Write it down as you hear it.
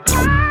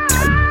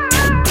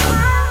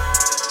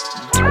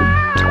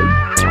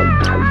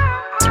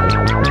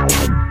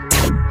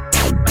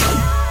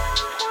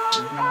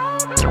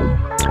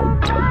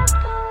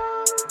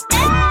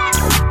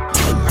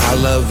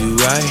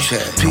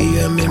chat.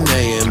 PM and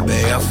AM,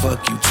 babe, I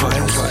fuck you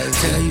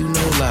twice. Tell you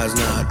no lies,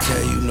 nah, I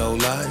tell you no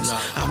lies.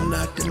 I'm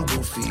not them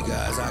goofy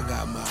guys, I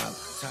got my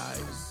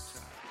ties.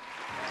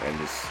 And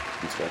just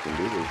fucking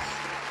do this.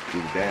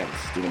 Do the dance.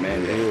 Do the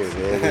man dance.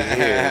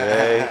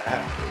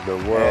 Yeah, the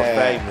world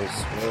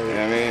famous. You know what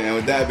I mean? And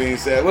with that being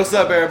said, what's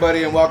up,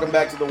 everybody, and welcome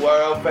back to the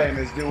world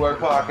famous Do Work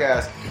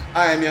Podcast.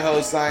 I am your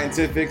host,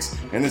 Scientifics,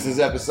 and this is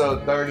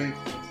episode 30.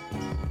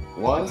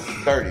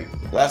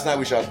 Last night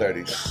we shot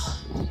 30.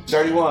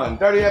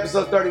 30,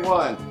 episode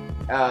 31.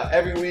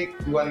 Every week,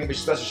 we want to give a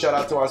special shout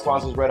out to our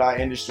sponsors, Red Eye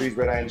Industries,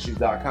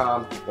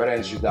 redeyeindustries.com,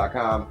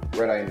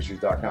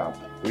 redeyeindustries.com.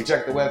 We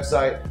check the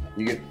website,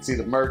 you get to see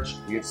the merch,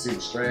 you get to see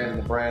the strand and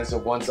the brand. So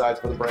one side's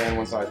for the brand,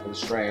 one side's for the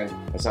strand.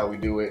 That's how we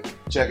do it.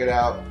 Check it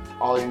out.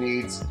 All your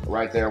needs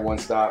right there, one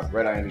stop,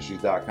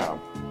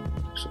 redeyeindustries.com.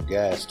 Some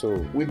gas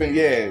too. We've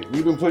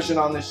been pushing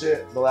on this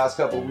shit the last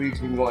couple of weeks.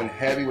 We've been going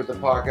heavy with the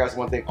podcast. I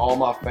want to thank all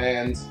my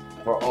fans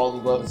for all the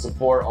love and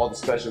support, all the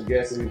special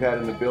guests that we've had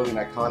in the building,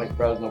 iconic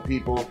Fresno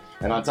people.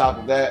 And on top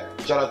of that,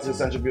 shout out to the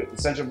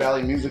Central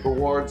Valley Music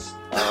Awards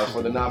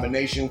for the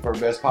nomination for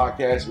Best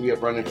Podcast. We are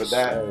running for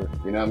that.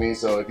 You know what I mean?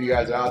 So if you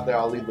guys are out there,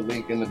 I'll leave the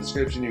link in the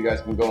description. You guys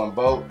can go and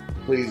vote.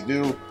 Please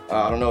do.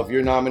 I don't know if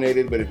you're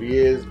nominated, but if he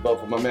is, vote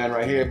for my man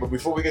right here. But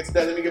before we get to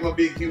that, let me give him a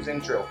Big Q's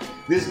intro.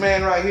 This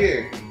man right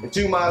here, and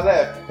to my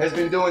left, has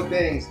been doing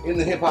things in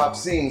the hip-hop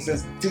scene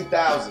since the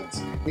 2000s.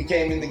 He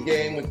came in the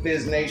game with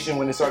Fizz Nation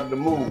when it started to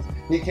move.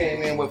 He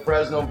came in with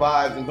Fresno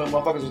vibes, and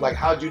motherfuckers was like,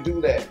 how'd you do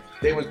that?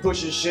 They was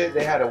pushing shit,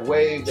 they had a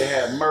wave, they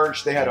had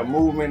merch, they had a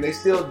movement, they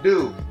still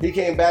do. He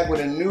came back with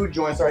a new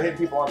joint, started hitting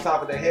people on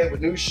top of their head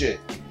with new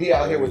shit. He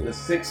out here with the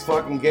 6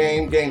 fucking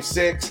game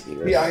 6.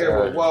 He out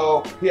here with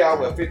Whoa, he out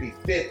with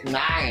 55th,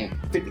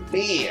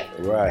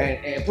 55th. Right.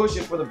 And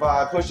pushing for the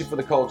vibe, pushing for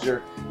the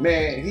culture.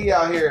 Man, he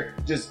out here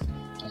just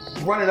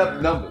running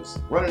up numbers,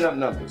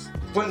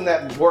 putting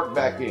that work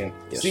back in,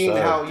 seeing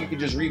how you can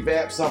just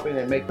revamp something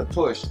and make the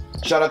push.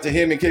 Shout out to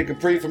him and Kid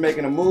Capri for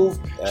making a move.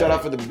 Shout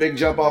out for the big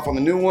jump off on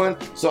the new one.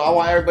 So I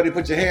want everybody to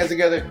put your hands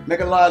together, make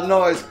a lot of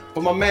noise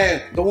for my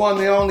man, the one,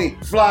 the only,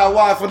 Fly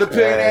Y for the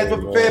Pillionaires.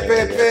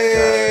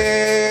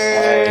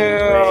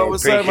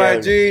 What's up, my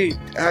G?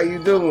 How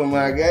you doing,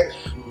 my guy?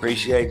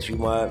 Appreciate you,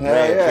 man.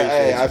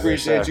 I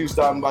appreciate you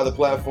stopping by the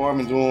platform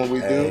and doing what we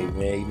do.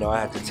 Man, you know I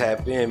have to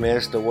tap in, man.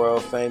 It's the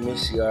world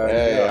famous. You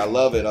already know. I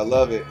love it.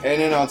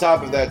 And then on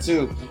top of that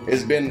too,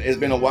 it's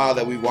been a while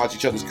that we watched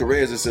each other's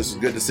careers. It's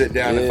just good to sit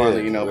down and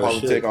finally,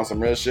 politic on some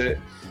real shit.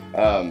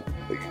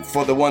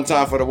 For the one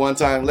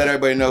time, let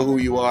everybody know who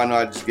you are. I know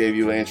I just gave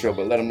you an intro,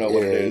 but let them know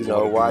what it is. You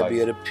know,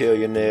 YB of the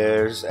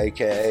Pillionaires,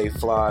 aka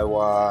Fly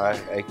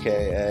Y,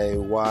 aka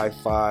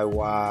Wi-Fi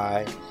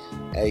Y,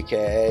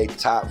 aka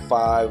Top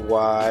 5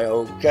 Y.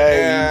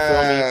 Okay, you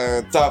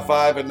feel me? Top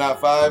 5 and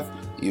not 5.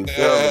 You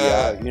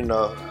feel me? You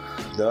know,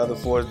 the other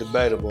 4 is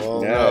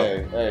debatable. I don't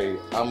know. Hey,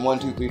 I'm 1,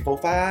 2, 3, 4,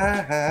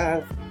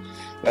 5.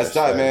 That's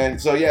tight, man.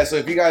 So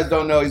if you guys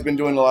don't know, he's been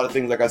doing a lot of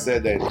things. Like I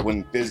said, that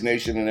when Fizz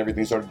Nation and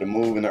everything started to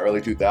move in the early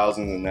 2000s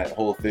and that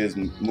whole Fizz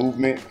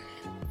movement,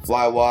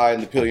 Fly Y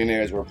and the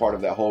Pillionaires were a part of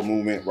that whole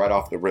movement right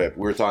off the rip.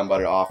 We were talking about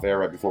it off air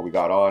right before we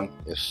got on,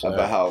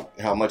 about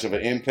how much of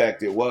an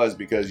impact it was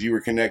because you were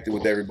connected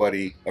with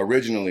everybody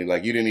originally.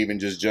 Like you didn't even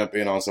just jump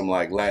in on some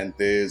like Latin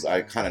Fizz,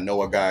 I kind of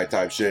know a guy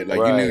type shit. Like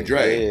you knew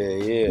Dre.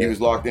 Yeah. You was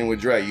locked in with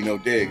Dre. You know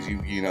Diggs.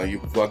 You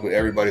fuck with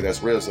everybody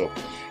that's real. So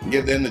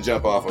give them the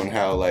jump off on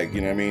how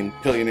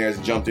Pillionaires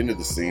jumped into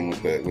the scene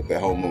with that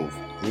whole move.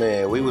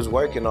 Man, we was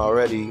working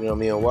already, you know what I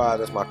mean, and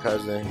Wild, that's my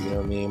cousin, you know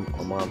what I mean,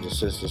 my moms and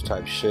sisters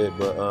type shit,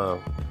 but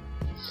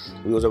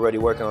we was already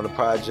working on the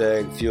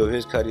project, a few of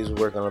his cuddies were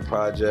working on the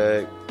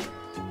project,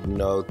 you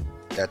know,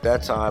 at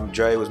that time,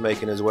 Dre was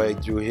making his way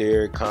through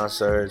here,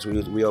 concerts,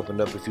 we opened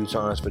up a few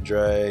times for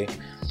Dre,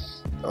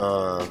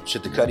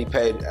 the Cuddy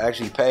paid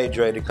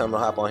Dre to come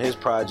and hop on his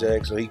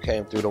project, so he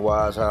came through the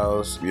Wild's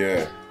house.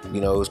 Yeah. You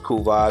know, it was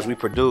cool vibes. We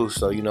produced,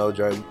 so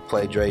Dre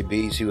played Dre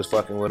beats. He was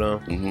fucking with him.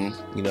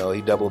 Mm-hmm. You know,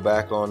 he doubled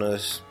back on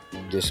us.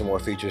 Did some more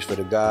features for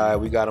the guy.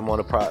 We got him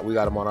on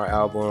our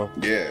album.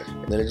 Yeah.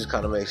 And then it just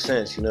kind of makes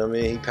sense. You know what I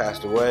mean? He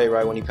passed away.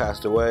 Right when he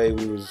passed away,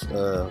 we was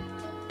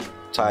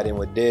tied in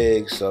with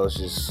Diggs, so it's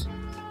just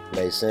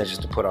made sense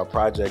just to put our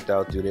project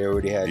out there. They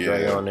already had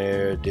Dre on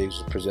there. Diggs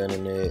was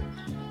presenting it.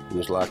 We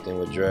was locked in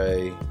with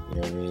Dre. You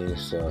know what I mean?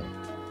 So.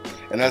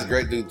 And that's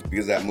great, dude,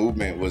 because that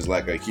movement was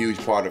like a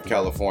huge part of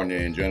California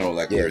in general.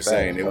 Like we were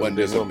saying, it wasn't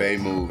just a Bay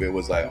move. It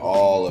was like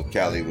all of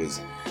Cali was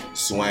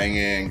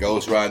swanging,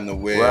 ghost riding the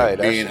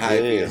whip, being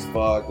hypey as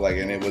fuck. Like,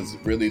 and it was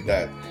really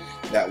that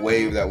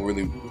wave that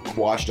really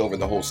washed over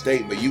the whole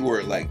state. But you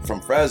were like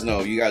from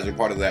Fresno. You guys were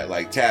part of that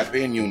like tap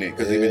in unit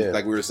because even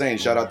like we were saying,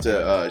 shout out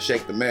to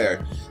Shake the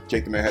Mayor.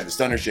 Shake the Mayor had the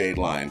Stunner Shade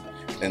line.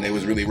 and they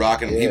was really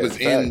rocking him. Yeah,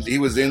 He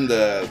was in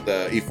the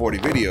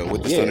E40 video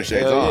with the stunner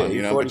shades on,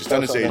 you know, with the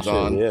stunner shades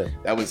on.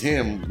 That was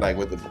him, like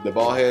with the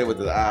bald head with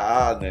the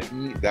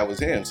that was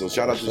him. So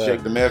shout out to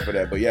Shake the Mayor for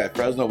that. But yeah,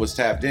 Fresno was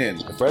tapped in.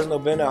 Fresno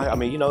been out here. I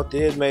mean, you know,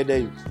 Thiz made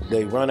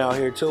they run out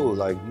here too.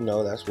 Like, you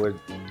know, that's where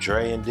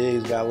Dre and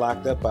Diggs got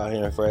locked up out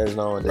here in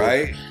Fresno, and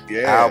right?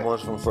 Yeah,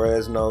 albums from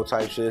Fresno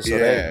type shit. So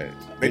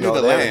they knew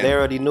the land. They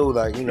already knew,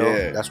 like, you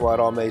know, that's why it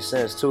all made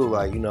sense too.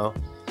 Like, you know,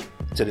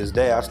 to this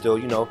day, I still,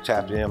 you know,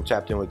 tapped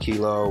in with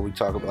Kilo. We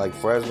talk about, like,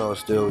 Fresno is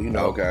still, you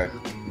know,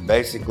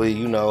 basically,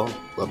 you know,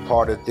 a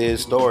part of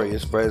Thiz's story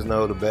is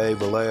Fresno, the Bay,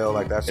 Vallejo,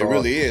 like that's it all. It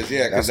really is,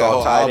 yeah, because that's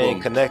all tied in,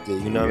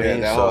 connected. You know what I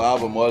mean? That whole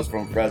album was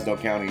from Fresno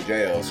County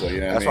Jail, so you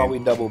know. That's why we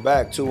double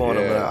back too on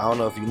them. I don't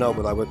know if you know,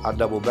 but like I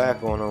double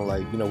back on them.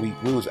 Like, you know, we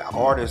was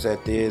artists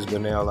at Thiz,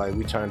 but now like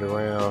we turned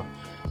around.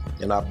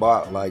 And I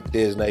bought like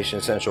Thiz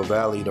Nation Central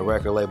Valley, the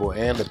record label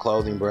and the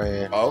clothing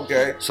brand.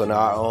 Okay. So now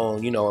I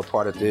own, you know, a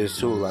part of Thiz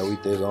too. Like we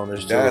Thiz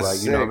owners too. That's like, you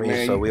sick, know what I mean?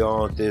 Man. So we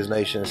own Thiz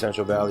Nation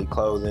Central Valley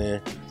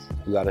clothing.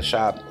 We got a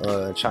shop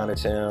in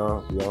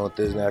Chinatown. We own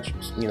Thiz Natural,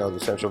 you know, the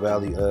Central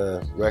Valley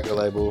record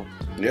label.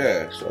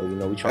 Yeah. So, you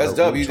know, we trying That's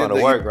dope. You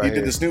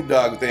did the Snoop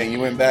Dogg thing. You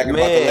went back and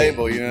bought the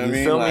label, you know what I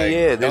mean? Feel me? Like,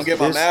 yeah. Don't get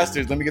my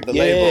masters, let me get the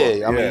label.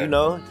 Yeah, I mean, you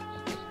know,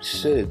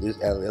 shit,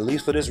 at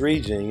least for this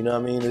region, you know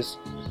what I mean?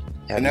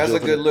 And that's a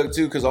good look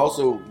too, because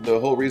also the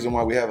whole reason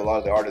why we have a lot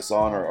of the artists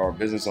on or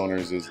business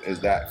owners is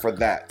that for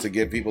that, to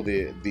give people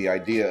the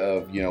idea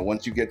of, you know,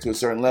 once you get to a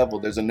certain level,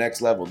 there's a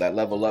next level. That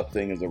level up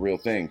thing is a real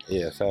thing.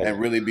 Yeah, fact. And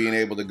really being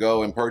able to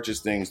go and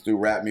purchase things through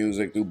rap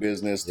music, through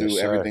business, through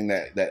everything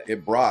that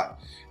it brought.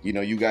 You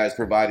know, you guys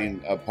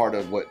providing a part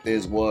of what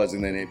Thiz was,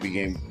 and then it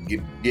became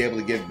be able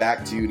to give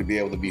back to you to be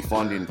able to be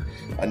funding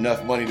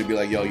enough money to be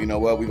like, yo, you know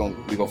what, we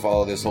gonna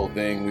follow this whole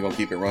thing, we gonna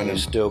keep it running.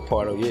 It's still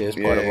part of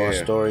part of our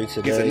story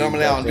today. He said,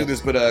 normally I don't do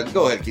this, but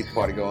go ahead and keep the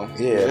party going.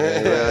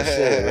 Yeah,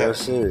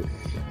 that's it.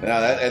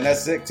 Now and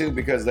that's sick too,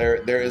 because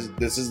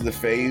this is the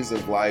phase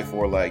of life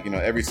where, like, you know,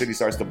 every city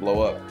starts to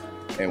blow up.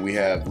 And we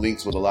have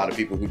links with a lot of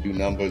people who do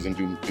numbers and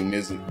do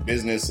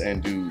business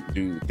and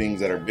do things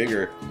that are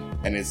bigger.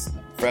 And it's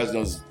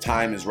Fresno's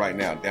time is right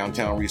now.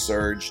 Downtown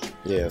resurged.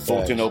 Yeah,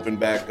 Fulton opened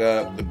back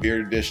up. The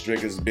beer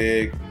district is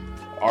big.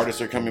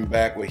 Artists are coming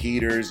back with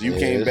heaters. You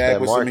came back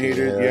with some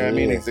heaters. Yeah, I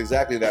mean, it's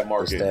exactly that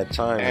market. It's that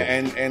time.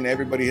 And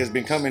everybody has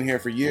been coming here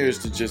for years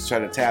to just try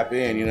to tap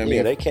in. You know what I mean?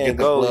 Yeah, they can't get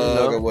the go, plug, you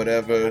know, or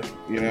whatever.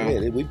 You know?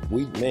 Yeah,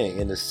 we man,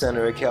 in the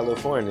center of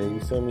California. You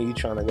feel me? You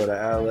trying to go to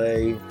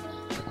LA,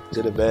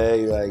 to the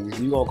Bay, like,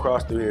 you gonna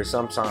cross through here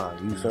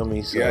sometime. You feel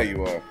me? So, yeah,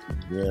 you are.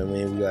 You know what I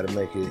mean? We gotta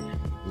make it.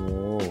 You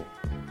know.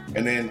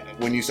 And then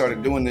when you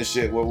started doing this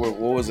shit, what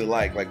was it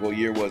like? Like, what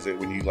year was it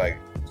when you like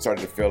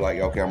started to feel like,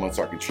 okay, I'm gonna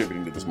start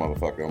contributing to this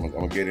motherfucker. I'm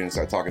gonna get in and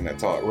start talking that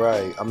talk.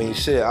 Right. I mean,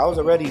 shit. I was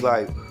already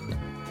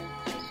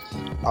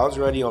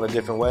on a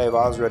different wave.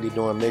 I was already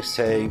doing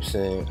mixtapes,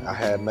 and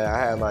I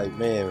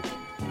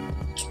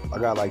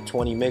got like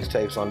 20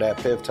 mixtapes on that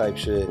Piff type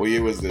shit. What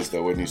year was this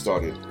though when you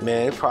started?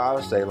 Man, it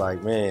probably say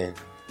like, man,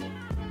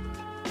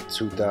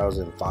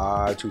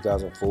 2005,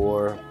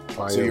 2004.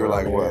 So you were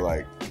like what,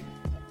 like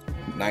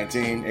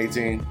 19,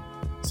 18,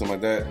 something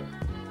like that?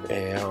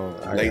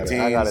 Man, late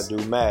teens. I gotta do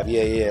math.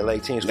 Yeah,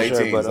 late teens for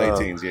sure. Late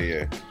teens,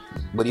 yeah.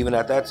 But even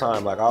at that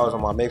time, like, I was on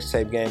my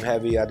mixtape game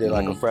heavy. I did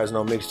like a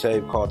Fresno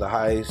mixtape called The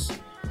Heist.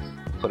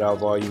 Put out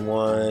Volume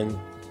 1.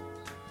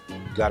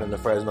 Got into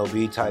Fresno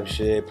beat type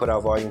shit. Put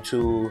out Volume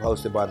 2,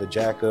 hosted by the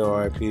Jacka,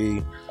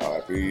 R.I.P.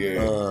 R.I.P.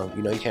 Yeah.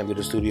 You know, he came to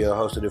the studio,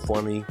 hosted it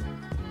for me.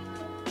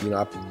 You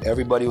know,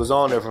 everybody was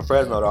on there from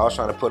Fresno. Though. I was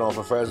trying to put on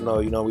for Fresno.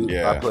 You know,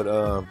 I put,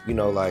 you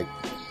know, like,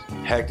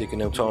 Hectic and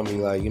them told me,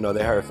 like, you know,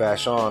 they heard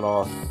Fashion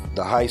off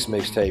the Heist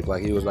mixtape.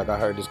 Like, he was like, I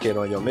heard this kid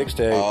on your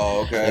mixtape.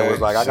 Oh, okay. And was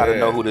like, I gotta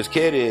know who this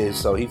kid is.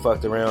 So he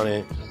fucked around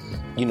and,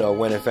 you know,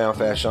 went and found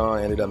Fashion,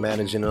 ended up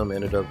managing them,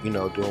 ended up, you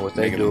know, doing what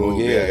they do.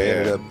 They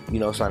ended up, you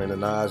know, signing the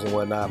Nas and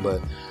whatnot.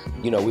 But,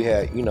 you know, we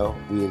had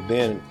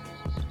been,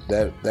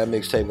 that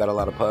mixtape got a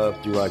lot of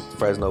pub through like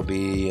Fresno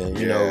B and,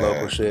 you know,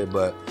 local shit,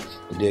 but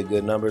it did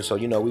good numbers. So,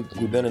 you know,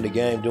 we've been in the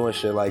game doing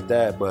shit like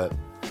that, but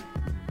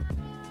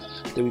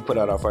then we put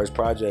out our first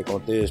project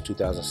on Thiz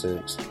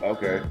 2006.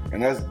 Okay.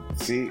 And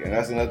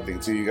that's another thing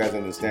too. You guys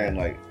understand,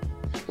 like,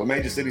 when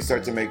major cities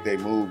start to make their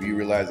move, you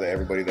realize that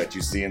everybody that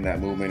you see in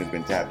that movement has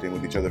been tapped in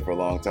with each other for a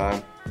long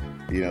time.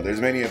 You know, there's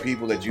many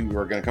people that you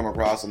are going to come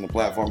across on the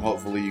platform.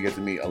 Hopefully you get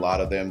to meet a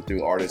lot of them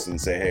through artists and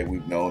say, hey,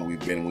 we've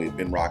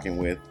been rocking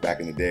with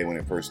back in the day when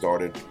it first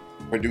started.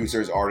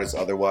 Producers, artists,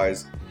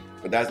 otherwise.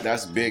 But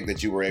that's big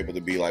that you were able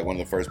to be like one of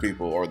the first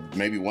people, or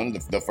maybe one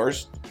of the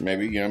first,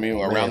 maybe, you know what I mean,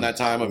 around that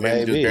time of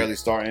him just barely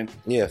starting.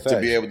 Yeah, facts.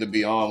 To be able to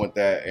be on with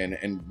that,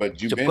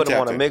 but you've been to put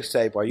him on a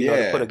mixtape, or you know,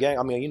 to put a gang.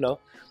 I mean, you know,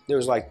 there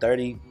was like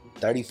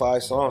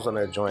 35 songs on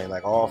that joint,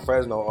 like all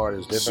Fresno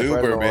artists, different super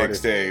Fresno big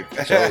artists. tape.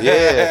 So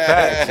yeah,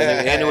 facts.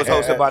 And it was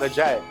hosted by the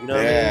Jack. You know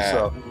what I mean?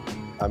 So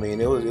I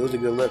mean, it was a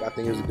good look. I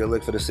think it was a good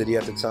look for the city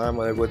at the time.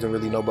 There wasn't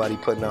really nobody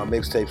putting out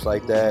mixtapes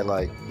like that.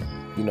 Like,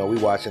 you know, we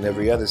watching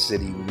every other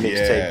city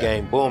mixtape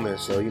game booming.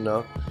 So, you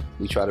know,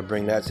 we try to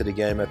bring that to the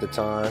game at the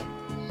time.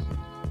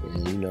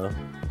 And, you know.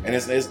 And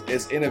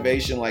it's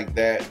innovation like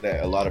that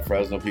a lot of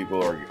Fresno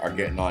people are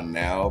getting on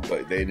now,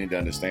 but they need to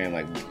understand,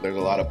 like, there's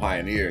a lot of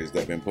pioneers that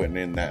have been putting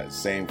in that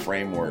same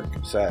framework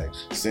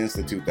since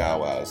the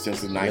 2000s,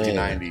 since the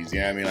 1990s. You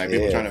know what I mean? Like,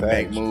 people trying to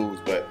make moves,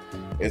 but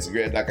it's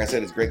great. Like I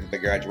said, it's great that the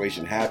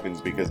graduation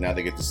happens because now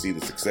they get to see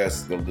the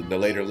success, the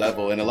later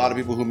level. And a lot of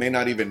people who may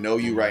not even know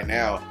you right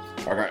now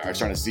are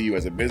trying to see you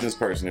as a business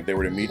person if they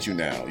were to meet you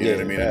now. You know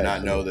what I mean? And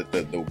not know that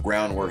the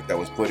groundwork that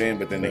was put in,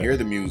 but then to hear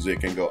the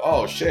music and go,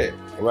 oh shit,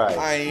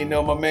 I ain't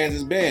know my man's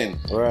has been.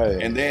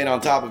 Right. And then on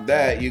top of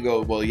that, you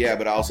go, well, yeah,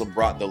 but I also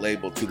brought the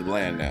label to the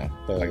land now.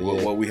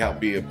 What we help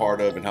be a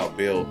part of and help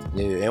build.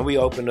 Yeah, and we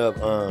opened up,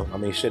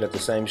 at the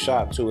same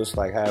shop too. It's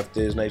like half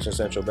Diz Nation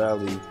Central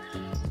Valley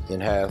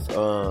and half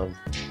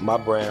my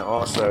brand,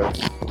 On Surf,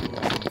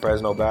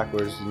 Fresno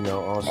Backwards, you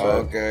know, On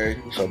Surf.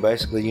 Okay. So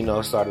basically, you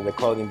know, started a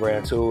clothing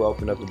brand too,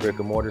 opened up the brick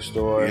and mortar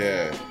store.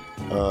 Yeah.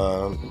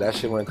 That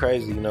shit went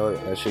crazy, you know.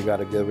 That shit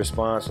got a good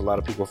response. A lot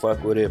of people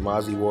fuck with it.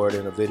 Mozzie wore it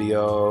in a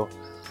video.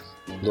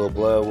 Lil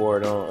Blood wore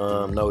it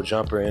on No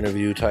Jumper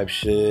interview type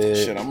shit.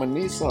 Shit, I'm gonna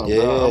need some.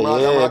 I'm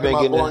rocking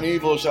my Born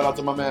Evil. Shout out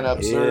to my man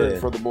Absurd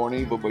for the Born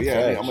Evil. But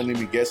yeah, I'm gonna need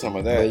to get some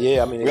of that. But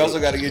yeah, I mean, we also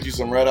got to get you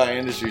some Red Eye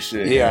Industry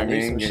shit. Yeah, I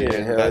mean,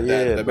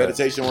 the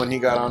meditation one he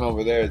got on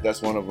over there,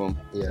 that's one of them.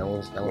 Yeah, that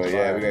one's but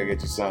yeah, we gotta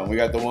get you some. We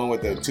got the one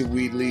with the 2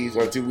 weed leaves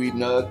or 2 weed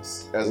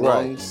nugs as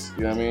lungs.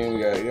 You know what I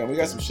mean? We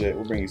got some shit.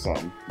 We'll bring you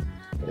something.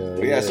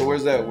 So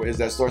where's that? Is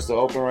that store still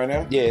open right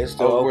now? Yeah, it's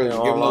still open. Give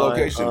them the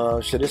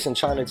location. Shit, it's in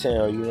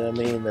Chinatown. You know what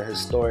I mean? The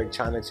historic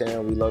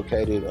Chinatown. We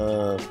located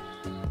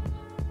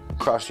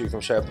cross street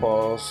from Chef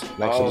Paul's,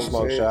 next to the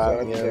smoke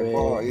shop. You know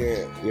what I mean?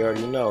 Yeah. You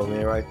already know,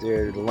 man. Right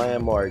there, the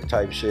landmark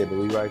type shit. But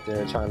we right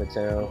there in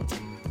Chinatown.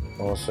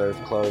 On Surf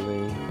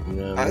Clothing, you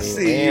know what I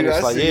mean? And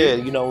it's like,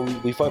 you know,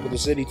 we fuck with the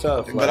city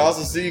tough. But I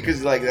also see you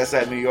because, like, that's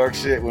that New York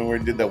shit. When we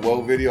did the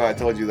Woe video, I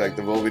told you, like,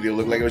 the Woe video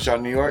looked like it was shot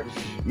in New York.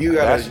 You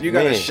got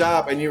a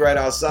shop and you right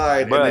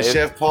outside, and the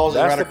Chef Paul's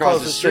right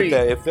across the street.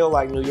 It feel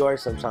like New York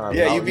sometimes.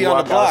 Yeah, you be on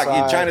the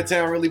block.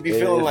 Chinatown really be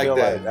feeling like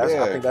that.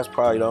 I think that's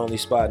probably the only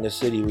spot in the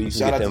city where you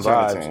can get them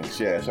vibes.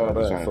 Yeah, shout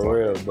out to Chinatown. For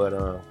real, but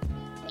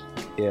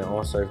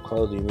On Surf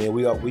Clothing, man.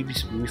 We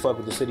fuck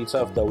with the city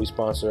tough though. We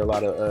sponsor a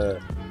lot of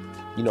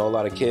a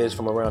lot of kids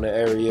from around the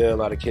area, a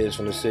lot of kids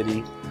from the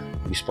city.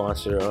 We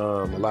sponsor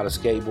a lot of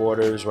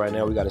skateboarders. Right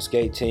now we got a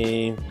skate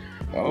team.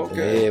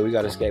 Okay. Yeah, we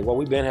got a skate. Well,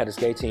 we've been had a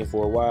skate team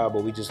for a while,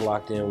 but we just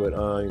locked in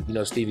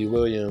with Stevie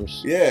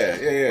Williams.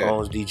 Yeah.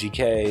 Owns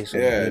DGK. So,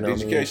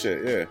 DGK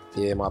shit.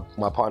 Yeah,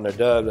 my partner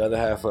Doug, the other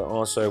half of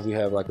On Surf, we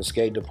have like a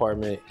skate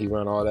department. He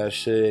run all that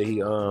shit.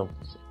 He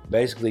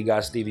basically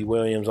got Stevie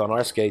Williams on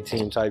our skate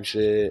team type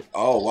shit.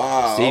 Oh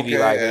wow.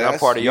 Stevie I'm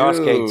part of y'all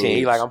skate team.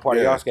 He I'm part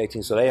of y'all skate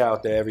team. So they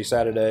out there every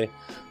Saturday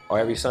or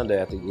every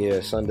Sunday. I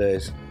think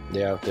Sundays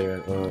they out there.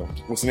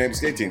 What's the name of the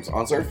skate teams?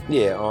 On Surf?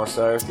 Yeah, On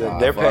Surf.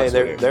 Their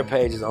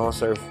page is On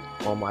Surf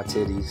on my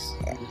titties.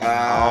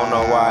 I don't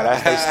know why.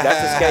 That's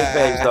the skate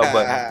page though.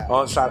 But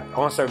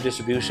On Surf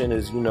Distribution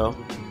is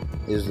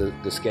is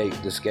the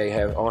skate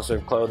half. On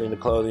Surf Clothing, the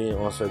clothing.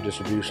 On Surf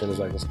Distribution is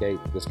like the skate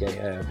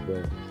half.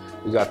 But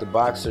we got the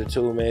boxer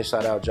too, man.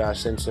 Shout out Josh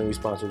Simpson. We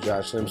sponsor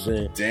Josh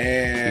Simpson.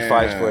 Damn. He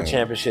fights for a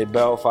championship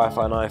belt,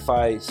 559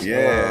 fights.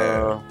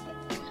 Yeah.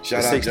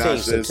 Shout out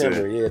Josh Simpson.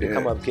 September. Yeah, the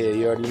come up kid,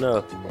 you already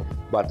know.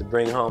 About to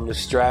bring home the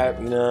strap,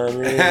 you know what I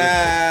mean? The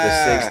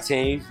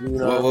 16th, you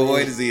know what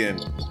weight is he in?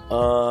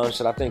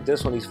 I think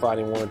this one he's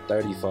fighting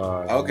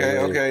 135.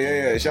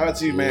 Okay, yeah. Shout out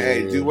to you, man.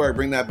 Hey, do work.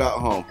 Bring that belt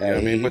home. You know what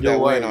I mean? Put that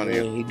weight on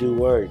you. He do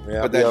work,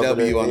 man. Put that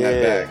W on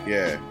that back,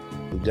 yeah.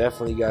 You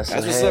definitely got some.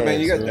 That's what's up, man.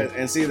 You got,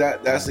 and see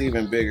that's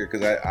even bigger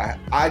because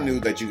I knew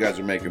that you guys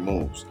were making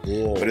moves.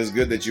 Yeah. But it's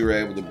good that you were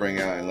able to bring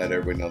out and let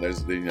everybody know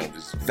there's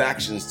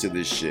factions to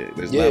this shit.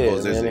 There's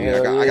levels.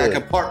 I got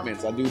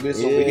compartments. I do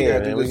this over here.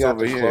 I do this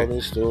over here.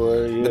 Clothing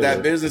store. Yeah. But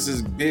that business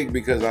is big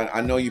because I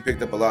know you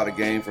picked up a lot of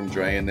game from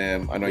Dre and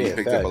them. I know you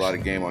picked up a lot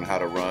of game on how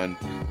to run,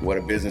 what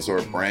a business or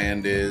a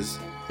brand is.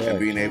 And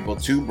being able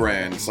to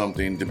brand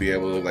something to be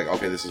able to look like,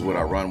 okay, this is what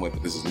I run with,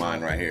 but this is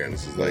mine right here.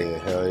 This is like,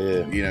 hell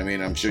yeah. You know what I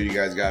mean? I'm sure you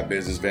guys got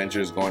business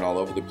ventures going all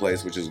over the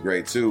place, which is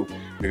great too,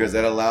 because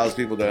that allows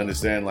people to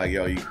understand, like,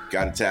 yo, you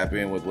got to tap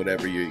in with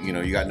whatever you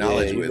got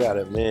knowledge with. You got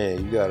it,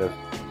 man. You got to.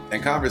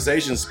 And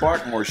conversations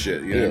spark more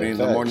shit. You know what I mean?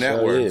 The more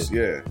networks,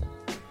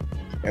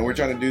 And we're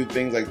trying to do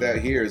things like that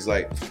here. It's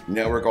like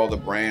network all the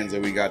brands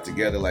that we got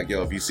together. Like,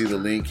 yo, if you see the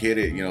link, hit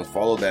it.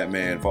 Follow that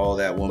man, follow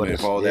that woman,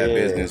 follow that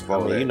business,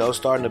 follow that.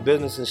 Starting a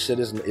business and shit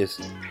is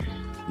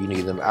you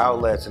need them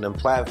outlets and them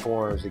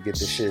platforms to get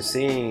the shit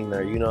seen,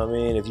 or you know what I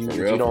mean. If you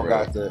don't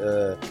got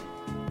the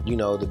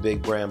the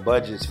big brand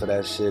budgets for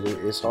that shit,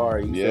 it's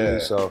hard. You feel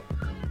me? So,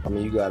 I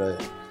mean, you gotta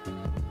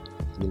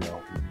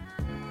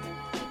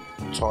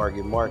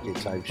target market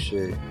type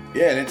shit.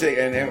 Yeah,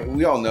 and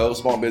we all know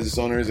small business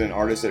owners and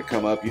artists that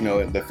come up,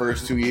 the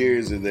first 2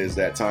 years is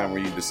that time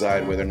where you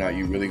decide whether or not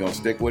you really gonna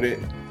stick with it.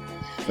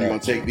 You're gonna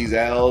take these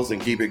L's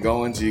and keep it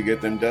going till you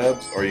get them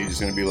dubs, or you're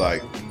just gonna be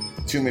like,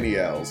 too many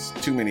L's.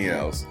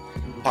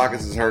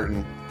 pockets is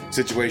hurting,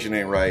 situation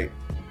ain't right,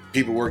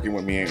 people working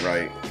with me ain't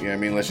right. You know what I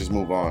mean? Let's just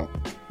move on.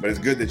 But it's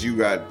good that you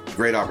got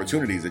great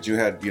opportunities, that you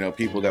had,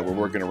 people that were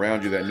working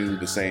around you that knew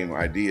the same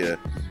idea,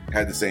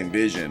 had the same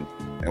vision,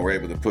 and were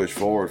able to push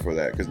forward for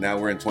that. Because now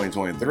we're in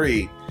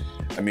 2023.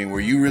 I mean, were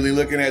you really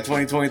looking at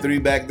 2023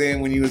 back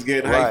then when you was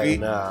getting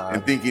hypey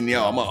and thinking,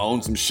 yo, I'm gonna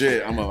own some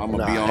shit, I'm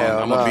gonna be on,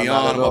 I'm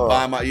gonna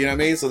buy my, you know what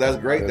I mean? So that's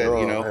great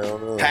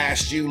that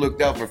past you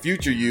looked out for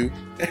future you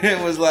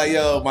and was like,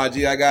 yo, my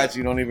G, I got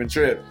you. Don't even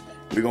trip.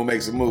 We're gonna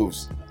make some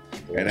moves.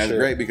 And that's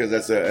great because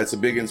that's a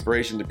big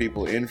inspiration to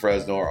people in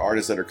Fresno or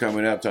artists that are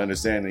coming up to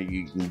understand that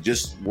you can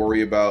just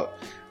worry about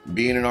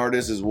being an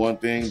artist is one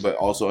thing, but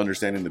also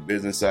understanding the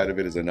business side of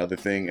it is another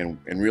thing,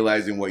 and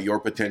realizing what your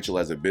potential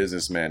as a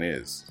businessman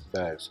is.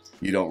 Thanks.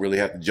 You don't really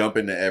have to jump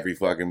into every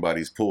fucking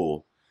body's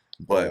pool,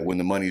 but when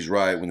the money's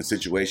right, when the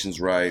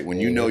situation's right, when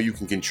you know you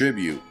can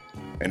contribute,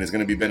 and it's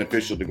going to be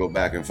beneficial to go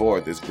back and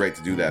forth, it's great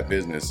to do that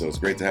business. So it's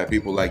great to have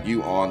people like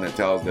you on that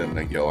tells them,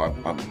 like, yo,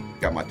 I'm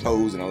got my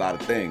toes in a lot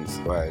of things.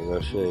 Right,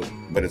 no shit.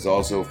 But it's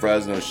also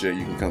Fresno shit.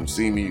 You can come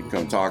see me, you can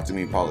come talk to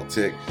me,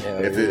 politic.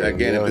 If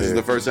this is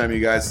the first time you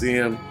guys see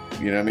him,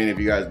 you know what I mean? If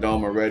you guys know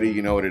him already,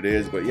 you know what it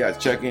is. But yeah,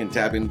 check in,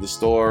 tap into the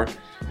store,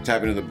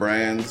 tap into the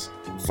brands,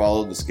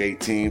 follow the skate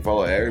team,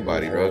 follow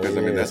everybody, bro. Because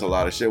I mean, that's a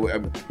lot of shit.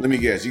 Let me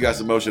guess, you got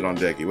some motion on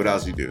Decky. What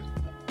else you do?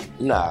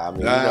 Nah, I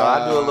mean,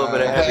 I do a little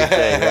bit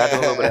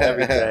of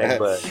everything.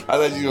 But I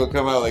thought you were gonna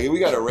come out like, we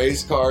got a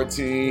race car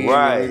team.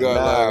 Right. We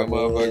got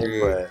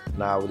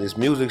with this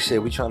music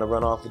shit, we trying to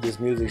run off with this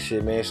music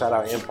shit, man. Shout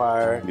out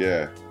Empire.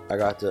 Yeah. I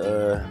got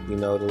the, the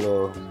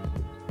little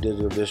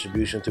digital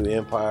distribution through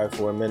Empire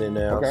for a minute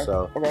now. Okay.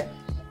 So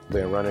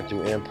been running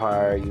through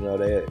Empire.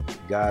 They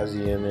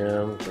Ghazi and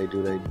them. They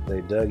do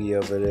they Dougie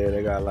over there.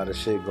 They got a lot of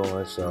shit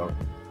going. So,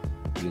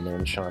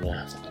 I'm trying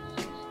to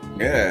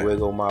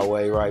wiggle my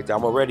way right there.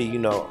 I'm already,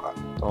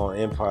 on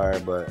Empire,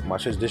 but my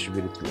shit's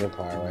distributed through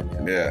Empire right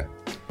now. Yeah.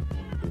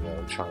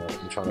 I'm trying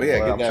to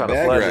get that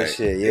bag right. This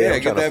shit. Yeah,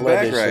 get that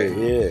bag right.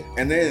 Yeah.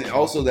 And then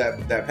also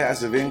that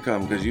passive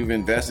income, because you've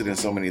invested in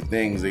so many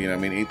things. That, I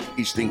mean,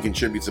 each thing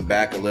contributes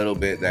back a little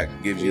bit. That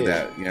gives you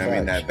that,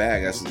 that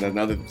bag. That's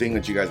another thing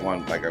that you guys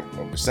want. Like I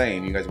was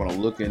saying, you guys want to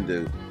look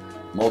into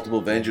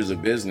multiple ventures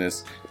of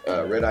business.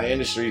 Red Eye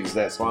Industries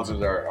that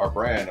sponsors our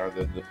brand, or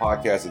the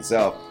podcast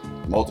itself,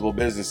 multiple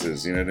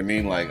businesses, you know what I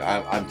mean? Like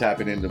I'm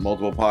tapping into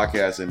multiple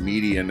podcasts and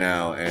media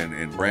now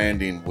and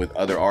branding with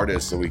other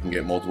artists so we can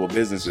get multiple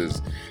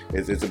businesses.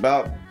 It's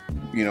about,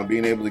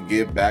 being able to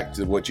give back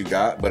to what you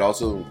got, but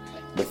also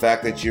the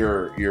fact that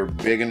you're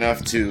big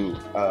enough to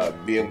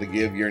be able to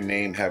give your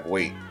name have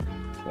weight.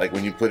 Like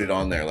when you put it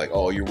on there, like,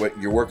 oh,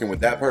 you're working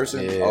with that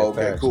person? Yeah, oh,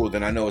 okay, cool.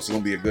 Then I know it's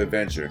going to be a good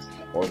venture,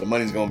 or the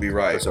money's going to be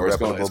right, or it's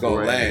going to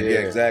land.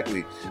 Yeah,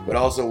 exactly. But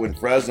also when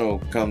Fresno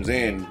comes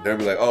in, they'll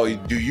be like, oh,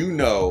 do you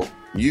know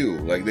you?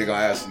 Like they're going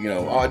to ask,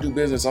 oh, I do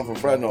business. I'm from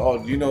Fresno.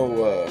 Oh, do you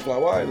know Fly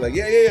Wide? Like,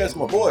 yeah, that's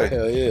my boy.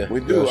 Hell yeah.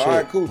 We do. All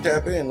right, cool.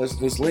 Tap in.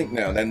 Let's link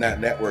now. Then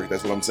that network,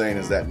 that's what I'm saying,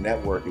 is that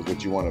network is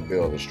what you want to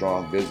build, a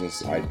strong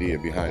business idea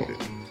behind it.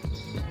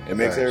 It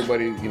makes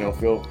everybody,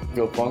 feel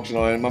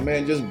functional. And my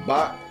man just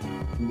bought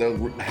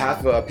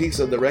half a piece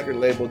of the record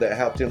label that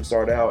helped him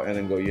start out, and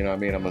then go, I'm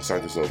gonna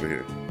start this over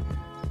here.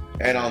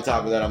 And on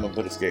top of that, I'm gonna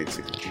put a skate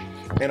team.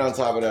 And on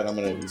top of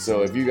that,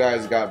 so if you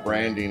guys got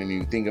branding and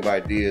you think of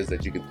ideas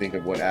that you can think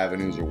of what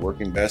avenues are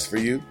working best for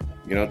you,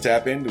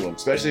 tap into them.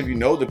 Especially if you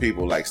know the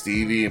people like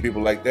Stevie and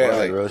people like that. Right,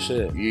 like real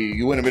shit.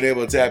 You wouldn't have been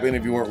able to tap in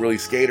if you weren't really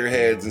skater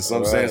heads in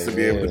some sense to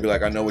be able to be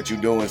like, I know what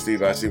you're doing,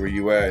 Steve. I see where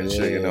you at and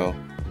shit,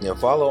 Yeah,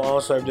 follow On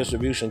Serve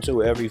Distribution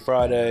too. Every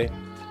Friday,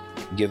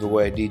 give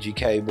away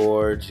DGK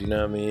boards. You know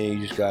what I mean?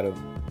 You just gotta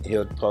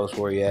hit the post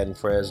where you at in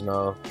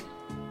Fresno.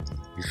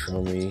 You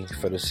feel me?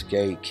 For the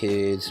skate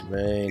kids,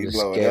 man. The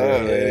skater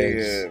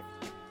heads.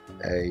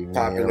 Hey, man.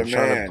 Popular I'm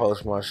trying to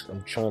post my.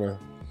 I'm trying to.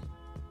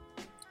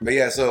 But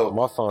yeah, so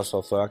my phone's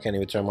so far I can't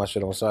even turn my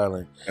shit on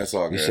silent. That's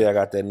all good. You see, I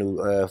got that new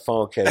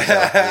phone case. You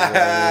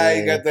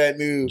got that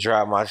new.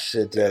 Drop my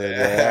shit the other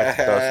day. I had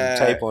to throw some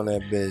tape on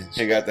that bitch.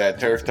 He got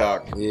that turf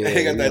talk. Yeah,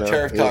 he got that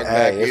turf talk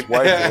back. It's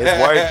working.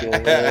 It's working,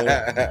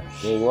 man.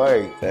 It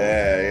worked.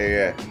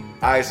 Yeah.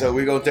 All right, so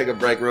we're going to take a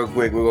break real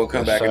quick. We're going to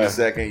come back in a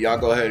second. Y'all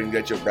go ahead and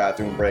get your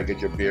bathroom break, get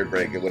your beer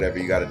break, get whatever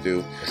you got to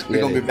do. We're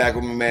going to be back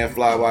with my man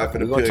Fly Wide for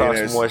the Pillionaires. We're going to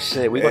talk some more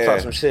shit. We're going to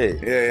talk some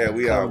shit. Yeah,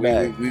 we are.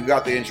 We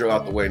got the intro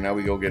out the way. Now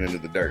we go get into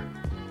the dirt.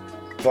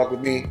 Fuck with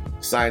me,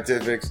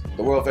 Scientifics,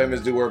 the world famous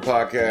Do Word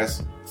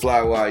podcast,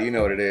 Fly Wide, you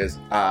know what it is.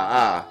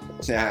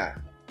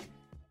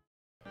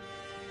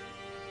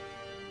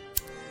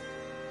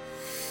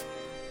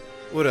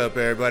 What up,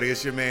 everybody?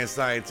 It's your man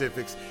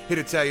Scientifics, here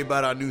to tell you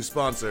about our new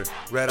sponsor,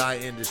 Red Eye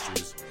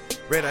Industries.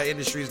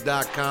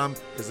 RedEyeIndustries.com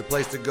is the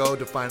place to go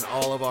to find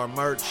all of our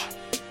merch,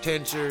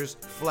 tinctures,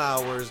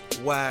 flowers,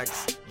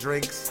 wax,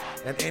 drinks,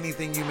 and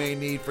anything you may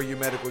need for your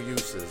medical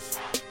uses.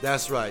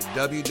 That's right,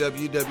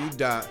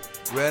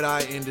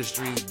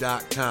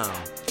 www.redeyeindustries.com.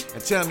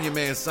 And tell them your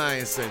man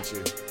Science sent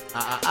you.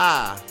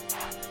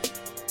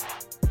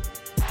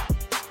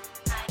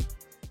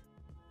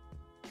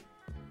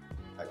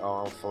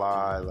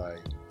 fly, like,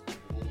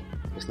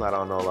 it's not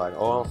on no, like,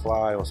 oh, I'm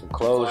fly on some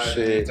clothes Fly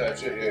shit. type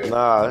shit, yeah.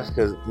 Nah, it's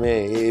because,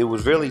 man, it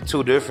was really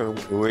two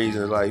different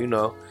reasons. Like, you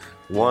know,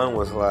 one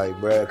was like,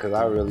 bruh, because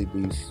I really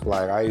be,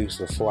 like, I used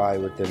to fly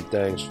with them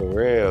things for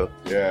real.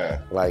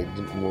 Yeah. Like,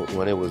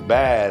 when it was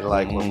bad,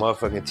 like, when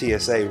motherfucking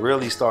TSA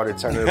really started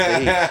turning up the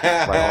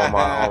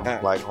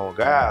heat. Like, on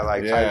God,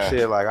 like, type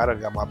shit. Like, I done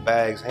got my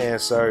bags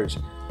hand searched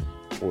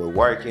with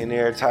work in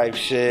there type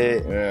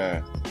shit.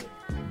 Yeah.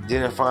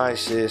 Didn't find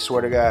shit.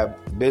 Swear to God,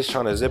 bitch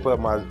trying to zip up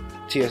my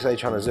TSA,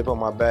 trying to zip up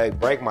my bag,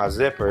 break my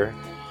zipper.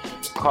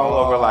 Call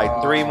over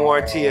like 3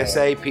 more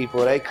TSA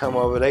people. They come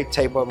over, they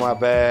tape up my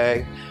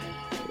bag.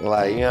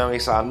 Like, you know what I mean?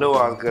 So I knew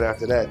I was good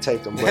after that.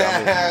 Take them, but I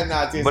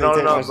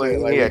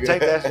mean,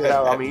 take that shit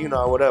out. I mean, you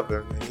know,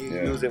 whatever.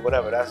 Use it,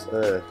 whatever. That's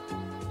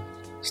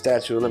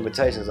statute of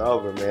limitations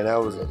over, man.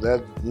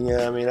 That you know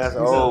what I mean? That's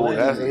old.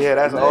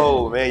 That's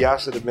old, man. Y'all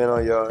should have been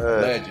on your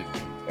legend.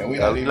 And we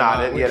don't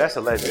that's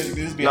a legend.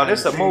 This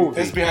is a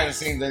movie. It's behind the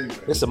scenes anyway.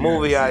 It's a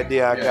movie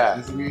idea I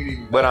got.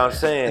 But I'm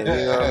saying, you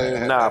know what I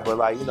mean? Nah, but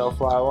like, you know,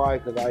 fly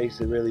wide, because I used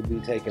to really be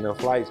taking them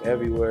flights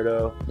everywhere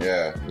though.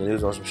 Yeah. And it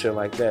was on some shit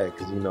like that,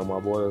 because, you know, my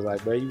boy was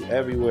like, bro, you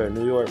everywhere.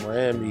 New York,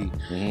 Miami,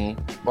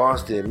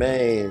 Boston,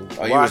 Maine,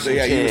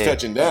 Washington. You was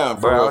touching down,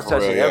 bro. I was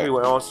touching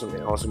everywhere on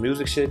some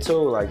music shit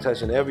too, like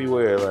touching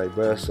everywhere, like,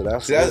 bro. So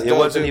it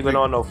wasn't even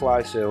on no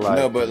fly shit. Like,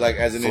 no, but like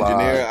as an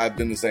engineer, I've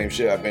done the same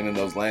shit. I've been in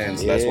those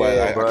lands. So that's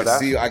why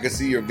I can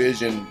see your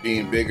vision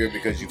being bigger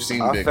because you've seen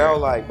bigger. I felt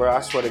like, bro,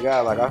 I swear to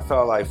God, like I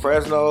felt like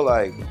Fresno,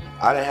 like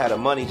I didn't have the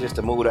money just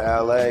to move to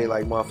LA,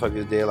 like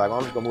motherfuckers did. Like,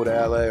 I'm just gonna move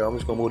to LA or I'm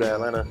just gonna move to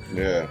Atlanta.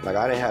 Yeah. Like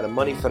I didn't have the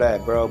money for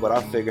that, bro. But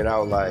I figured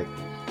out like,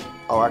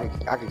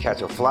 I could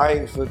catch a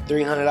flight for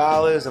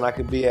 $300 and I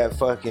could be at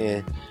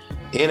fucking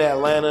in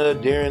Atlanta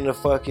during the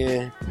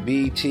fucking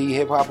BT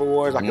Hip Hop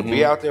Awards. I could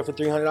be out there for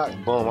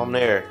 $300. Boom, I'm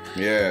there.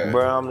 Yeah,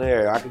 bro, I'm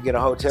there. I could get a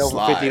hotel for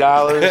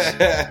 $50,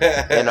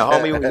 and the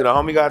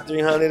homie got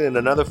 $300 and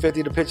another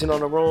 $50 to pitch in on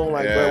the room.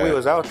 Like, bro, we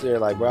was out there.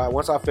 Like, bro,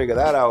 once I figured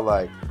that out,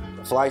 like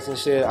flights and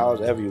shit, I was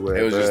everywhere.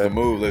 It was just the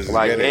move. Let's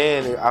get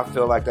it. And I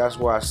feel like that's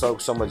where I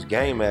soaked so much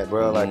game at,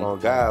 bro. Like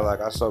on God,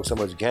 like I soaked so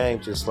much game,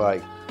 just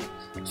like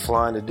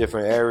flying to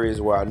different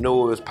areas where I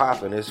knew it was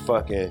popping. It's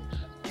fucking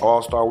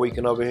All-Star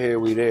Weekend over here,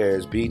 we there.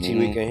 It's BT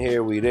Weekend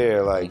here, we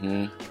there. Like,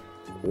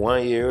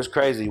 1 year, it was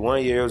crazy.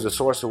 1 year, it was the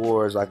Source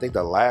Awards. I think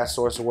the last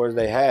Source Awards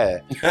they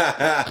had.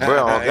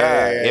 Bro, on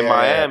God, in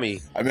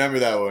Miami. I remember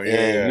that one.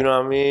 You know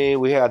what I mean?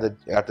 We had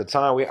at the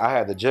time, I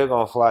had the jig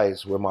on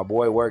flights where my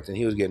boy worked and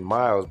he was getting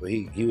miles, but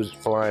he was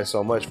flying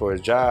so much for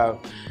his job.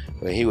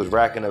 And he was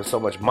racking up so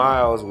much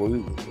miles. Well,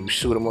 we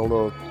shoot him a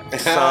little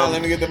something.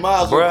 Let me get the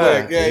miles real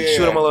quick.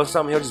 Shoot him a little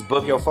something. He'll just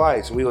book your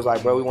flight. So we was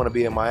like, bro, we want to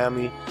be in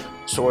Miami.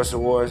 Source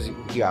Awards,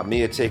 he got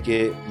me a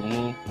ticket.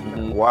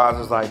 Waz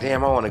was like,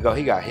 damn, I want to go.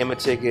 He got him a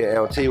ticket.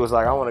 LT was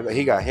like, I want to go.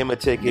 He got him a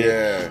ticket.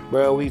 Yeah.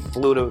 Bro, we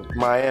flew to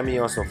Miami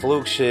on some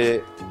fluke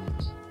shit.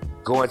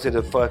 Going to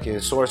the fucking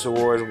Source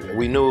Awards.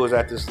 We knew it was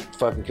at this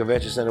fucking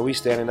convention center. We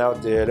standing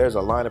out there. There's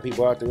a line of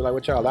people out there. We're like,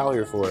 what y'all out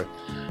here for?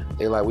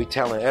 They like, we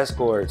talent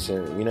escorts,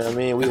 and you know what I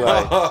mean? We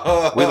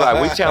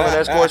talent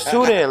escorts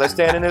too then. Let's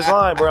stand in this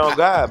line, bro. On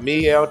God.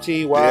 Me,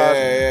 LT,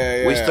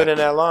 Waz. We stood in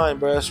that line,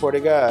 bro. I swear to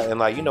God. And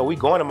like, you know, we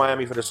going to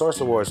Miami for the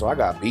Source Awards, so I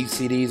got beat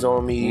CDs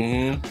on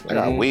me. I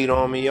got weed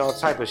on me, all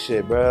type of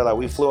shit, bro. Like,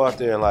 we flew out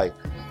there and like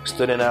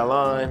stood in that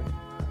line.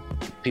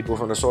 People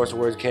from the Source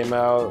Awards came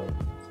out,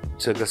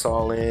 took us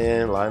all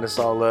in, lined us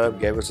all up,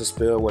 gave us a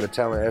spill what a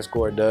talent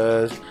escort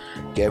does,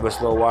 gave us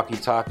little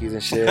walkie-talkies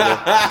and shit.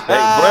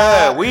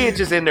 Bruh, we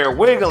just in there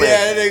wiggling.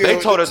 They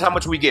told us how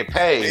much we get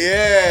paid.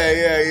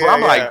 Yeah. Bro,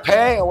 I'm like,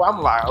 pay? I'm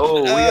like,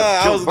 oh, we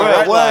have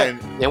right what?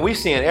 And we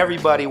seeing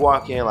everybody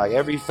walk in, like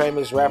every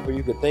famous rapper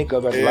you could think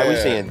of. Like we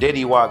seeing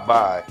Diddy walk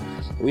by.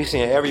 We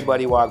seeing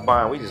everybody walk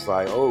by, and we just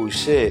like, oh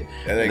shit.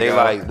 And they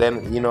like,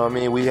 then, you know what I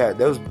mean? We had,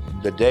 that was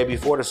the day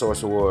before the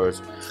Source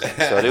Awards.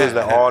 So there was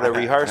all the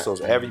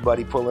rehearsals,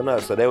 everybody pulling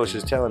up. So they was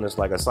just telling us,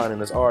 like,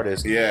 assigning us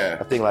artists. Yeah.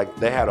 I think, like,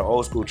 they had an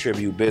old school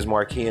tribute. Biz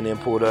Marquis and then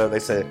pulled up. They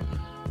said,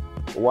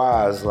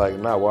 Wise, like,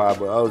 not Wise,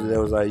 but they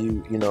was like,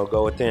 you know,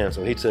 go with them.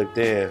 So he took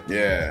them.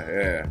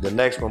 Yeah. The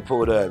next one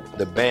pulled up,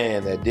 the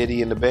band, that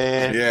Diddy and the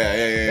band.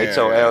 Yeah. They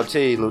told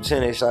LT,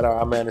 Lieutenant, shout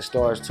out, I'm at the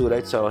Stars too.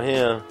 They told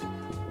him,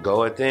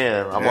 go with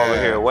them. I'm over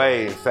here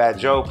waiting. Fat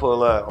Joe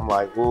pull up. I'm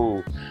like,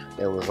 ooh.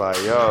 It was like,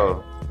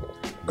 yo,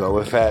 go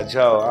with Fat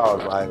Joe. I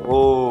was like,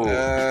 ooh.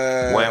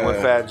 Went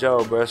with Fat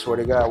Joe, bro. Swear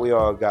to God, we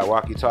all got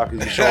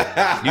walkie-talkies.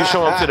 You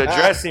show him to the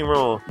dressing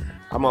room.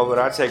 I'm over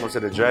there. I take him to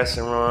the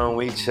dressing room.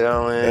 We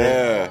chilling.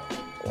 Yeah.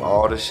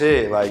 All the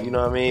shit. Like, you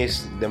know what I mean?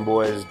 Them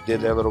boys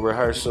did their little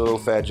rehearsal.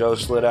 Fat Joe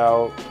slid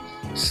out.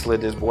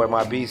 Slid this boy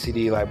my beat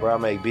CD. Like, bro, I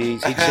make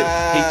beats. He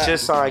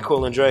just signed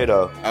Cool and Dre,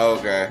 though.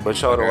 Okay. But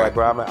showed him, like,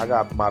 bro, I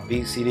got my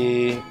beat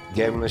CD.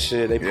 Gave him the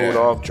shit. They pulled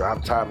off.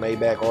 Drop top,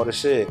 Maybach, all the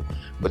shit.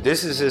 But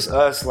this is just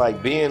us,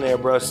 like, being there,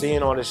 bro,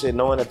 seeing all this shit,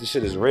 knowing that the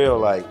shit is real.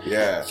 Like,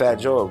 Fat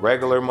Joe, a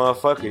regular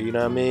motherfucker, you know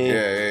what I mean?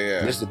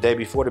 Yeah. This is the day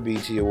before the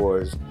BET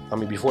Awards. I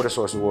mean, before the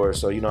Source Awards.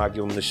 So, you know, I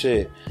give him the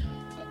shit.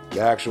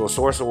 the actual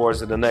Source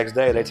Awards the next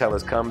day. They tell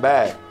us come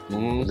back.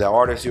 The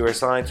artist you were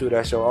signed to,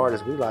 that's your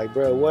artist. We like,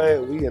 bro,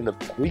 what?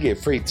 We get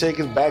free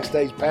tickets,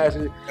 backstage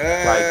passes,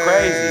 like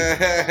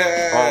crazy.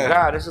 Oh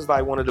God, this is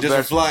like one of the just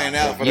best. For flying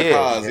out for the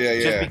cause,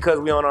 Just because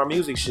we on our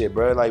music shit,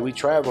 bro. Like we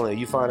traveling,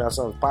 you find out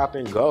something's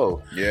popping,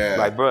 go. Yeah.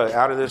 Like, bro,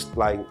 out of this,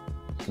 like,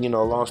 you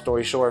know, long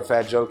story short,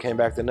 Fat Joe came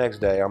back the next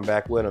day. I'm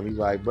back with him. He's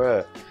like,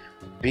 bro,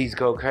 beats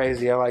go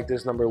crazy. I like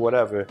this number,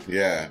 whatever.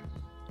 Yeah.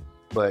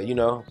 But you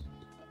know.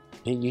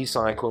 He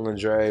signed Cool and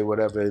Dre,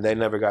 whatever. They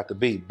never got the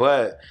beat,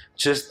 but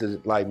just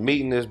the, like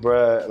meeting this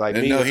bruh, like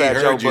meeting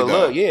Fat Joe. But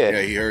look, he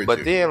heard but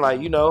you. then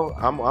like you know,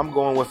 I'm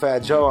going with Fat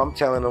Joe. I'm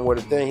telling him what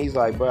the thing. He's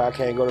like, bro, I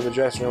can't go to the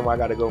dressing room. I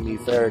got to go meet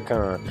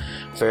Farrakhan.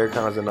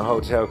 Farrakhan's in the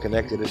hotel,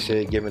 connected to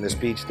shit, giving a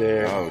speech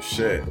there. Oh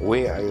shit.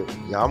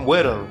 I'm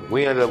with him.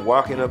 We ended up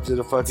walking up to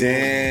the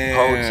fucking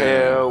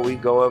hotel. We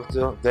go up to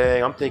the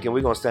thing. I'm thinking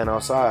we're gonna stand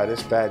outside.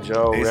 It's Fat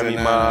Joe, Remy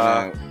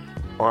Ma.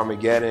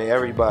 Armageddon,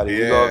 everybody.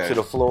 We go up to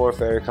the floor,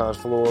 Farrakhan's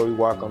floor. We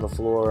walk on the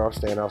floor. I'm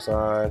staying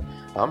outside.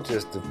 I'm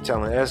just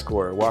telling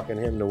escort, walking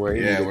him to where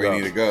he need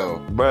to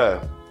go.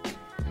 Bruh.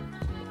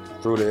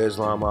 Through the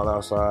Islam all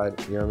outside.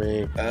 You know what I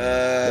mean?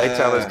 They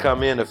tell us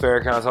come in to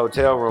Farrakhan's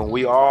hotel room.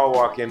 We all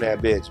walk in that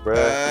bitch,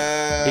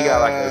 bruh. He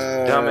got like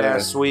a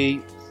dumbass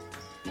suite.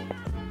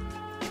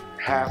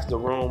 Half the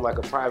room like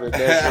a private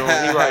bedroom.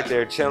 He right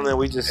there chilling.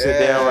 We just sit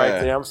down right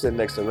there. I'm sitting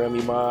next to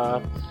Remy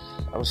Ma.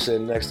 I'm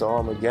sitting next to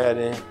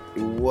Armageddon.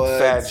 What?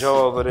 Fat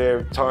Joe over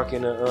there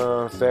talking to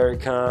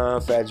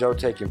Farrakhan. Fat Joe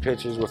taking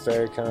pictures with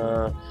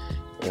Farrakhan.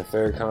 And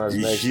Farrakhan's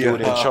next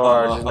dude in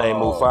charge. His name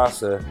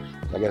Mufasa.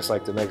 I guess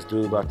like the next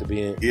dude about to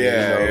be in.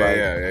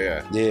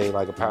 Yeah,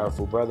 like a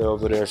powerful brother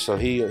over there. So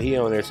he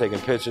on there taking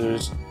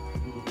pictures.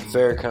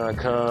 Farrakhan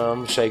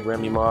come, shake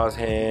Remy Ma's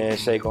hand,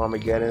 shake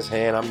Armageddon's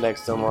hand. I'm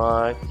next in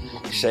line,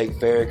 shake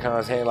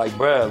Farrakhan's hand. Like,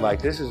 bruh,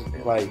 like this is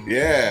like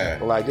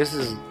like this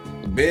is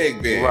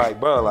big, right,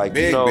 bro. Like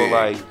big, you know, big.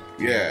 Like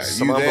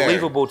some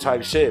unbelievable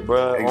type shit,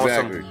 bro.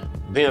 Exactly. On some,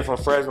 being from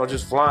Fresno,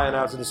 just flying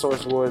out to the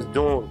Source Awards,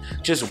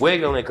 just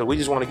wiggling because we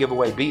just want to give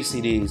away beat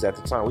CDs at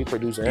the time. We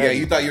producing. Yeah,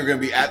 you thought you were gonna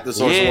be at the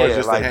Source Awards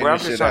just like, to hang bro, I'm your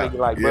just shit trying out. to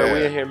like, bro,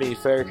 we in here meeting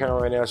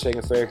Farrakhan right now,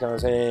 shaking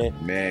Farrakhan's hand.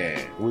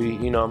 Man, we,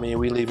 you know what I mean?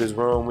 We leave his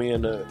room. We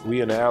in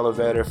the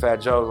elevator.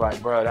 Fat Joe's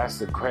like, bro, that's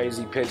the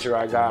crazy picture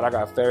I got. I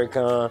got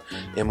Farrakhan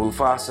and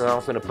Mufasa.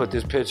 I'm finna put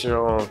this picture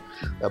on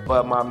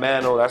above my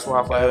mantle. That's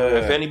why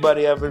if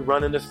anybody ever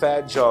run into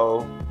Fat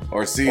Joe.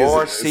 Or see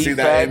Fat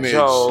that image.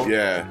 Joe,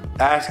 yeah.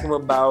 Ask him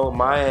about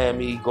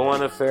Miami,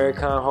 going to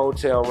Farrakhan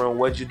hotel room.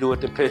 What'd you do with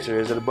the picture?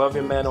 Is it above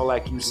your mantle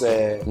like you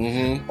said?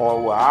 Mm-hmm.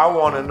 Or well, I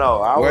want to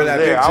know. I was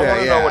there. I want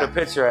to know where the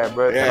picture at,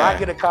 bro. Can I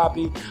get a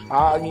copy?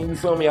 You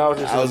feel me? I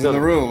was in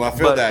the room. I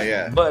feel that,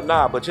 yeah.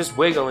 But just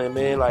wiggling,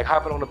 man. Like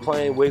hopping on the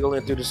plane,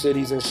 wiggling through the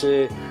cities and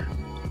shit.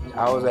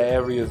 I was at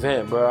every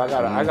event, bro. I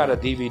got a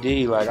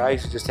DVD. Like I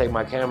used to just take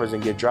my cameras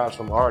and get drops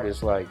from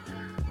artists like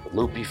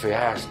Lupe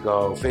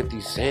Fiasco,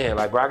 50 Cent.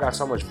 Like, bro, I got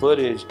so much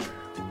footage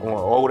on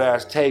old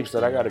ass tapes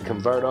that I got to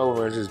convert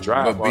over and just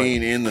drop. But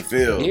being in the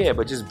field. Yeah,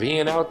 but just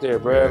being out there,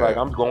 bro. Yeah. Like,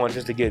 I'm going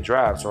just to get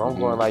drops. So I'm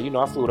going like, you know,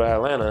 I flew to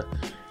Atlanta.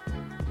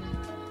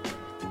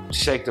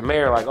 Shake the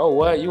mayor like, oh,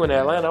 what? You in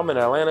Atlanta? I'm in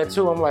Atlanta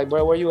too. I'm like,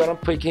 bro, where you at? I'm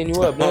picking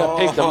you up. Then I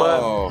picked him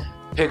up.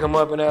 Pick him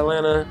up in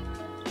Atlanta.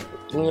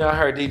 You know, I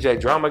heard DJ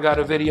Drama got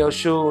a video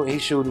shoot.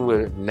 He's shooting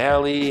with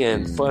Nelly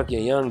and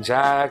fucking Young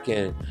Jock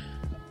and...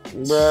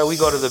 Bruh, we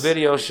go to the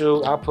video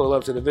shoot. I pull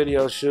up to the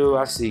video shoot.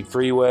 I see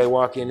Freeway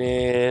walking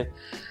in.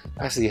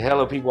 I see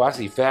hella people. I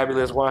see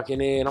Fabulous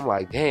walking in. I'm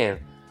like, damn.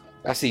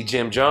 I see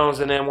Jim Jones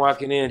and them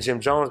walking in.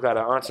 Jim Jones got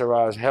an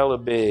entourage hella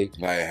big.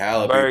 Like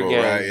hella Bird people,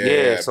 gang. right?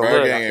 Yeah. So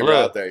Bird look,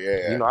 out there.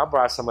 Yeah. You know, I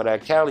brought some of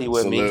that Cali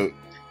with me.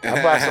 I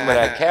brought some of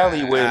that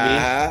Cali with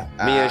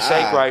me. Me and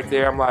Shake right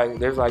there. I'm like,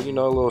 there's like, you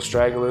know, little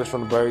stragglers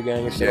from the Bird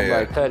gang and shit. I'm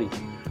like, Cuddy.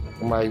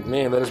 I'm like,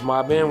 man, let us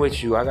mob in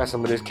with you. I got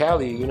some of this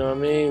Cali, you know what I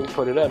mean? We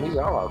put it up. He's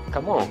like, oh,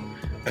 come on.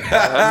 Immediately,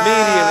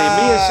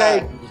 me and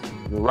Shake,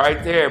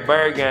 right there,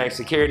 Bird Gang,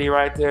 security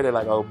right there. They're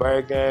like, oh,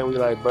 Bird Gang. We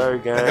like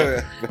Bird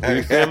Gang.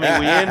 You feel me?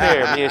 We in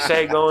there. Me and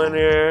Shake go in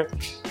there.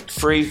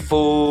 Free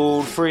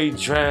food, free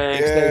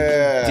drinks.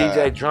 Yeah.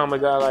 DJ Drama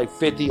got like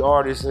 50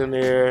 artists in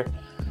there.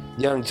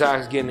 Young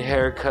Jock's getting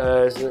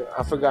haircuts.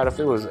 I forgot if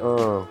it was,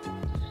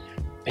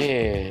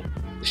 man,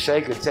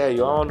 Shake could tell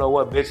you. I don't know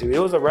what bitch it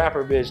was. A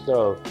rapper bitch,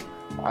 though.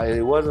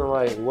 It wasn't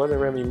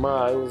Remy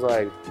Ma. It was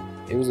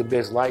a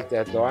bitch like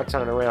that though. I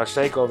turned around,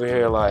 Shake over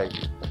here like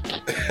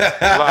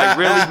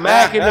really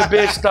macking the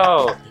bitch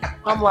though.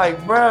 I'm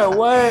like, bro,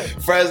 what?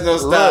 Fresno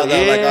style,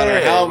 though, like on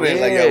her helmet,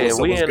 like yo,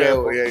 what's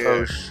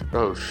good?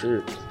 Oh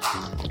shit.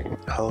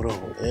 Hold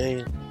on,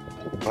 man.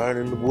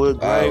 Burning the wood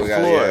grain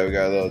floor. We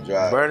got a little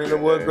drop. Burning the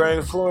wood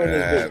grain floor in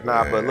this bitch.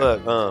 Nah, but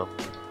look,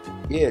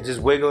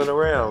 just wiggling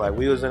around. Like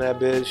we was in that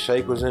bitch.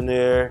 Shake was in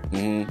there.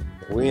 Mm-hmm.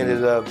 We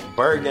ended up,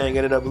 Bird Gang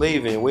ended up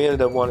leaving. We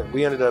ended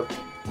up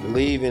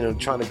leaving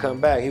and trying to come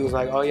back. He was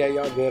like, oh yeah,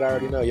 y'all good. I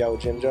already know y'all with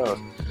Jim Jones.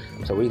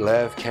 So we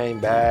left, came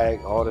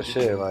back, all the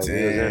shit. Like, we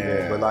was in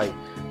there. But, like,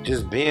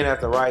 just being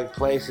at the right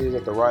places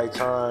at the right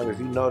time. If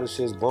you know the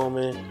shit's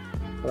booming,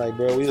 like,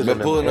 bro, we was in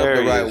pulling up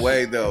the right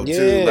way, though,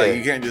 too. Like,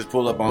 you can't just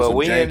pull up on some janky shit. But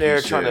we in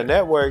there trying to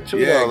network,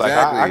 too, though. Like,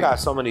 I got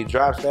so many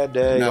drops that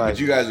day. No, like, but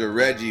you guys are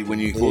Reggie when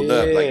you pulled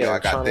up. Like, yo, I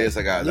got this,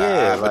 I got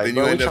that. But then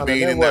you end up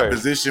being in that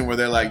position where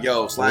they're like,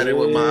 yo, slide it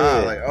with my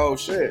eye. Like, oh,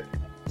 shit.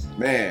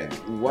 Man,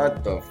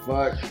 what the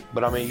fuck?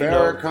 But I mean,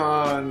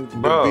 Farrakhan,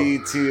 the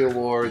BET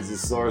Awards, the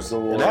Source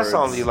Awards. And that's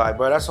only like,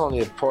 bro, that's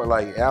only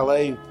like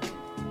LA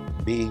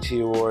BET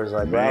Awards.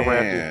 Like, bro, I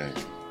ran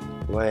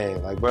through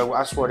lane. Like, bro,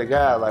 I swear to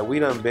God, like, we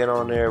done been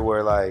on there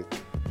where, like,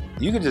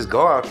 you can just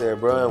go out there,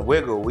 bro, and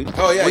wiggle. You can.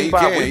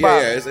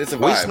 It's a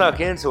vibe. We snuck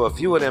into a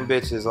few of them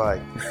bitches,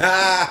 like,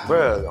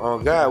 bro,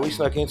 on God, we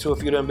snuck into a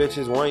few of them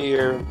bitches. One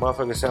year,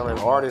 motherfuckers selling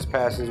artist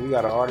passes. We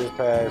got an artist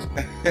pass.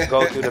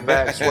 Go through the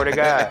back. Swear to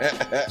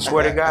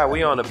God,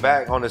 we on the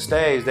back, on the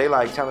stage. They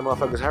like telling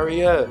motherfuckers,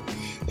 hurry up.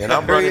 And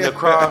I'm running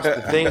across,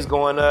 the things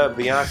going up,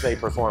 Beyonce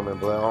performing,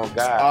 bro, on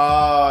God.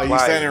 Oh, you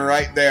standing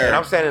right there. And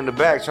I'm standing in the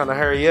back trying to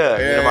hurry up.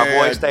 Yeah, my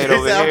boy stayed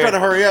over here. I'm trying to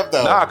hurry up,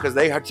 though. Nah, because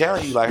they are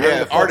telling you, like, hurry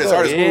the fuck artist,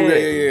 up.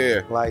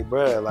 Yeah. Like,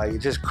 bro, like,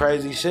 just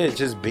crazy shit.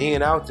 Just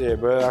being out there,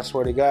 bro. I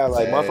swear to God.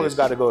 Like, motherfuckers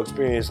got to go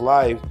experience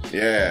life.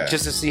 Yeah.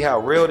 Just to see how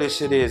real this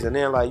shit is. And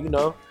then, like, you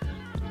know,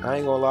 I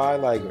ain't gonna lie,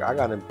 like, I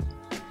got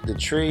the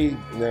tree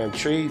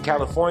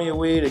California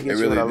weed, it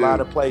gets you in a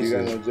lot of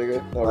places.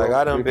 Like,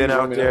 I done been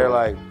out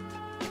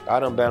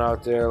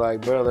there,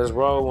 like, bro, let's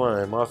roll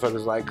one.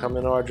 Motherfuckers like, come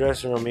in our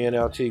dressing room. Me and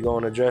LT go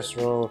in the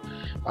dressing room.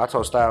 I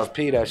told Styles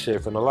P that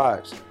shit from the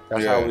Locks.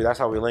 That's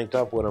how we linked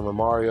up with him and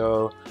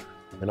Mario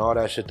and all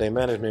that shit. They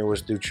managed me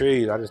was through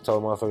trees. I just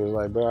told motherfuckers,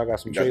 like, bro, I got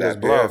some trees. Let's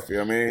blow. You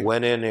know what I mean?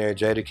 Went in there,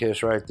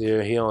 Jadakiss right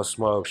there. He don't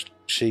smoke.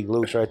 Sheik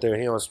Luke's right there.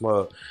 He don't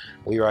smoke.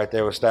 We right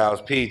there with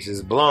Styles P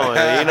just blowing. You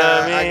know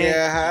what I mean?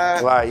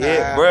 Like,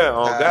 bro,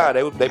 on God,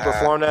 they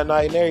performed that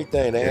night and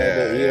everything. They had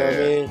that, you know what I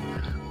mean?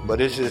 But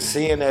it's just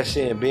seeing that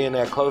shit and being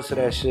that close to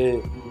that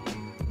shit,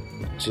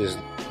 just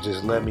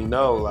let me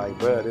know, like,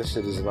 bro, this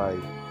shit is like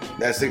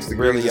that 6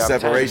 degrees really of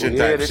separation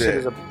type shit. This shit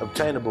is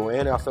obtainable,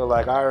 and I feel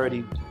like I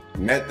already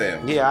met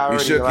them. Yeah, I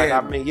already like.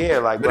 I mean, yeah,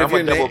 like, but I'm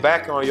gonna double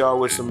back on y'all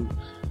with some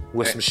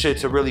shit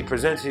to really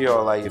present to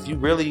y'all. Like, if you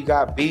really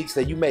got beats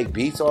that you make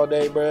beats all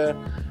day, bro.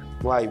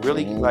 Like,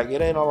 really, like,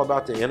 it ain't all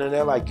about the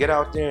internet. Like, get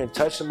out there and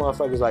touch the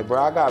motherfuckers. Like,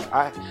 bro,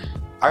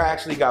 I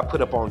actually got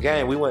put up on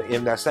game. We went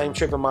in that same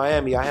trip in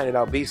Miami. I handed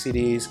out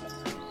BCDs.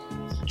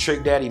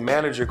 Trick Daddy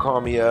manager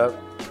called me up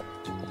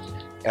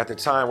at the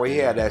time where he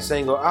had that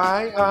single,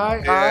 I.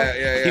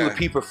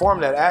 He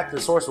performed that at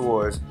the Source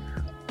Awards.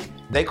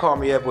 They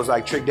called me up, was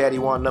like, Trick Daddy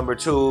want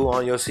 #2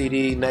 on your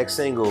CD, next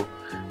single.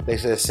 They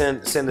said,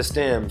 send the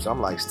stems. I'm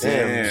like,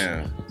 stems?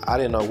 Damn. I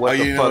didn't know what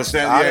the fuck.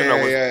 I didn't know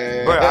what.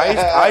 Bro,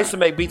 I used to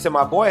make beats in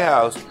my boy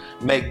house.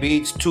 Make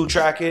beats,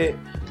 2-track it,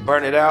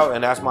 burn it out,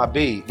 and that's my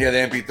beat. Yeah, the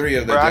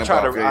MP3 of the I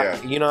try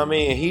to, you know what I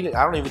mean?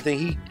 I don't even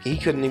think he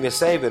couldn't even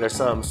save it or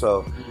something.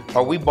 So,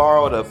 or we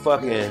borrowed a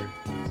fucking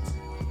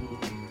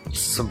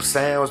some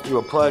sounds through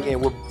a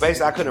plug-in. Well,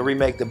 basically, I couldn't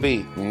remake the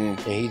beat, and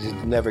he just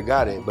never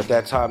got it. But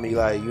that taught me,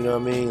 like, you know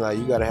what I mean? Like,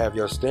 you gotta have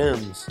your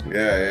stems.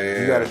 Yeah.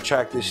 You gotta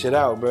track this shit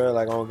out, bro.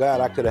 Like, on God,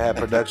 I could have had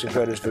production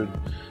credits for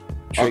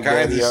Trick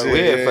Daddy.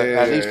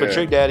 At least for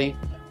Trick Daddy.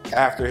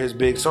 After his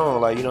big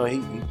song, like, you know,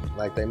 he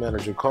like, their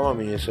manager called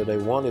me and said they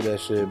wanted that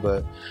shit,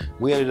 but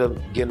we ended up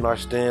getting our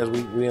stems.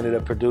 We ended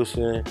up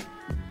producing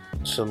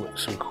some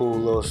cool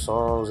little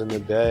songs in the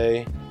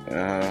day.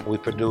 We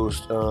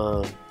produced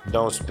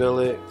Don't Spill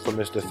It for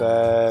Mr.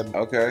 Fab.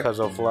 Okay. Cuz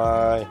of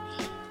Fly.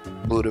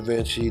 Blue Da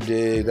Vinci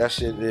did. That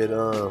shit did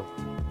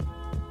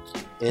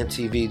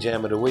MTV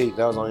Jam of the Week.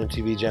 That was on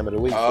MTV Jam of the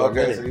Week. Oh,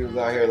 okay, so he was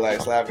out here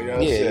like slapping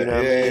your shit. You know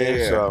what I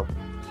mean? So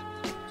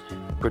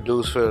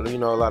produced for, you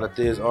know, a lot of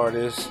Thiz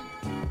artists.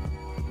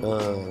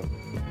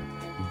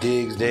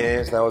 Diggs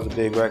Dance, that was a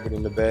big record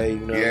in the Bay,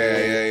 you know what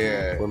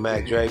I mean? When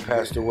Mac Dre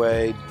passed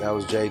away, that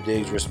was Jay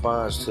Diggs'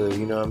 response to,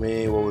 you know what I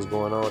mean, what was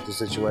going on with the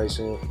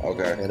situation.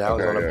 Okay. And that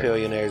was on a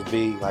Pillionaires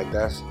beat. Like,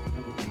 that's,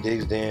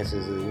 Diggs Dance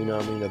is, you know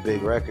what I mean, a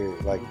big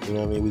record. Like, you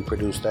know what I mean, we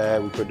produced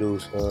that. We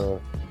produced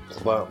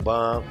Bump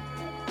Bump.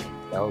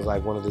 That was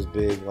like one of his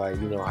big, like,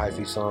 you know,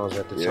 hyphy songs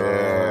at the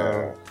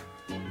time.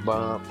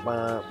 Bump,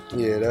 bump.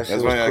 Yeah, that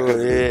shit was cool.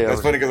 That's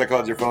funny because I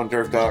called your phone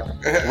Turf Talk.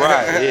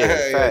 Right,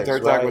 yeah. Facts,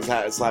 Turf Talk was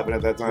slapping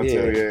at that time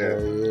too,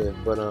 Yeah.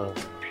 But,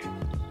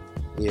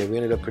 we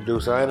ended up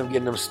producing. I ended up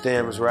getting them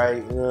stems right,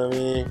 you know what I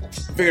mean?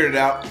 Figured it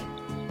out.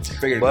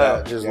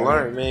 But just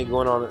learn, man,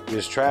 going on,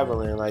 just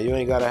traveling. Like, you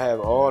ain't got to have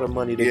all the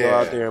money to go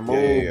out there and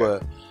move,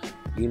 but,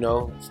 you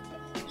know,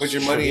 Put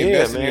your money,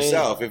 invest in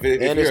yourself. If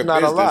it's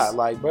not a lot.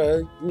 Like,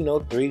 bro,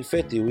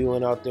 $350. We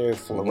went out there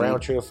for a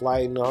round trip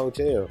flight in the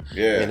hotel.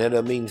 Yeah. And ended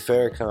up meeting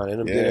Farrakhan.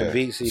 Ended up getting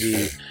beat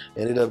CD.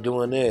 Ended up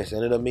doing this.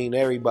 Ended up meeting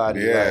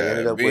everybody. Yeah. Like,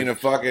 ended up being a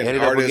fucking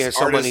artist,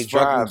 so many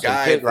drives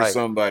guy for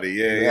somebody.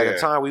 Yeah. At the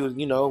time, we was,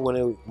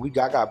 when we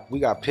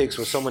got pics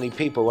with so many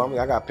people.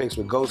 I got pics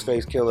with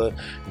Ghostface Killer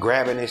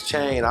grabbing his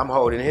chain. I'm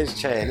holding his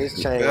chain. His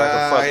chain like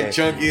a fucking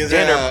chunky as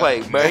dinner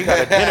plate, bro. He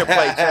got a dinner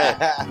plate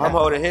chain. I'm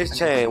holding his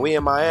chain. We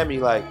in Miami,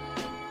 like,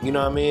 you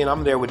know what I mean?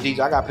 I'm there with DJ.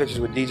 I got pictures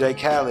with DJ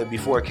Khaled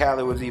before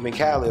Khaled was even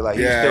Khaled. Like,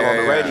 he's still on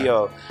the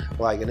radio.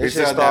 Like, and this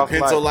shit start that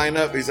pencil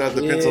lineup. He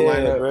started the pencil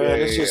lineup. Bro,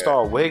 this shit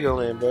start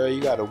wiggling, bro. You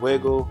got to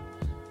wiggle,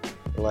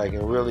 like,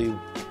 and really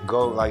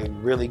go, like,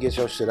 and really get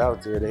your shit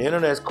out there. The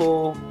internet's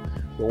cool.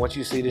 But once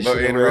you see this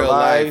shit in real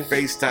life,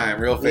 FaceTime,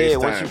 real FaceTime.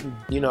 Once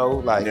you,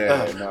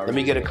 let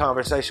me get a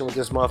conversation with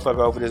this motherfucker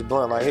over this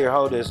blunt. Like, here,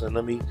 hold this, and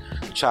let me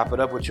chop it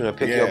up with you and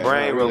pick your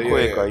brain real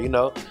quick.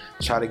 Or,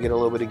 try to get a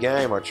little bit of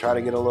game or try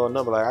to get a little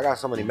number. Like, I got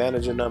so many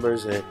manager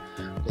numbers and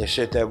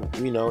shit that,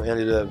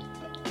 ended up,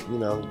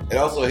 It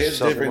also hits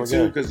different,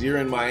 too, because you're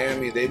in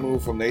Miami. They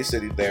moved from their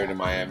city there to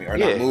Miami. Or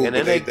not moved,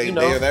 but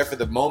they're there for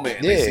the moment.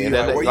 And they see and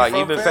then where you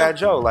from, even Fat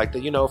Joe. Like,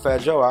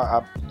 Fat Joe,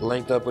 I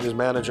linked up with his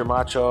manager,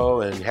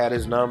 Macho, and had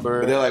his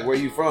number. But they're like, where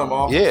you from?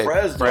 From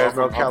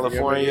Fresno,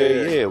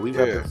 California. We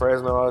went to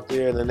Fresno out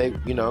there. And then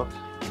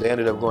they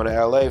ended up going to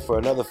L.A. for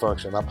another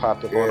function. I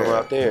popped up on them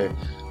out there.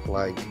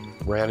 Like,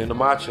 ran into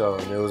Macho.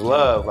 And it was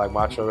love. Like,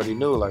 Macho already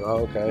knew. Like,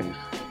 oh, okay.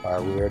 All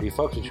right, we already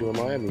fucked with you in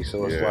Miami,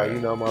 so it's why,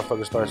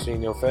 motherfuckers start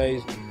seeing your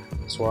face.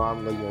 That's why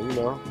I'm,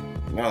 No,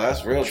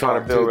 that's real.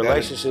 Trying to build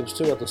relationships,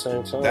 too, at the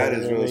same time. That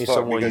is real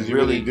talk, because you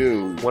really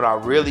do. When I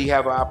really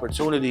have an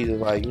opportunity to,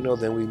 like,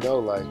 then we know,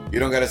 like. You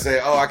don't got to say,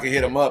 oh, I can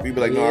hit him up. You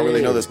be like, no, I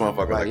really know this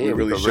motherfucker. Like, we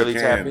really shook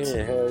hands. Tap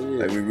in. Hell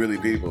yeah. Like, we really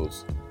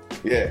peoples.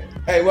 Yeah.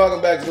 Hey, welcome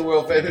back to the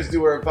World Famous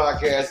Do Word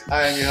Podcast.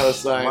 I am your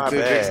host,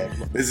 Scientific.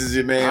 This is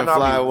your man,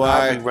 Fly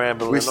Wide.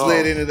 We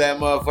slid into that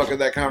motherfucker.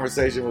 That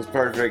conversation was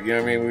perfect. You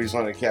know what I mean? We just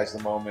want to catch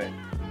the moment.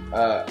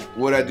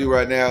 What I do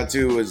right now,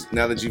 too, is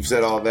now that you've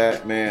said all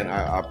that, man,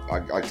 I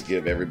like to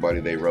give everybody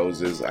their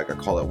roses. I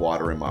call it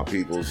water in my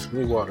peoples.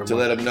 To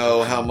let them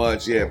know how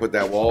much, put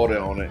that water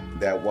on it.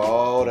 That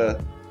water.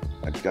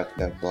 I got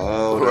that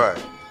water.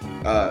 Right.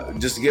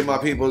 Just to give my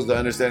peoples the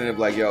understanding of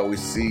like, yo, we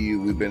see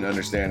you, we've been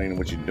understanding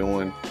what you're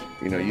doing.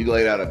 You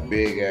laid out a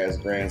big ass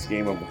grand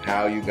scheme of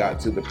how you got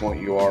to the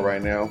point you are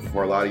right now.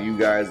 For a lot of you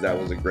guys, that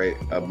was a great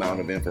amount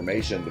of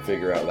information to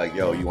figure out like,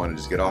 yo, you want to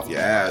just get off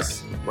your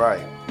ass.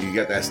 Right. You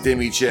got that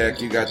stimmy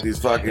check, you got these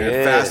fucking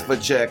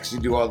FAFSA checks, you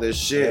do all this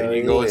shit, and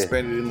you go and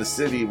spend it in the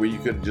city where you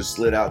could have just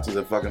slid out to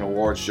the fucking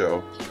award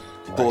show.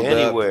 Pulled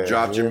up,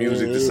 dropped your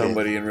music to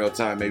somebody in real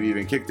time, maybe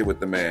even kicked it with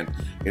the man.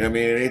 You know what I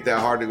mean? It ain't that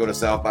hard to go to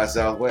South by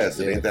Southwest.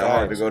 It ain't that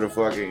hard to go to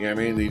fucking, you know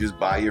what I mean? You just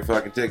buy your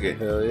fucking ticket.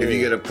 If you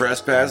get a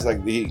press pass,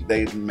 like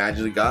they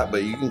magically got,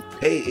 but you can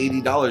pay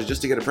 $80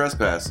 just to get a press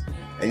pass.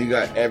 And you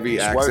got every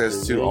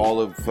access to all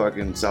of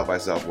fucking South by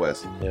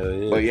Southwest.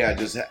 But yeah,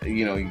 just,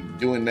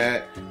 doing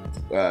that,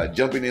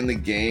 jumping in the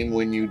game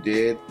when you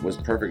did was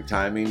perfect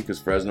timing because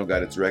Fresno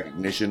got its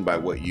recognition by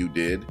what you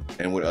did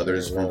and what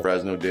others from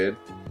Fresno did.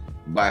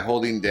 By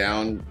holding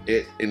down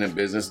it in a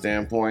business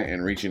standpoint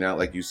and reaching out,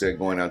 like you said,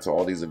 going out to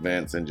all these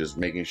events and just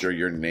making sure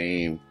your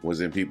name was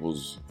in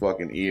people's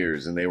fucking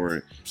ears and they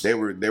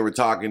were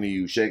talking to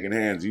you, shaking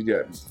hands. You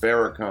got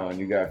Farrakhan,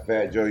 you got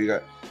Fat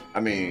Joe,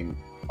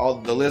 all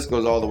the list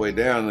goes all the way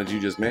down that you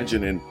just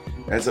mentioned, and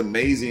that's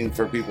amazing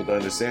for people to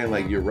understand.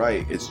 Like, you're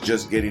right, it's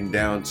just getting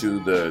down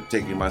to the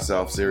taking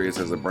myself serious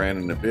as a brand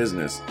and a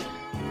business.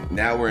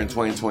 Now we're in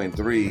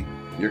 2023.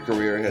 Your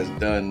career has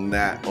done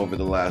that over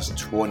the last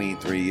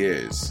 23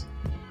 years.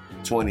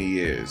 20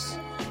 years.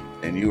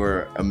 And you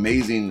are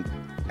amazing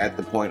at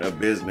the point of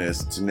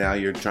business to now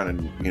you're trying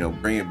to,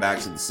 bring it back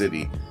to the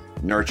city,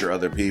 nurture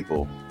other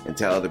people, and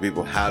tell other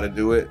people how to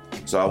do it.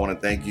 So I want to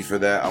thank you for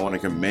that. I want to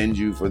commend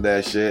you for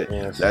that shit.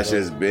 That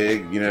shit's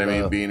big. You know what I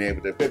mean? Being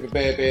able to being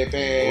able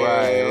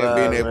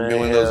to be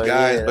one of those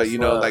guys, but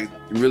like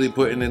really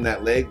putting in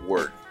that leg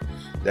work.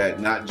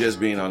 That not just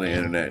being on the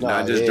internet,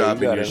 not just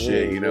dropping your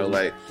shit,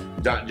 like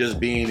not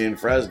just being in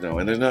Fresno.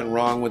 And there's nothing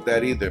wrong with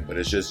that either, but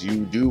it's just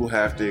you do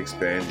have to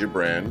expand your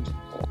brand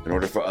in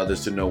order for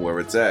others to know where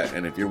it's at.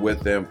 And if you're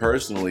with them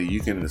personally, you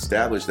can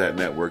establish that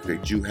network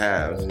that you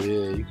have,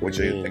 which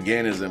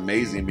again is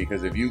amazing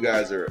because if you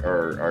guys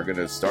are going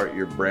to start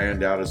your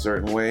brand out a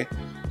certain way,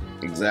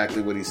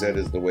 exactly what he said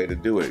is the way to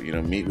do it.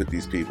 Meet with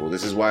these people.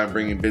 This is why I'm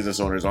bringing business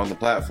owners on the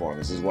platform.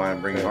 This is why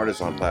I'm bringing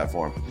artists on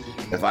platform.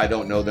 If I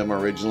don't know them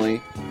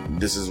originally,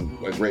 this is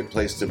a great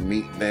place to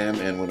meet them.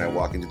 And when I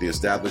walk into the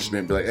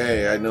establishment, be like,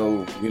 hey, I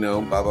know,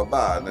 blah, blah,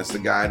 blah. And that's the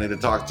guy I need to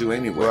talk to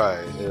anyway.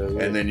 Right.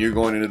 And then you're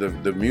going into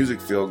the music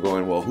field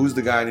going, well, who's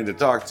the guy I need to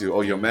talk to? Oh,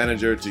 your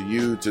manager, to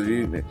you.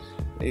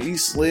 He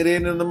slid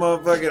into the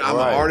motherfucking. I'm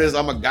an artist.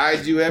 I'm gonna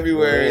guide you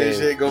everywhere and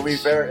shit. Gonna be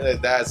fair.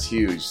 That's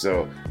huge.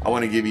 So I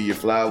want to give you your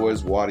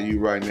flowers, water you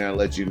right now,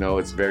 let you know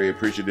it's very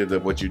appreciative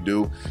of what you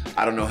do.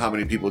 I don't know how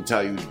many people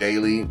tell you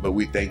daily, but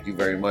we thank you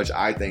very much.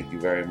 I thank you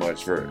very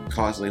much for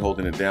constantly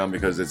holding it down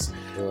because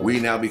we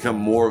now become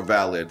more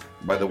valid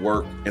by the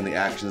work and the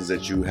actions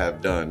that you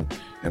have done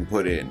and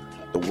put in.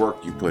 The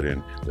work you put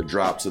in, the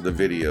drops of the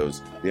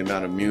videos, the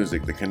amount of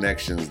music, the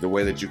connections, the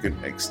way that you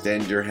can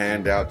extend your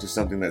hand out to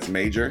something that's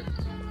major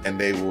and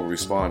they will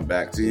respond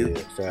back to you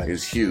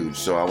is huge.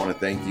 So I want to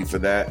thank you for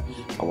that.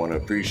 I want to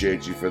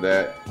appreciate you for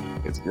that.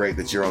 It's great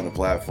that you're on the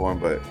platform,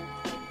 but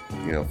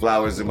you know,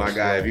 flowers to my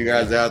guy. If you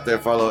guys out there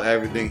follow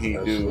everything he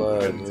do,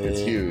 it's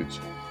huge.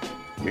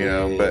 You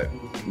know,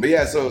 but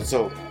yeah,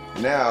 so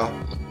now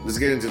let's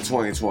get into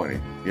 2020.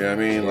 You know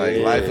what I mean? Like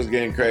life was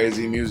getting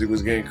crazy, music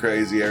was getting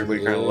crazy,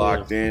 everybody kind of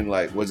locked in.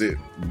 Like, was it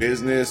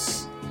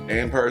business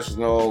and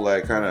personal,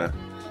 like kind of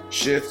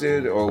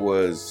shifted, or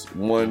was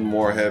one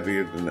more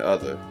heavier than the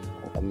other?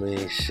 I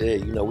mean,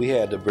 shit, you know, we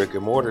had the brick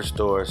and mortar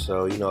store,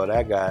 so you know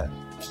that got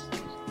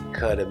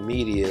cut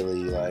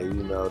immediately. Like, you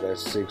know, that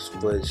 6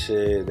 foot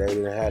shit, they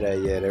didn't have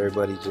that yet.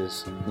 Everybody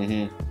just,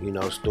 you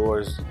know,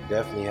 stores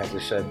definitely had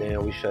to shut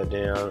down. We shut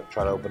down,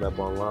 try to open up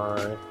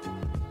online.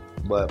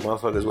 But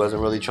motherfuckers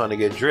wasn't really trying to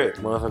get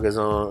dripped. Motherfuckers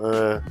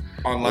on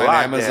online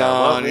lockdown.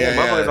 Amazon.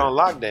 Motherfuckers on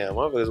lockdown.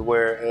 Motherfuckers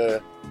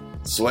wear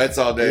sweats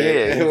all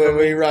day. Yeah, when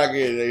we rocking,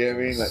 you know what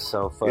I mean? Like,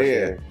 so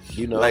fucking,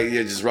 you know, like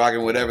you're just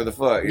rocking whatever the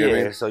fuck. You know what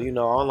I mean? So you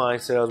know, online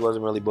sales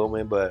wasn't really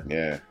booming, but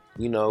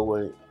you know,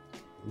 when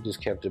we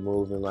just kept it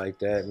moving like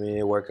that,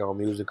 man. Work on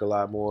music a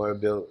lot more,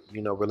 build,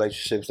 you know,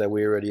 relationships that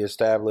we already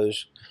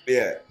established.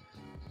 Yeah.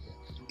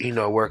 You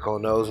know, work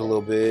on those a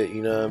little bit,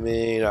 you know what I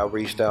mean? I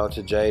reached out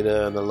to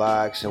Jada and the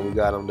Locks, and we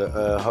got them to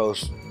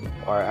host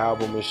our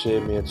album and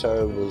shit. Me and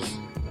Turb was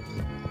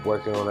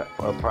working on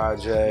a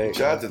project.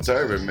 Shout out to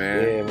Turb,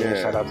 man. Yeah, man,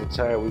 shout out to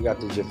Turb. We got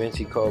the Da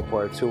Vinci Code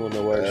Part 2 in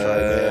the works right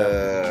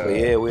now. But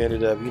yeah, we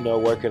ended up, you know,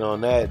 working on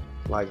that,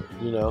 like,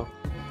 you know,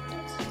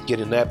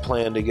 getting that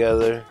plan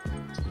together.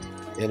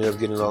 Ended up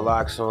getting the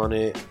Locks on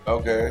it.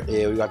 Okay.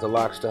 Yeah, we got the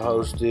Locks to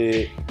host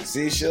it.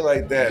 See, shit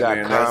like that, got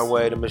man.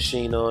 Conway the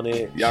Machine on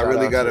it. Y'all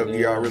really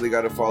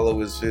gotta follow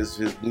his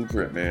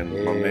blueprint,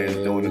 man. My man's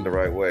doing it the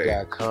right way.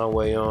 Got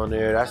Conway on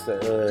there. That's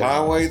the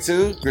Conway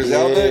too?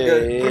 Griselda?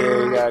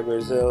 Yeah, we got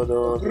Griselda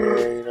on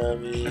there, you know what I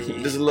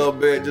mean? Just a little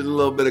bit of a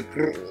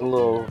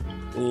little,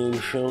 you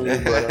feel me?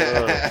 But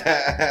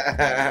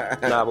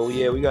but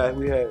yeah, we got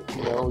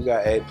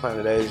A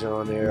Planet Asia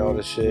on there, all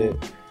the shit.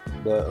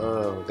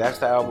 But that's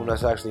the album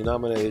that's actually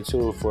nominated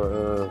too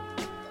for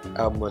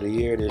album of the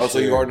year this year. Oh, so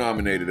you are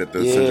nominated at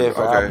the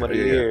for album of the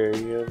year.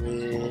 You know what I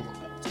mean?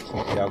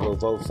 Y'all go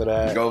vote for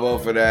that. Go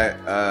vote for that.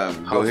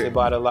 Hosted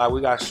by the lot. We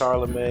got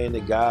Charlemagne,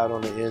 the God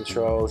on the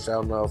intro.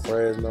 Shouting out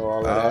Fresno, all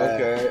of that.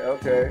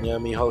 Okay. You know what I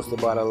mean?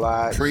 Hosted by the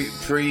lot. Pre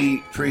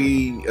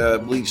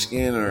bleach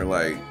skin or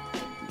like.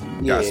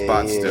 Got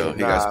spots still. He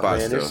got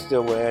spots still. It's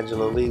still when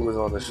Angela Lee was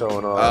on the show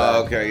and all that.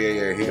 Oh, okay,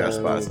 yeah. He got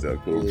spots still.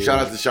 Cool. Yeah. Shout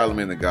out to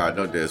Charlemagne the God.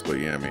 No diss, but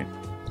yeah, I mean,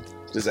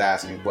 just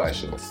asking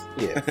questions.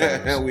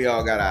 Yeah. We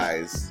all got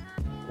eyes.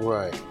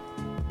 Right.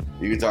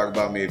 You can talk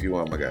about me if you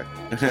want, my guy.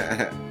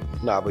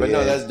 But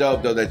no, that's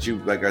dope though. That you,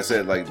 like I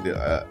said, like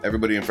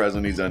everybody in Fresno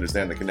needs to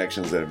understand the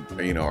connections that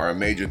are a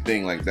major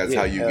thing. Like that's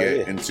how you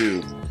get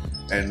into,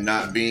 and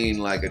not being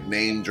like a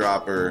name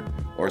dropper.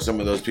 Or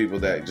some of those people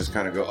that just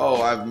kind of go, oh,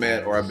 I've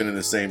met or I've been in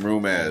the same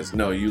room as.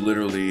 No, you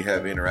literally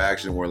have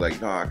interaction where like,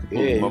 no, I can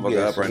pull the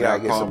motherfucker up right now,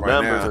 call him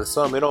right now. Or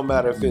something. It don't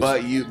matter if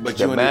it's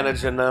the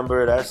manager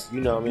number. That's, you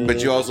know what I mean.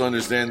 But you also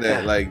understand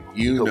that, like,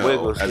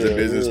 as a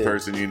business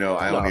person, you know,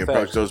 I only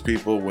approach those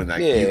people when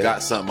like you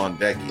got something on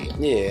decky.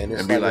 Yeah,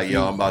 and be like,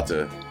 yo, I'm about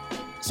to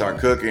start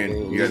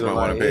cooking. You guys might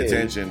want to pay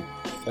attention.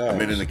 I've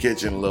been in the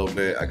kitchen a little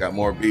bit. I got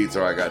more beats,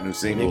 or I got new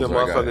singles. Nigga,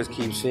 motherfuckers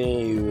keep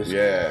seeing you. It's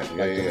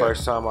the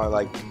first time I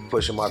like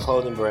pushing my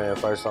clothing brand.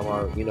 First time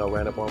I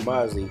ran up on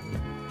Mozzie,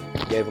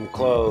 gave him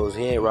clothes.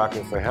 He ain't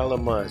rocking for hella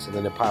months, and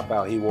then it pop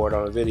out. He wore it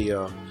on a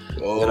video.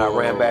 Then I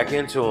ran back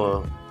into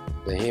him.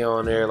 Then he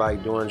on there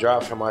like doing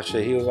drops for my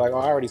shit. He was like, "Oh,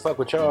 I already fuck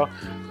with y'all.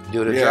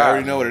 Do the drop." I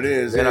already know what it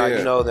is. Then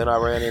then I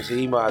ran into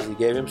Mozzie,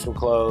 gave him some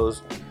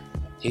clothes.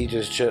 He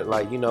just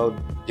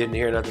didn't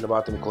hear nothing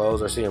about them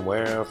clothes or see him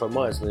wearing them for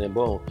months, and then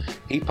boom,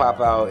 he pop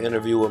out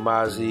interview with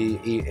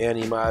Mozzie,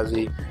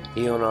 Mozzie.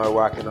 He on our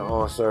rocking the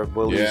On Surf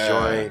Bullies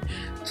joint.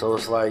 So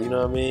it's like, you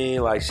know what I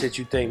mean, like shit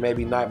you think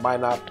maybe might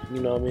not,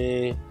 you know what I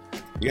mean,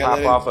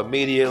 pop off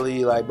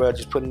immediately. Like, bro,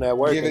 just putting that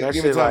work in. That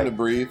give shit it time to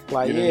breathe.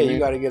 Like, you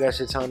got to get that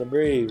shit time to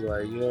breathe.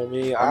 Like, you know what I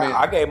mean.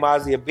 I gave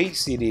Mozzie a beat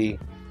CD,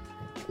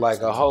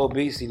 like a whole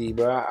beat CD,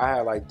 bro. I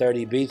had like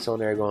 30 beats on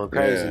there going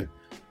crazy. Yeah.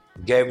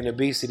 Gave him the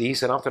beat CD. He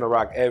said, I'm finna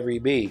rock every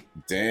beat.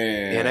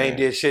 Damn. And I ain't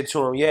did shit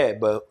to him yet,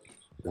 but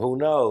who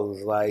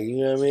knows? Like, you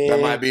know what I mean? That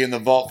might be in the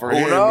vault for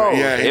him. Who knows?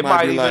 Yeah, it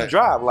might even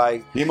drop.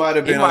 Like, he might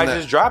have been. He might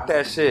just drop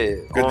that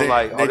shit on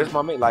this is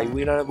my mate. Like,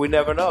 we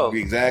never know.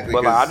 Exactly.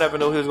 But like, I never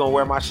knew he was gonna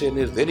wear my shit in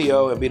this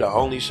video and be the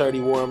only shirt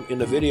he wore in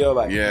the video.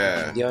 Like,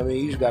 yeah, you know what I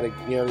mean? You just gotta, you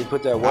know what I mean,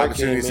 put that work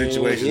in. Man.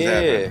 Situations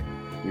happen.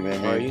 You know what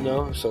I mean? You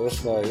know, so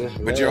it's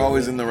like. But you're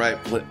always in the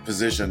right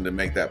position to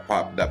make that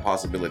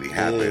possibility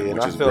happen. Yeah, and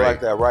which I is feel great.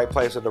 like that right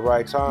place at the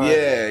right time.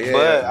 Yeah.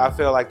 But I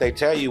feel like they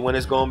tell you when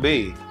it's gonna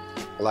be.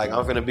 Like,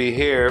 I'm gonna be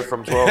here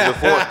from 12 to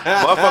 4.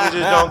 Motherfuckers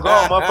just don't go.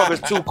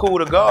 Motherfuckers too cool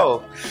to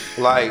go.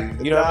 Like,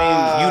 you know what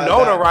I mean? You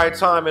know the right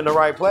time in the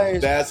right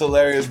place. That's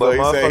hilarious, but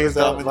he said he's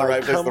not in the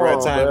right place at the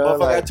right time. Motherfucker,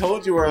 like, I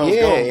told you where I was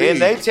going to be.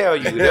 And they tell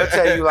you. They'll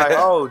tell you, like,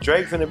 oh,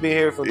 Drake finna be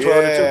here from 12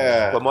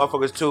 to 2. But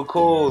motherfuckers too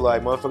cool.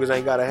 Like, motherfuckers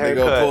ain't got a haircut.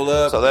 They go pull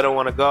up. So they don't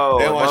want to go.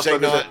 They don't want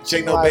to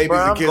shake no babies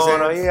and kiss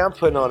hands. I'm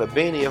putting on a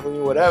beanie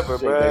or whatever,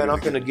 bro. And I'm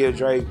finna give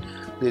Drake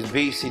this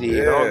beat CD.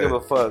 And I don't give a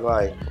fuck.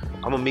 Like,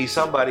 I'm gonna meet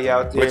somebody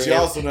out there. But you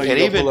also know you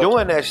even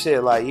doing that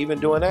shit,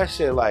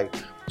 like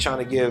trying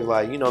to give,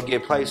 like, you know,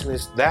 get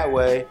placements that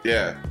way.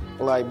 Yeah.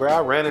 Like, bro, I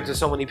ran into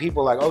so many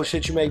people like, oh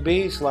shit, you make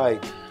beats?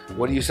 Like,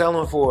 what are you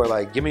selling for?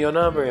 Like, give me your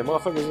number. And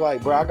motherfuckers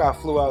like, bro, I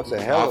got flew out to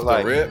hell.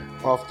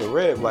 Off the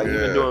rip. Like,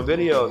 even doing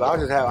videos.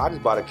 I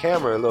just bought a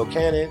camera, a little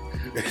Canon,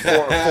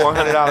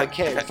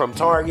 $400 from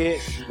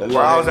Target. Where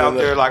I was out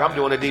there like, I'm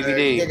doing a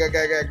DVD.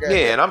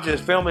 Yeah, and I'm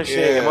just filming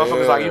shit. And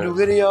motherfuckers like, you do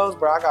videos?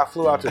 Bro, I got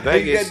flew out to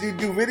Vegas. You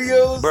do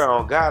videos? Bro,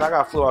 on God, I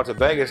got flew out to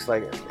Vegas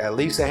like at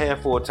least a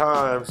handful of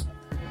times.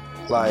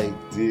 Like,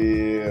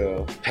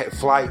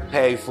 flight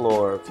paid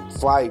for,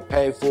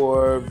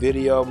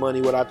 video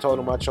money, what I told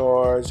him I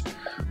charge,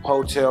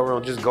 hotel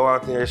room, just go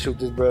out there and shoot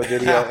this bro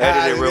video,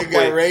 edit it real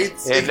quick.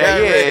 And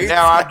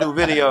now I do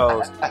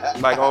videos.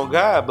 Like, on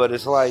God, but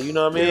it's like, you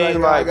know what I mean?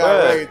 Like, I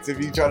got rates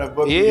if you trying to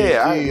book me.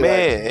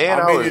 Man.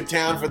 And I'm in your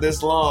town for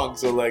this long,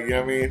 so like, you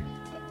know what I mean?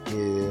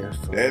 Yeah.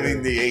 I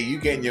mean, you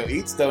getting your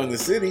eats though in the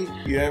city.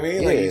 You know what I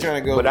mean? Like, you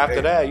trying to go. But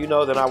after that, you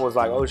know, then I was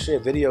like, oh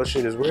shit, video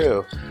shit is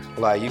real.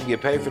 Like, you can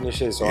get paid for this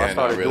shit. So I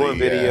started doing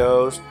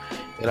videos.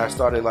 And I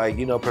started, like,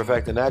 you know,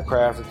 perfecting that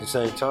craft at the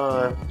same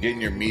time. Getting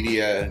your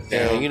media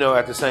down. And, you know,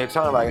 at the same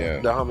time, like,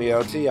 the homie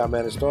LT, I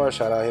met a star,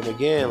 shout out him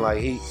again. Like,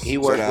 he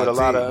worked with a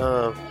lot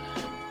of,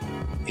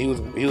 he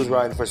was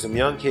writing for some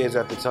young kids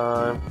at the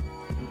time.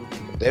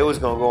 They was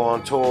going to go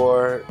on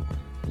tour,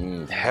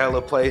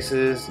 hella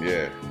places.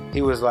 Yeah.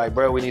 He was like,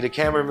 bro, we need a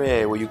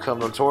cameraman. Will you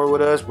come on tour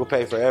with us? We'll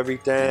pay for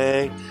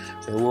everything.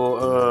 And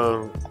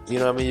we'll, you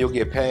know what I mean? You'll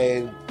get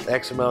paid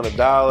X amount of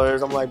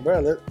dollars. I'm like,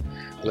 bro,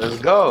 let's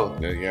go.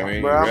 You know what I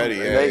mean? Bro, ready,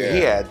 He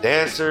had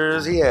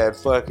dancers. He had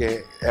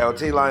fucking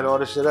LT line all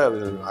this shit up.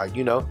 And, like,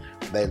 you know,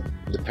 the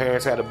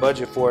parents had a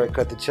budget for it,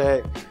 cut the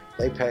check.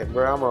 They paid,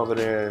 bro, I'm over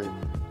there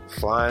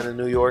flying to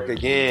New York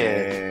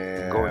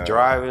again, going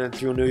driving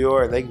through New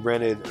York. They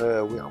rented,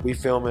 we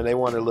filming, they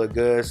wanted to look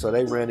good, so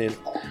they rented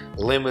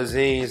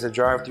limousines to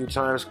drive through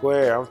Times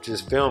Square. I'm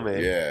just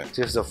filming,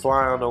 just a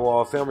fly on the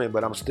wall filming,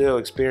 but I'm still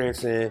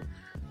experiencing,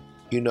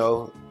 you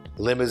know,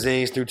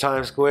 limousines through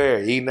Times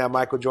Square, eating at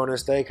Michael Jordan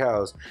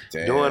Steakhouse,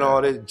 doing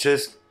all this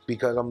just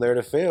because I'm there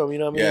to film, you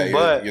know what I mean?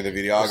 But you're the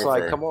videographer. It's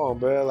like, come on,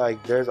 bro,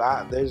 like there's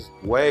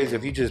ways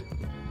if you just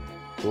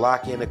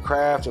lock in the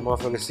craft and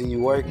motherfuckers see you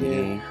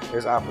working,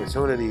 there's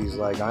opportunities.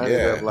 Like, I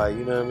ended up, like,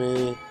 you know what I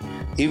mean?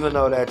 Even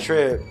though that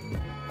trip,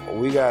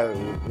 we got,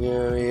 you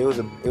know what I mean?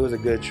 It was a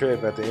good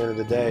trip at the end of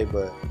the day,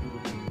 but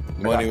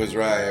money was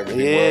right,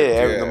 everything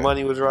worked. The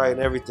money was right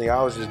and everything.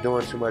 I was just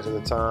doing too much at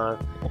the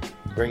time,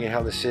 bringing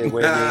hella shit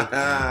with me.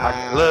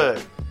 I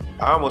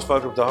almost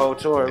fucked up the whole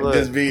tour. Look,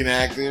 just being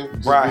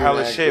active. Brought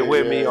hella shit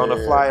with me on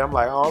the flight. I'm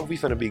like, oh, we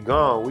finna be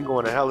gone. We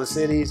going to hella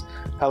cities,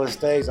 hella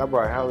states. I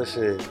brought hella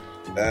shit.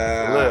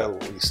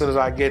 Look, as soon as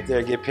I get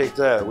there, get picked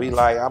up,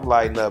 I'm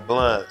lighting up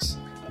blunts.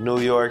 New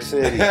York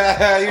City.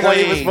 You know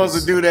you were supposed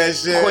to do that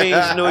shit.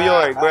 Queens, New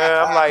York,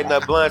 bro. I'm lighting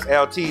up blunts.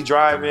 LT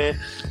driving.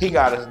 He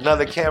got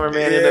another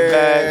cameraman in the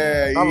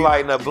back. I'm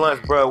lighting up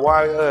blunts, bro.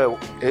 Why?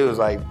 It was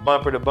like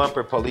bumper to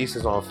bumper. Police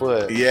is on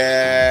foot.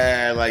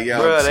 Yeah, like, yo,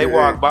 bro. They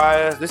walk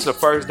by us. This is the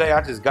first day.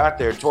 I just got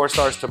there. Tour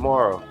starts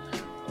tomorrow.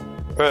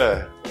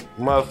 Bro,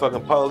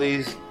 motherfucking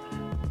police.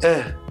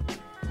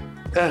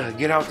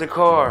 Get out the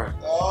car.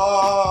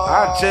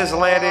 I just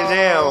landed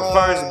down.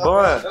 First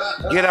blunt.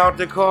 Get out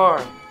the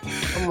car.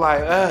 I'm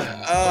like,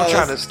 I'm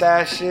trying to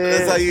stash shit.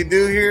 That's how you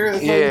do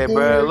here?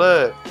 Bro,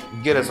 look.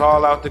 Get us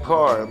all out the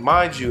car.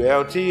 Mind you,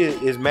 LT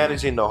is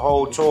managing the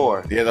whole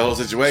tour. Yeah, the whole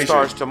situation.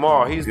 Starts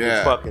tomorrow. He's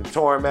the fucking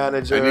tour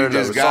manager. And you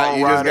just got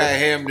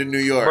him to New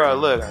York. Bro,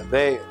 look,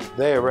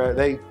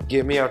 they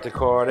get me out the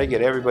car. They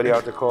get everybody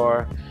out the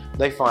car.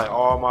 They find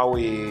all my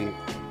weed,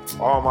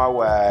 all my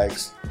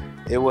wax.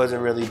 It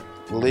wasn't really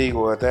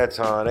legal at that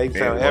time. They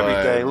found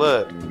everything.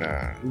 Look,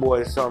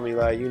 boys told me,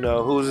 like, you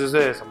know, whose is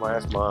this? I'm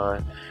like, that's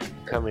mine.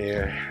 Come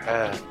here.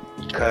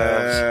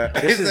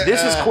 Cubs.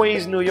 This is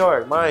Queens, New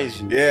York, mind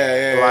you.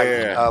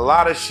 A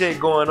lot of shit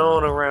going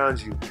on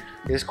around you.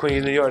 It's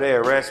Queens, New York. They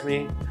arrest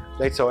me.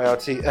 They told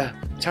LT,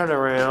 turn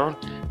around.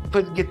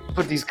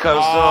 put these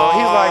cuffs on.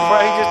 He's like, bro,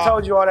 he just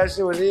told you all that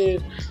shit was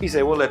his. He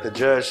said, we'll let the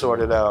judge sort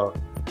it out.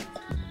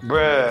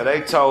 Bruh,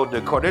 they told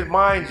the court,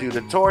 mind you,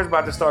 the tour's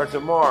about to start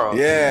tomorrow.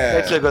 Yeah.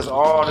 They took us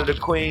all to the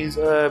Queens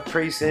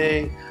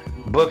precinct,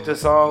 booked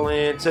us all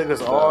in, took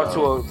us all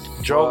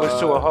drove us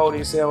to a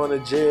holding cell in the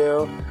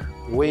jail.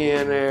 We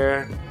in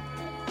there.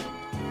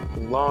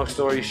 Long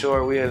story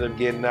short, we ended up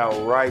getting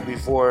out right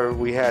before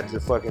we had to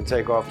fucking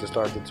take off to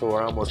start the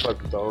tour. I almost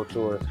fucked up the whole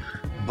tour.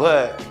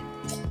 But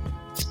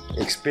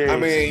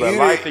experience,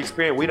 life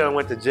experience. We done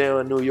went to jail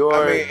in New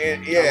York. We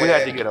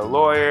had to get a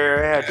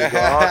lawyer, had to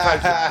go all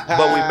types of,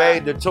 but we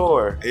made the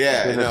tour.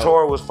 Yeah. And the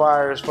tour was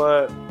fire as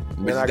fuck.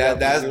 But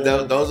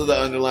those are the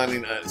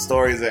underlining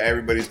stories that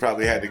everybody's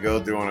probably had to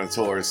go through on a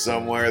tour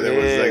somewhere. There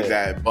was like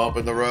that bump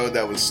in the road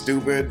that was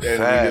stupid, and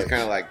we just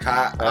kind of like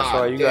caught. That's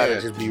why you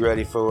gotta just be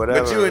ready for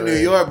whatever. But you in New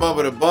York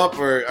bumping a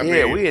bumper. I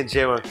mean, we in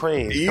jail in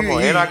Queens. Come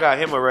on, and I got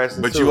him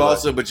arrested. But too, you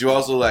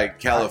also like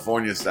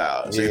California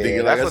style. So you're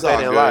thinking like it's all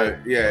good. Like.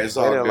 Yeah, it's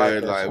all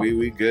good. Like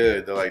we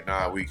good. They're like,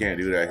 nah, we can't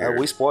do that here.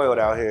 We spoiled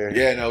out here.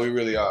 Yeah, no, we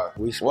really are.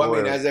 We spoiled.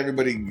 Well, I mean, as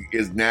everybody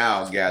is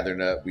now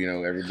gathering up,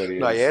 everybody.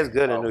 No, it's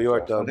good in New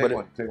York though.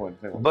 Take one.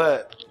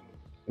 But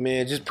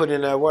man, just put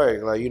in that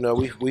work. Like,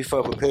 we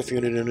fuck with Piff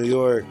Unit in New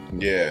York.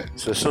 Yeah.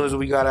 So as soon as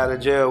we got out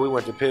of jail, we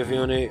went to Piff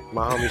Unit.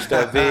 My homie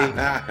Steph V,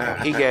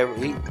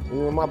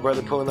 my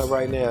brother pulling up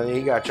right now.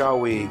 He got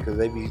y'all weed because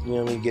they be,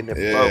 getting it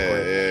from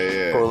Oakland.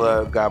 Yeah. Pull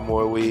up, got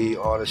more weed,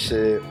 all the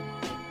shit.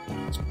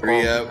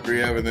 Re-up,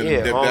 and then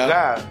dip out.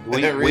 God.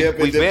 We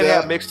been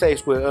had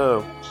mixtapes with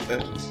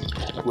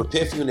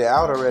Piff Unit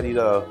out already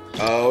though.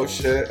 Oh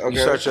shit. Okay.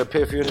 You search up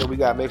Piff Unit, we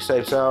got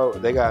mixtapes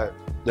out.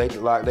 They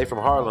from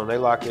Harlem. They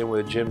locked in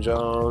with Jim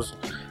Jones.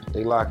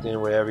 They locked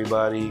in with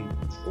everybody.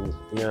 You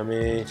know what I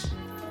mean?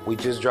 We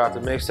just dropped a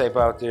mixtape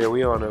out there.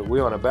 We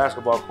on a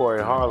basketball court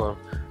in Harlem.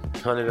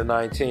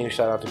 119.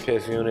 Shout out to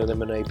Piff Unit,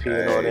 Lemonade P,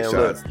 and all that.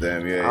 Look,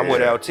 them. Yeah, I'm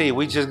with LT.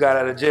 We just got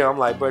out of jail. I'm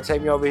like, bro,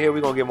 take me over here. We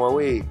gonna get more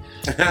weed.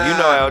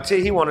 LT.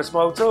 He want to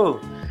smoke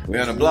too. We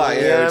on the block.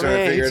 You know what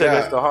I mean? He took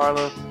us to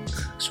Harlem.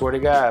 Swear to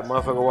God,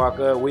 motherfucker walk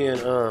up. We in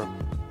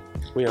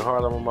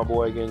Harlem with my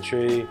boy getting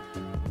treated.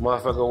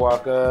 Motherfucker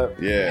walk up,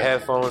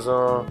 headphones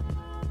on.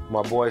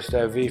 My boy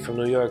Steph V from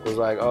New York was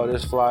like, oh,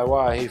 this Fly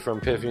Y, he from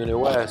Piff Unit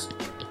West.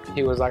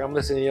 He was like, I'm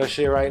listening to your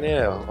shit right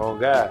now. Oh,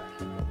 God.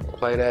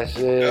 Play that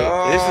shit.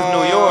 Oh, this is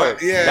New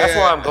York. Yeah, That's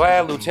why I'm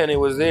glad Lieutenant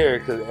was there,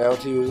 because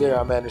LT was there.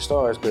 I'm at the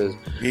stars, because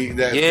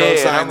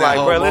I'm like,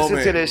 bro,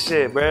 listen to this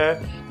shit, bro.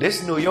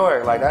 This is New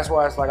York. Like, that's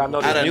why it's like, I know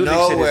this music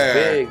shit is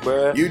big,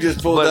 bro. You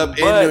just pulled up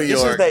in New York.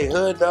 This is they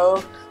hood,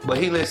 though. But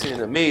he listening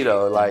to me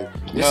though, like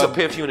this is a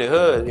Piff Unit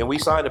hood, and we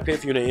signed a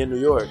Piff Unit in New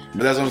York.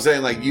 But that's what I'm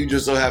saying. Like you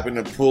just so happen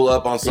to pull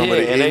up on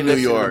somebody in New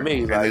York, to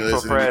me, and like, they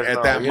listen from Fresno,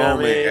 at that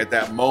moment. At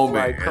that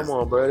moment, like come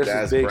on, bro, this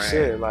is big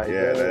shit. Like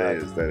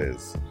that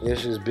is.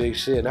 This is big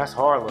shit. That's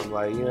Harlem,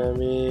 like you know what I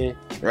mean.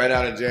 Right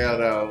out of jail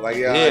though, like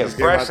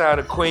fresh out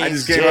of Queens. I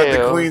just came out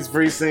the Queens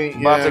precinct.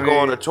 About to go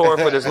on a tour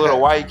for this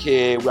little white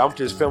kid. I'm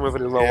just filming for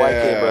this little white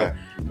kid, but.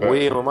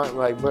 We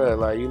like, bro,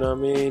 like you know what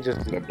I mean?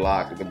 Just the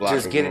block,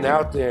 just getting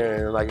out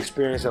there and like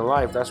experiencing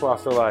life. That's why I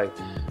feel like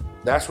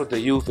that's what the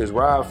youth is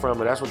robbed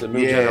from, and that's what the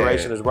new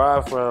generation is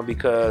robbed from,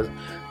 because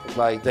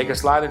like they can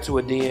slide into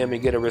a DM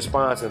and get a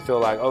response and feel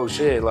like, oh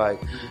shit,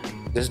 like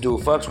this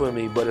dude fucks with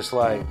me, but it's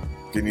like,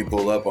 can you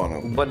pull up on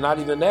him? But not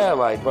even that,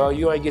 like, bro,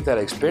 you ain't get that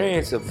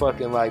experience of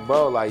fucking like,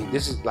 bro, like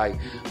this is like,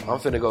 I'm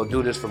finna go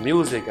do this for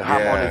music and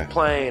hop on this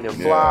plane and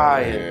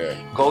fly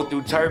and go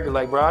through turbulence.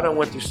 Like, bro, I done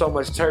went through so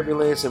much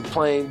turbulence and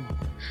plane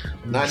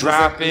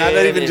dropping. Not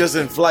even just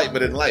in flight,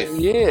 but in life.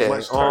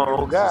 Yeah,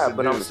 oh God.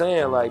 But I'm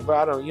saying, like, bro,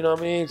 I don't, you know what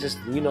I mean? Just,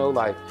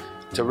 like,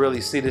 to really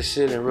see this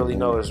shit and really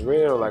know it's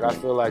real. Like, I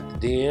feel like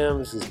the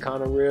DMs is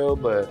kind of real,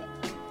 but.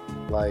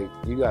 Like,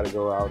 you gotta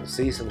go out and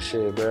see some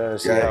shit, bro.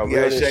 And see how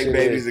real this shit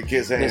babies is. And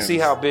kiss hands. And see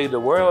how big the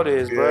world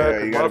is, bro.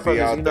 Yeah, you gotta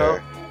be out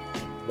there.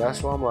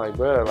 That's why I'm like,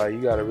 bro, like, you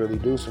gotta really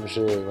do some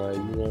shit. Like,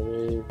 you know what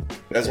I mean?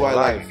 That's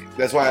why,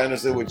 that's why I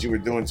understood what you were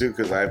doing, too,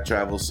 because I've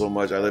traveled so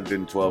much. I lived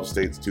in 12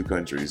 states, 2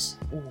 countries,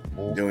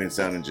 doing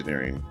sound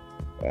engineering,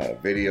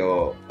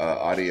 video,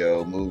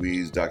 audio,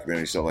 movies,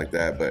 documentaries, stuff like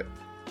that. But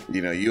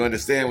you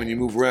understand when you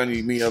move around and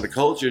you meet other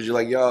cultures, you're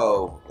like,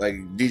 yo, like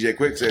DJ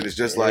Quick said, it's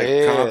just like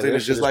Compton,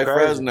 it's just like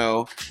crazy.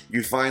 Fresno.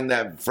 You find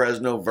that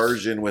Fresno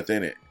version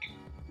within it.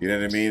 You know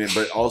what I mean?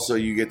 But also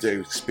you get to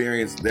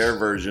experience their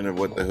version of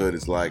what the hood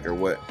is like,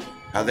 or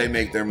how they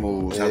make their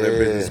moves, how their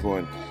business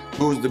going.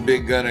 Who's the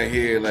big gunner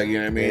here? Like, you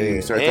know what I mean?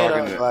 You start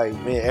talking to like,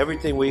 man,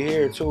 everything we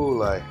hear too,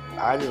 like,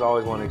 I just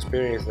always want to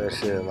experience that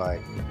shit. Like,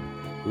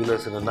 we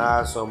listen to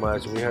Nas so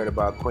much, and we heard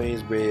about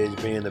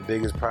Queensbridge being the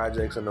biggest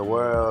projects in the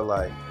world.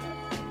 Like,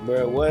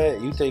 bro,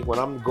 what you think when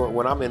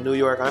I'm in New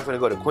York, I'm gonna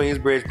go to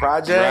Queensbridge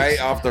Projects? Right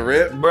off the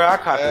rip, bro. I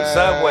caught the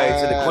subway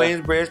to the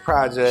Queensbridge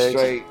Projects.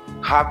 Straight.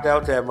 Hopped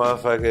out that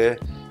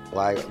motherfucker.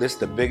 Like, this is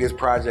the biggest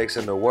projects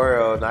in the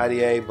world.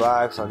 98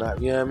 blocks or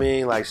not? You know what I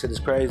mean? Like, shit is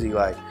crazy.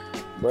 Like,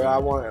 bro, I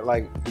want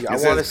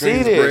to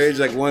see this. Bridge,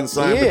 like one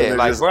sign. Yeah,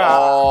 like,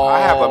 bro, I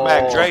have a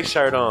Mac Dre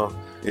shirt on.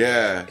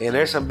 Yeah. And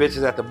there's some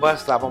bitches at the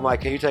bus stop. I'm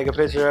like, can you take a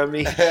picture of me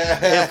in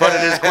front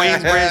of this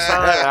Queensbridge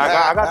sign?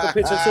 I got the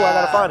picture too. I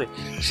gotta find it.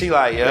 She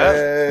like,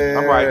 yeah.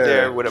 I'm right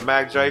there with a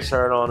Mac Dre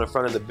shirt on in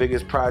front of the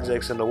biggest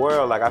projects in the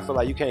world. Like, I feel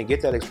like you can't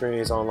get that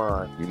experience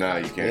online. Nah,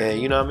 you can't.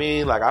 And you know what I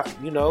mean? Like,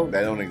 they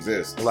don't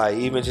exist. Like,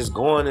 even just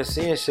going and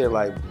seeing shit,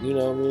 like, you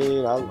know what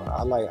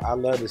I mean? I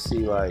love to see,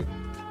 like,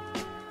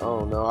 I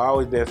don't know. I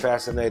always been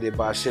fascinated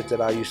by shit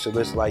that I used to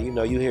listen. Like, you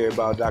know, you hear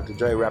about Dr.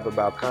 Dre rap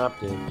about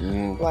Compton.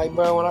 Mm-hmm. Like,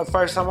 bro,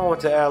 first time I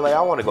went to LA, I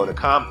want to go to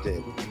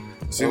Compton.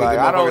 See like,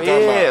 I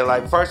don't,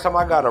 like, first time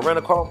I got a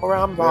rental car,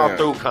 I'm all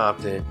through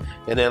Compton.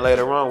 And then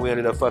later on, we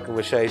ended up fucking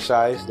with Shay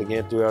Shice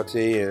again through LT.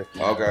 And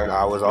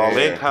I was all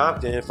in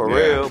Compton for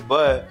real.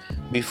 But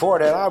before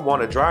that, I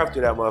want to drive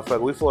through that motherfucker.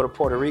 We flew to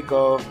Puerto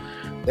Rico.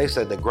 They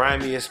said the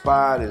grimiest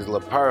spot is La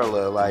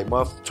Perla. Like,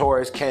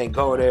 tourists can't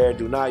go there.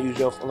 Do not use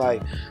your...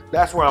 Like,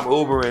 that's where I'm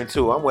Ubering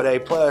to. I'm with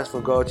A+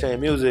 from Gold Chain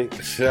Music.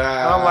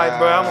 I'm like,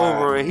 bro, I'm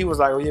Ubering. He was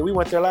like, yeah, we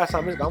went there last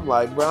time. I'm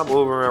like, bro, I'm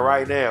Ubering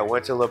right now.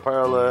 Went to La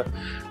Perla.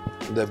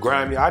 The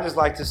grimy, I just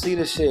like to see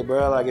the shit,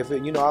 bro. Like, if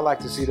it, I like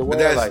to see the world.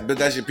 But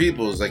that's your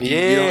people's. Like,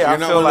 you're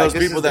not one of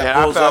those people that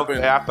pulls up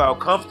and I felt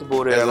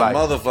comfortable there. As like, a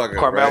motherfucker.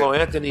 Carmelo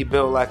Anthony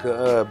built like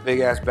a big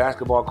ass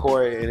basketball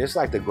court, and it's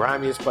like the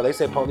grimiest place.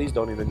 They say police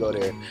don't even go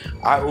there.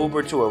 I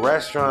Ubered to a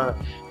restaurant,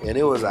 and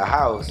it was a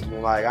house.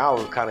 And like, I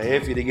was kind of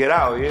iffy to get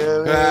out, you know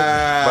what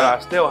I mean? But I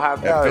still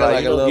hopped out. It felt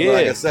like a little bit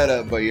like a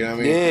setup, but you know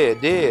what I mean? Yeah,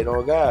 it did.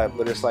 Oh God,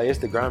 but it's like it's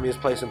the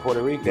grimiest place in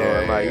Puerto Rico,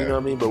 and like you know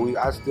what I mean.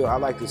 But I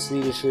like to see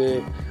the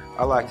shit.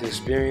 I like to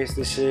experience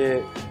the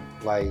shit.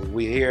 Like,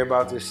 we hear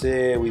about this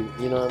shit. You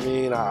know what I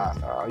mean?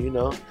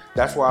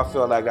 That's why I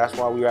feel like that's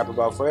why we rap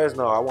about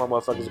Fresno. I want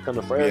motherfuckers to come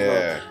to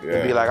Fresno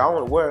and be like, I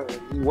want where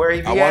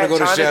he be at. I want to go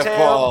to Chef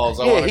Paul's.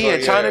 He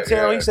in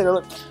Chinatown. He said,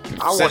 look,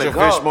 I want to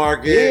go. Fish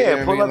Market.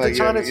 Yeah, pull up to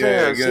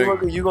Chinatown.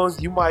 See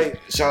what you might.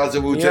 Shout out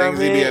to Wu-Tang.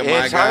 Be at my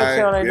guy.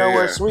 Chinatown ain't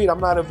nowhere sweet. I'm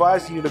not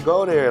advising you to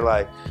go there.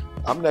 Like,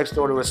 I'm next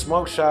door to a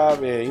smoke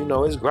shop, and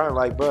it's grind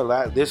like,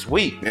 bro, this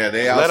week. Yeah,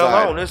 they outside.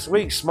 Let alone this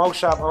week, smoke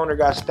shop owner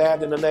got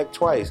stabbed in the neck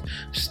twice,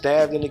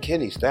 stabbed in the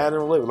kidney, stabbed in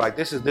the liver. Like,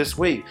 this is this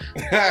week.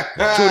 2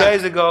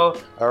 days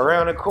ago,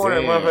 around the corner,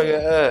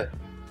 motherfucker,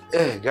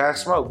 got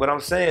smoked. But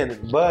I'm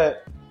saying,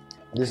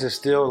 this is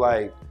still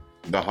like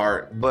the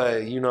heart.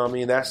 But you know what I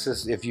mean? That's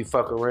just if you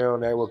fuck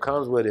around, that's what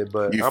comes with it.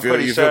 But I'm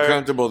pretty sure feel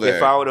comfortable there.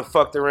 If I would have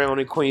fucked around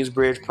in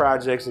Queensbridge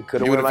projects, it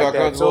could have went like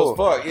that too.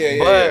 Fuck.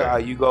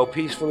 But you go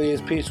peacefully,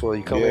 it's peaceful.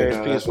 You come here, it's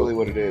peaceful. That's really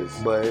what it is.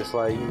 But it's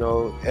like,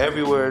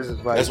 everywhere is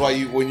like. That's why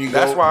when you go.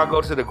 That's why I go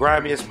to the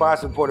grimiest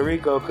spots in Puerto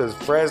Rico, because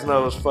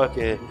Fresno's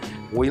fucking.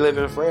 We live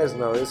in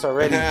Fresno. It's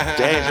already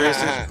dangerous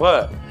as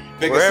fuck.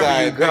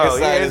 Wherever you go,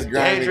 it's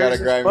grimy. Got a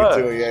grimy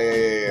too.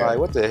 Yeah. Like,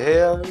 what the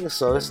hell?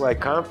 So it's like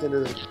Compton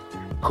is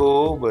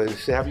cool, but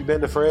have you been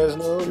to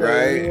Fresno?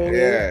 Right,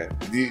 yeah.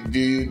 Do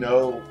you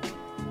know,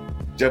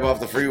 jump off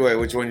the freeway,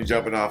 which one you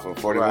jumping off of?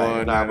 41?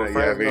 Right. Nah, but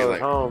Fresno's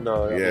home,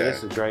 though. I mean,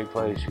 it's a great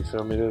place, you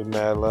feel me? There's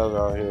mad love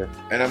out here.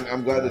 And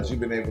I'm glad that you've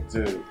been able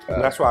to...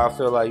 that's why I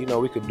feel like,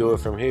 we could do it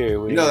from here.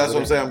 That's what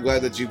I'm saying. I'm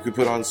glad that you could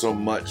put on so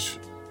much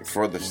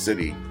for the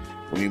city.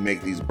 When you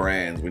make these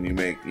brands, when you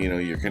make,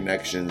 your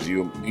connections,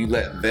 you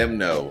let them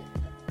know.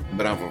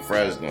 But I'm from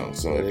Fresno,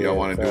 so if y'all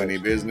want to do any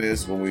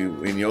business when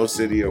we in your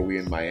city, or we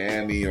in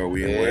Miami, or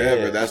we in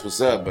wherever, that's what's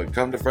up. But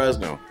come to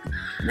Fresno,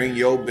 bring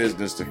your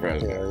business to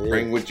Fresno,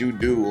 bring what you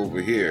do over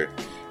here,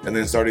 and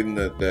then starting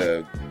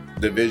the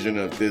division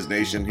of This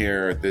Nation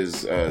here at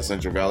this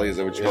Central Valley. Is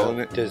that what you're calling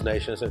it? This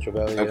Nation, Central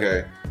Valley.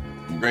 Okay,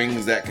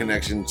 brings that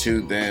connection to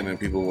them, and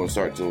people will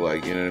start to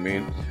like, you know what I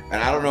mean.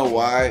 And I don't know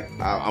why.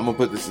 I'm gonna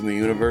put this in the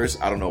universe.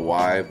 I don't know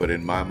why, but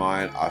in my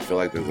mind, I feel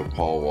like there's a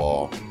Paul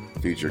Wall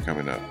feature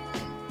coming up.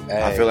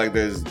 Hey, I feel like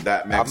there's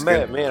that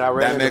Mexican,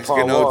 that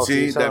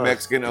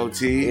Mexican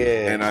OT,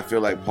 and I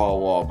feel like Paul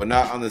Wall, but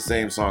not on the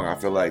same song. I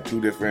feel like two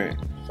different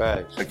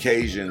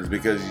occasions,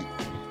 because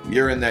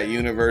you're in that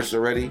universe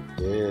already,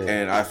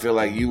 and I feel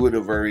like you would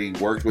have already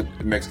worked with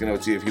Mexican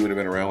OT if he would have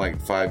been around like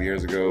 5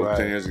 years ago,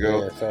 10 years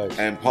ago,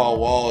 and Paul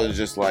Wall is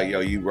just like,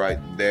 you right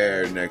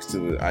there next to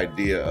the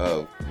idea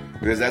of.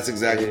 Because that's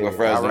exactly what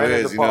Fresno is, I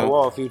ran into Paul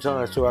Wall a few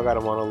times too. I got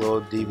him on a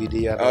little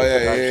DVD.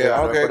 Okay,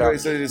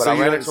 great. But I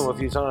ran into him a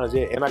few times,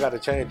 and I got a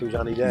chain through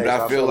Johnny Day. But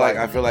I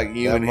feel like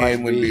you and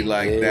him would be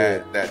like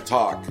that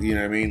talk. You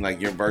know what I mean? Like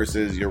your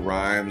verses, your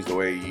rhymes, the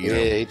way you know.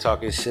 Yeah, he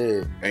talking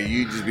shit. And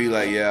you just be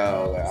like,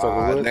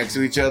 next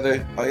to each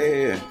other. Oh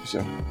yeah, for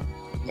sure.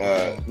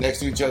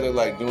 Next to each other,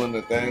 like doing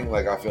the thing.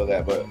 Like I feel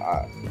that. But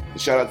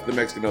shout out to the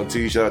Mexican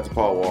OT. Shout out to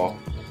Paul Wall.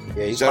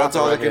 Yeah, shout out to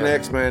all the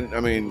connects, man. I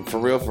mean, for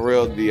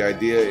real, the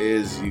idea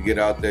is you get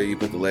out there, you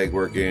put the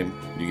legwork in,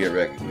 you get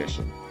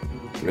recognition.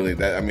 Really,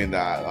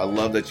 I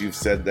love that you've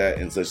said that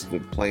in such the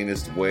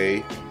plainest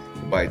way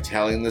by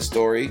telling the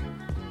story,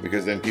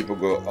 because then people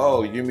go,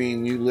 oh, you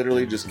mean you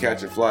literally just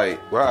catch a flight,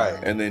 right,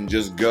 and then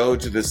just go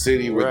to the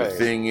city where the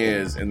thing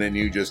is, and then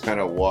you just kind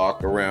of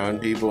walk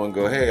around people and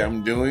go, hey,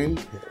 I'm doing,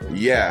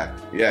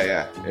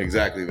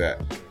 exactly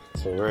that.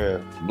 For real.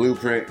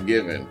 Blueprint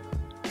given.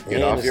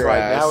 Get off your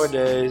ass.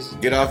 Nowadays,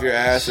 get off your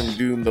ass and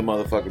do the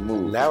motherfucking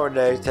move.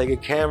 Nowadays, take a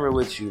camera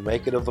with you,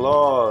 make it a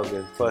vlog,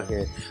 and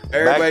fucking.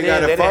 Everybody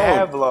got a phone. They didn't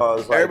have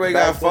vlogs. Like, everybody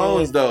got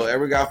phones though.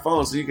 Everybody got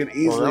phones, so you can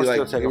easily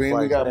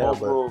we got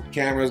multiple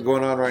cameras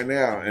going on right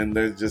now, and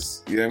there's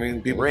just you know what I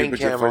mean. People ring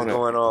cameras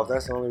going off.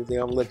 That's the only thing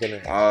I'm looking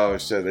at. Oh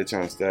shit, they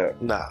trying to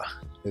step. Nah.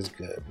 It's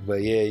good,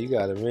 but yeah, you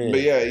got it, man.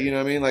 But yeah, you know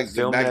what I mean. Like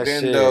film back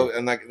then, shit. Though,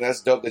 and like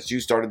that's dope that you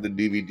started the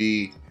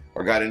DVD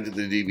or got into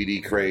the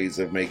DVD craze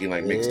of making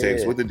like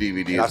mixtapes with the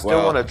DVD and as well. I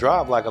still want to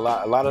drop like a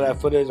lot of that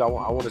footage. I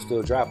want to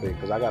still drop it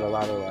because I got a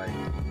lot of like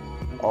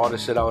all the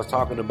shit I was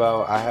talking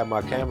about. I had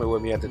my camera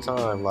with me at the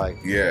time, like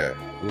yeah,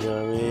 you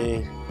know what I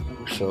mean.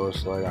 So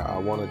it's like I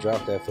want to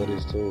drop that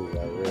footage too,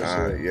 like real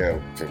yeah.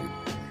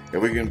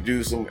 If we can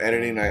do some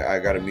editing, I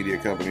got a media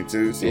company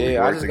too. So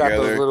yeah, I just got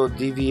those little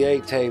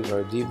DV8 tapes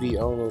or DV. I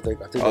don't know if they.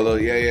 I think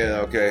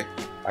okay.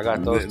 I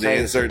got those the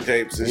insert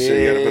tapes and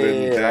shit. You gotta put it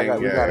in the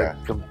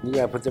thing. We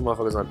gotta put them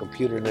motherfuckers on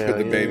computer now. Put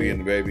the baby in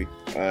the baby.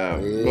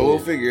 But we'll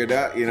figure it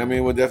out. You know what I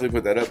mean? We'll definitely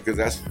put that up because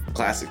that's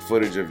classic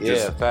footage of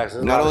just facts.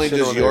 Not only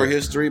just your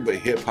history, but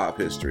hip hop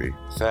history.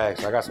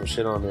 Facts. I got some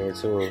shit on there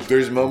too.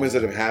 There's moments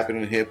that have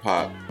happened in hip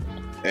hop,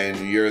 and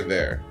you're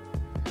there.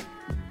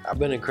 I've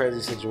been in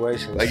crazy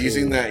situations. Like you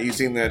seen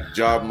that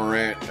Job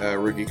Morant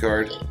rookie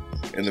card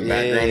in the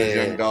background of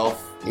Young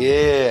Dolph.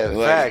 Yeah,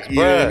 like, facts. You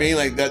know what I mean?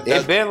 Like that.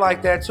 It been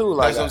like that too.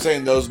 Like that's what I'm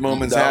saying. Those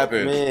moments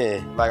happen.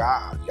 Man, like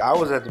I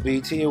was at the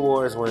BET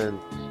Awards when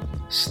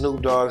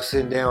Snoop Dogg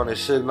sitting down and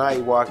Suge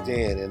Knight walked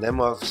in, and them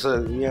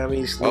motherfuckers, you know what I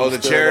mean? Snoop the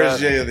chairs,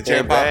 the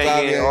chair popped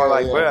out. Or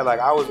like, bro, like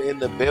I was in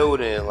the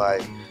building.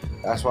 Like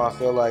that's why I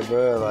feel like,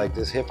 bro, like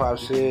this hip hop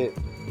shit.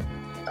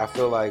 I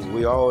feel like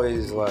we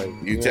always like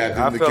you tap in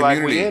I the feel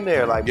community. Like we in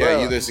there, like yeah,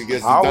 bro, you this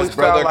against that's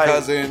brother, like,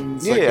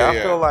 cousins. Yeah, I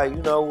feel like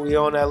we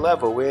on that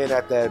level. We ain't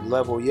at that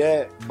level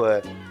yet,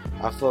 but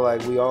I feel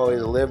like we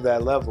always live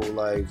that level,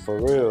 like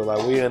for real.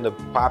 Like we in the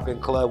popping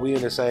club, we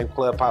in the same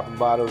club popping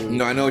bottles.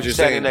 No, I know what you're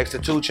saying. Next to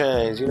 2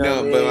 Chainz, you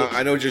know. No, but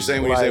I know what you're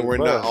saying when you say we're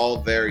not all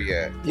there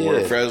yet. Yeah,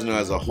 or Fresno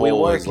as a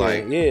whole is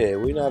like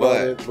we not all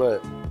there,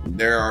 but.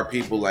 There are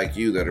people like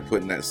you that are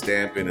putting that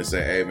stamp in and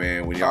say, "Hey,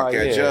 man, when y'all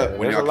catch up,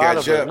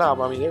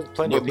 no, I mean, there's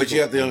plenty of people. But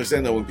you have to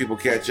understand that when people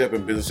catch up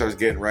and business starts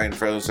getting right and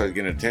Fresno starts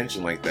getting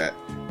attention like that,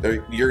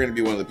 you're going to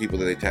be one of the people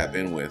that they tap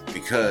in with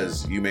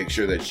because you make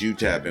sure that you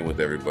tap in with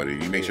everybody.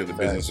 You make sure the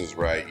business is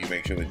right. You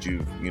make sure that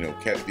you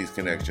kept these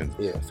connections.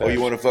 Yeah,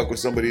 you want to fuck with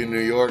somebody in New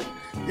York?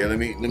 Yeah, let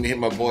me hit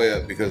my boy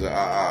up because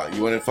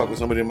you want to fuck with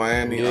somebody in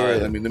Miami? All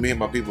right, let me hit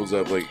my peoples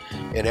up. Like,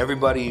 and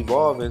everybody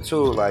evolving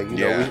too. Like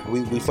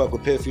we fuck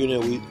with Piff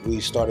Unit. We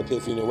started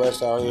Piff Unit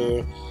West out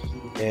here,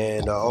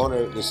 and the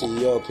owner, the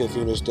CEO of Piff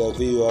Unit, Steph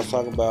View, I was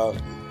talking about,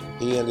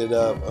 he ended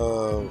up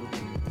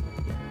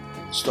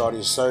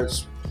starting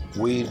Search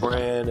weed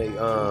brand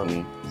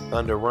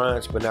under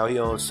Runch, but now he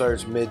owns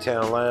Search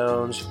Midtown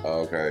Lounge.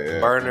 Okay, yeah.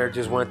 Burner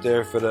just went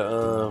there for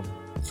the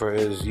for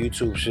his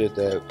YouTube shit,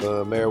 that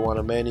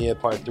Marijuana Mania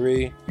Part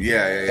 3.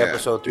 Yeah.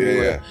 Episode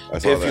 3. Yeah.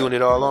 Piff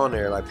Unit all on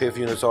there. Like Piff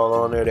Unit's all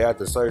on there. They at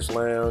the Search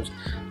Lounge.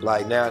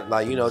 Like now,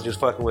 like just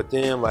fucking with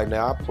them. Like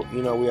now,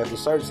 we at the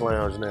Search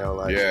Lounge now.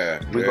 Like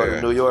we go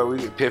to New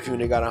York. Piff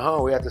Unit got a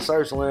home. We at the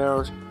Search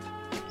Lounge.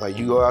 Like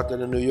you go out there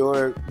to New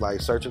York, like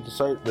search at the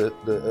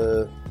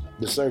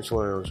Search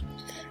Lounge.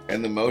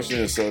 And the motion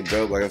is so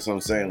dope. Like that's what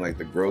I'm saying. Like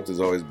the growth has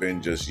always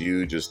been just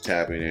you just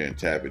tapping in,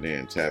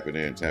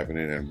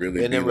 and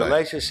really. And in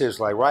relationships,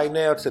 like right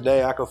now,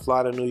 today, I could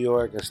fly to New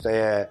York and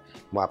stay at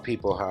my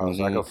people house.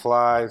 I could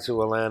fly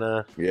to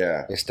Atlanta,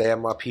 and stay at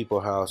my people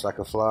house. I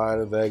could fly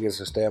to Vegas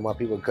and stay at my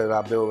people because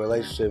I build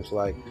relationships.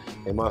 Like,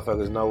 and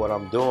motherfuckers know what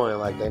I'm doing.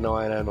 Like they know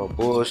I ain't had no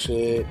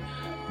bullshit.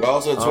 But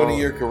also a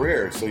 20-year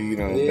career, so you've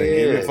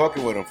been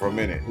fucking with them for a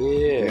minute.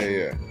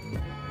 Yeah.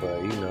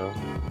 But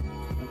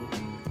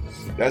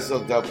that's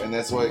so dope, and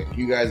that's what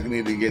you guys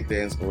need to get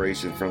the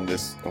inspiration from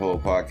this whole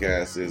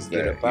podcast is that,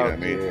 you know what I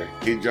mean?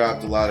 He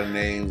dropped a lot of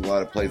names, a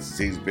lot of places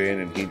he's been,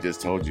 and he just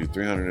told you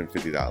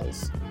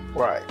 $350.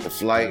 Right. The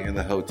flight and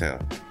the hotel.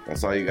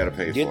 That's all you got to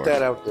pay for. Get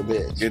that out the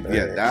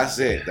bitch. That's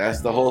it.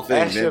 That's the whole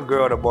thing. Ask your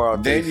girl to borrow.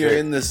 Then you're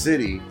in the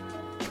city.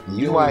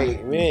 You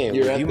might,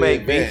 you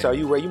make beats, or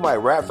you might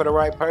rap for the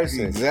right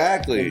person.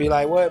 Exactly. And be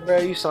like, what, bro?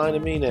 You signed to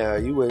me now.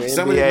 You with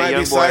NBA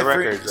Youngboy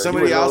Records.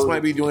 Somebody else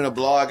might be doing a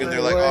blog, and they're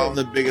like, "Oh, I'm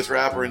the biggest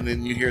rapper," and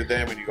then you hear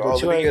them, and you go, "Oh,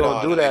 you ain't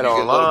gonna do that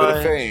online. Get a little bit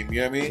of fame."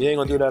 You know what I mean? You ain't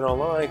gonna do that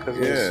online because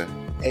there's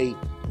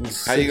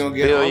 6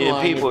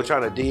 billion people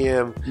trying to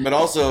DM. But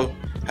also,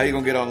 how you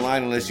gonna get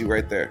online unless you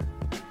right there?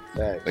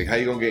 Facts. Like, how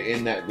you gonna get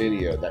in that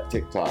video, that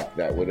TikTok,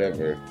 that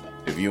whatever?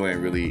 If you ain't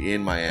really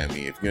in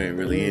Miami, if you ain't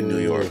really in New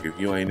York, if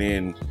you ain't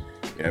in, you know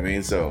what I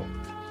mean? So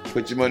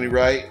put your money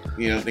right,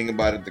 think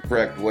about it the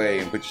correct way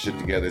and put your shit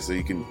together so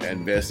you can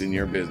invest in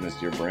your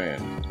business, your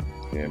brand.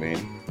 You know what I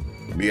mean?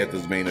 Be at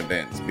those main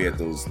events, be at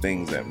those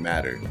things that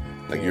matter.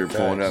 Like you're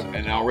pulling up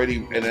and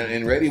already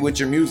and ready with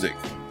your music.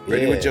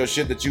 Ready with your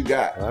shit that you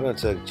got. I done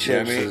took chips. You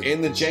know what I mean?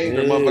 In the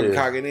chamber, motherfucker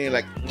cocking in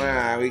like,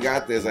 nah, we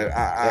got this. Like,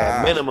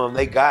 At minimum,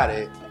 they got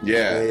it.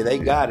 Yeah. They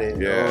got it.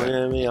 Yeah. You know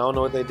what I mean? I don't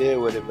know what they did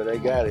with it, but they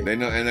got it. They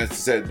know, and that's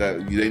said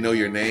that they know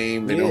your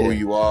name, they know who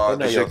you are,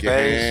 they know they shake your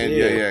hand.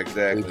 Yeah,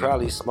 exactly. We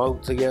probably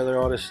smoked together,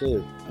 all the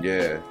shit.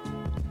 Yeah.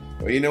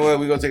 Well, you know what?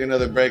 We're gonna take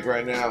another break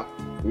right now.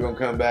 We're gonna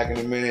come back in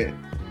a minute.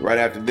 Right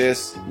after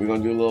this, we're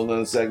gonna do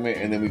another segment,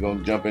 and then we're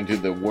gonna jump into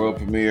the world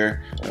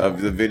premiere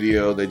of the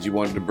video that you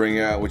wanted to bring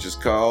out, which is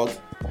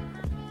called.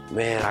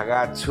 Man, I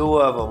got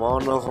 2 of them. I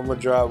don't know if I'm gonna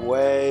drop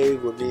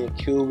Wave with me and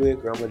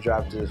Cubic, or I'm gonna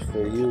drop this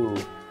For You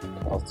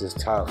off this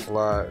top 5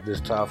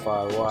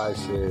 wide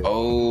shit.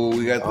 Oh,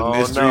 we got the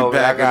mystery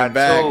pack in the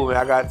back.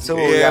 I got two.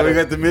 Yeah, we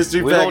got the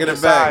mystery pack in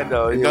the back.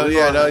 Though.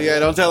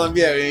 Don't tell them.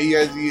 Yeah, you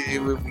guys,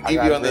 we'll keep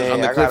you on the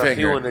cliffhanger. I got a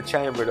few in the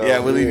chamber though. Yeah,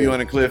 we'll leave you on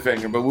a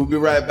cliffhanger, but we'll be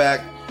right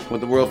back with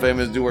the world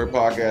famous Do Work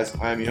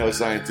podcast. I'm your host,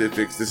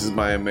 Scientifics. This is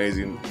my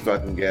amazing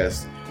fucking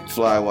guest,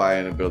 Fly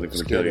in the building for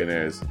the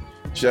Pillionaires.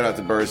 Shout out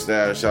to Burst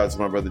Stash. Shout out to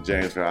my brother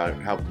James for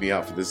helping me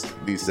out for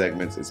these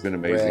segments. It's been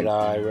amazing.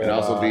 Red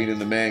also eye. being in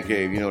the man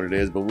cave, you know what it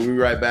is. But we'll be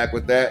right back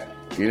with that.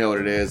 You know what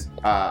it is.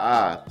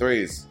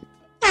 Threes.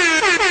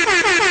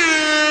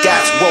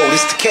 That's whoa,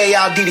 this the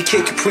KID, the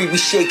Kid Capri, we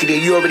shaking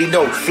it, you already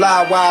know.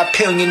 Fly wide,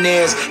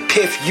 Pillionaires,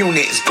 Piff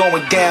unit, it's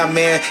going down,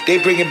 man. They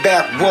bringing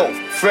back, whoa,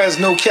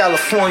 Fresno,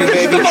 California,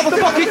 baby.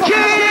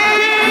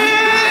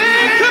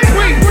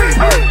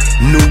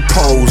 New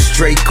pose,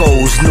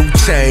 Dracos, new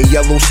chain,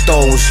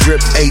 Yellowstones,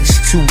 drip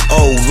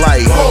H2O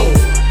light.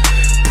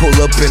 Pull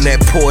up in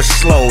that Porsche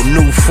slow,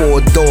 new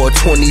 4-door,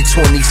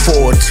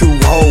 2024, 2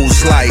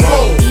 hoes like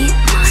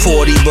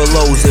 40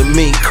 belows and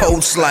mink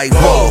coats like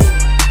whoa.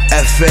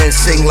 FN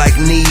sing like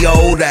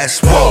Neo, that's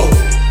whoa.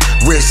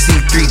 Wrist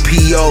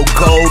C3PO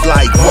gold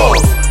like whoa.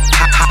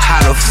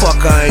 How the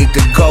fuck I ain't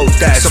the GOAT,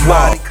 that's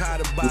whoa.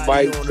 You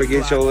might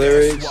forget your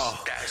lyrics.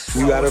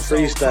 You gotta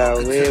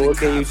freestyle, man. What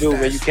can you do,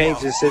 man? You can't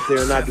just sit there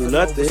and not do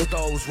nothing. You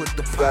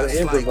gotta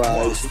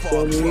improvise. You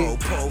feel me?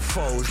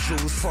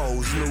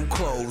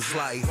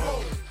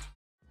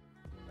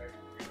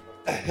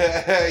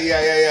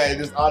 Yeah. It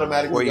just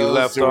automatically where you goes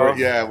left to off.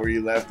 where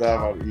you left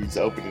off. You just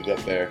opened it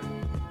up there.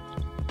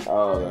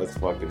 Oh, that's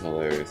fucking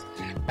hilarious.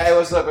 Hey,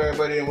 what's up,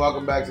 everybody, and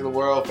welcome back to the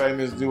world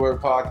famous Do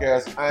Work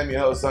podcast. I'm your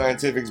host,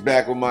 Scientifics,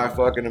 back with my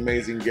fucking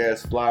amazing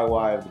guest,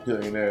 Flywire of the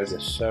Pillionaires.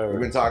 Yes, sir. We've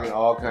been talking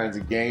all kinds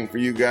of game for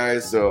you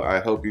guys, so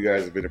I hope you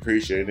guys have been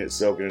appreciating it,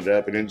 soaking it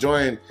up, and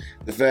enjoying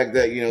the fact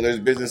that, you know, there's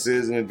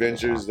businesses and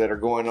adventures that are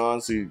going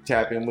on, so you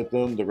tap in with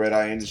them, the Red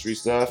Eye Industry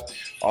stuff,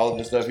 all of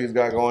the stuff he's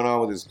got going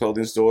on with his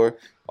clothing store,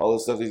 all the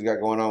stuff he's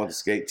got going on with the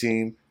skate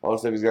team, all the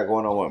stuff he's got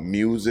going on with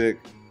music,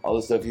 all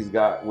the stuff he's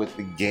got with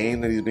the game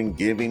that he's been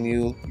giving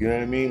you. You know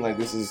what I mean? Like,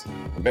 this is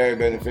very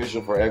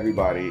beneficial for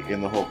everybody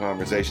in the whole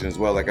conversation as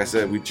well. Like I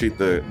said, we treat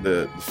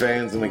the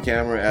fans and the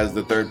camera as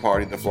the third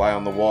party, the fly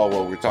on the wall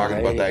while we're talking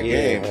about that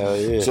game.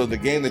 Yeah. So the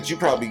game that you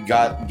probably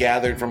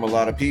gathered from a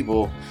lot of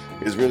people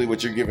is really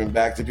what you're giving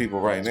back to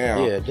people right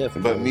now. Yeah,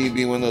 definitely. But me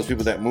being one of those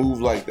people that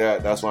move like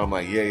that, that's why I'm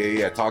like,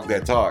 yeah, talk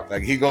that talk.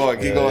 Like, keep going,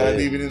 I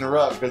didn't even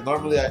interrupt. Because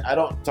normally I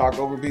don't talk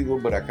over people,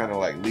 but I kind of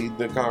like lead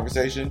the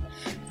conversation.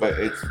 But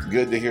it's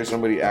good to hear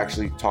somebody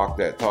actually talk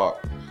that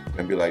talk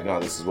and be like, no,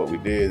 this is what we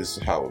did, this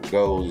is how it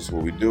goes, this is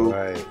what we do.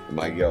 Right. I'm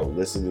like, yo,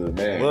 listen to the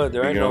man. But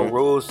there ain't no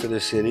rules to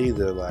this shit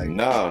either. Like,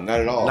 no, not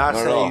at all. Not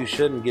saying you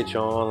shouldn't get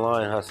your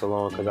online hustle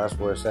on, because that's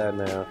where it's at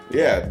now.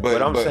 Yeah,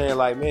 but I'm saying,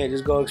 like, man,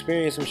 just go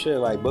experience some shit.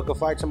 Like, book a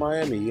flight to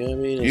Miami. You know what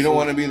I mean? You don't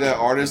want to be that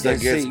artist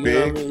that gets big, you know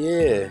what I mean?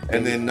 Yeah,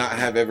 and then not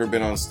have ever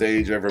been on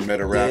stage, or ever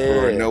met a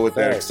rapper, or know what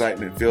that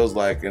excitement feels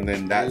like, and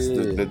then that's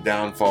the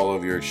downfall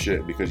of your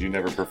shit because you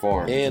never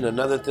performed. And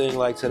another thing,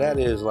 like, to that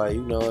is, like,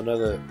 you know,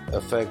 another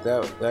effect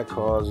that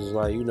causes,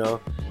 like, you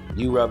know,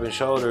 you rubbing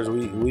shoulders.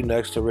 We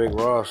next to Rick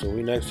Ross, and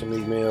we next to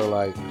Meek Mill,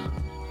 like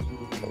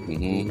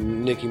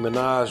Nicki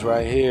Minaj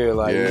right here,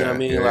 like, you know what I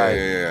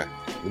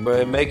mean,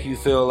 But it make you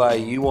feel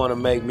like you want to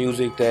make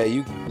music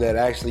that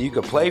actually you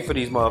could play for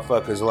these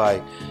motherfuckers.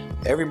 Like,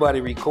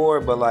 everybody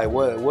record, but like,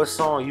 what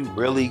song you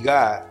really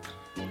got?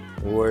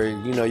 Where,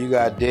 you know, you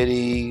got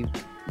Diddy,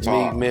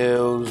 Meek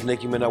Mills,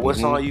 Nicki Minaj. What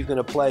song you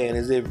gonna play, and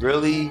is it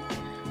really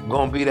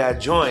gonna be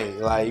that joint?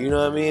 Like, you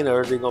know what I mean?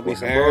 Or is it gonna be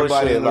some everybody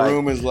bullshit? in the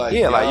room is like,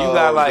 yeah, like, you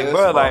got, like,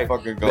 bro, like,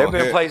 there been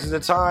hit. places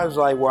at times,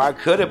 like, where I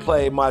could have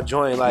played my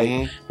joint, like,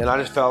 and I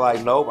just felt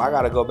like, nope, I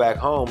gotta go back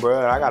home,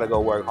 bro. I gotta go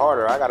work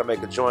harder. I gotta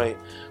make a joint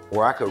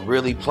where I could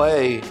really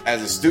play.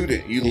 As a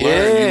student, you learn,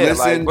 you listen,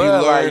 like,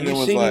 bro, you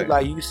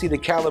learn. You see the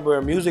caliber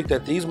of music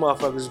that these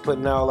motherfuckers is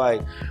putting out.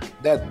 Like,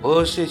 that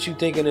bullshit you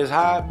thinking is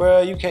hot, bro.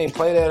 You can't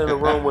play that in a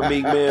room with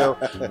Meek Mill,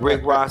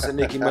 Rick Ross, and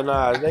Nicki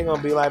Minaj. They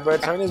gonna be like, bro,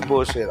 turn this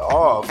bullshit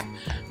off.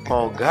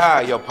 Oh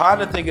God, your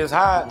partner think it's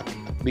hot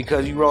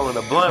because you rolling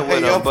a blunt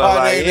with him, but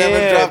like,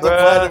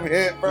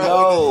 bro,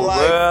 no,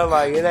 bro,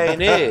 like, it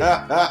ain't it.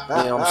 Yeah,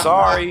 I'm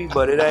sorry,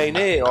 but it ain't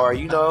it. Or,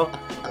 you know,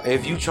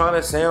 if you trying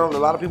to sound, a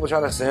lot of people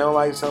trying to sound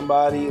like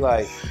somebody,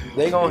 like,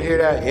 they gonna hear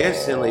that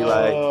instantly.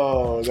 Like,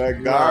 oh,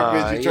 that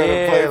garbage you trying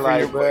to play for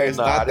your boy. It's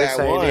not that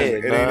one.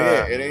 It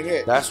ain't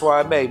it. That's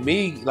why it made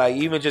me like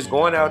even just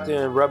going out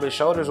there and rubbing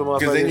shoulders with motherfuckers.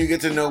 Because then you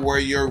get to know where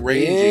you're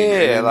ranging.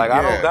 Yeah, like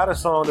I don't got a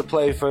song to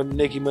play for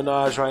Nicki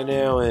Minaj right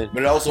now, and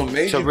but it also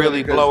made to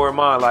really blow her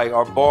mind. Like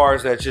our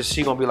bars that just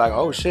she gonna be like,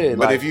 oh shit.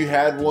 But like, if you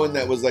had one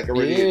that was like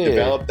already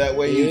developed that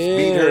way, you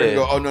beat her and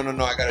go, oh no,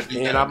 I gotta do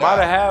that. And I might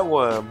have had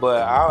one,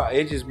 but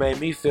it just made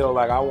me feel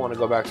like I want to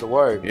go back to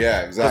work.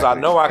 Yeah, exactly. Because I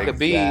know I could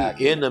be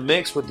in the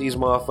mix with these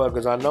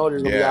motherfuckers. I know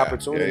there's gonna be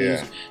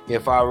opportunities.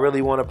 If I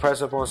really want to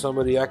press up on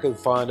somebody, I could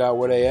find out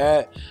where they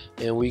at,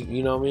 and we,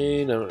 you know what I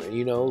mean?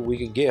 You know, we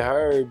can get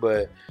heard,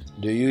 but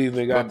do you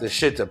even got the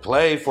shit to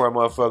play for a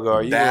motherfucker?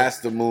 Are you that's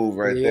the move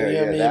right there. You know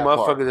what I mean?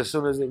 Motherfuckers, part. As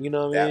soon as, you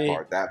know what I mean?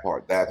 That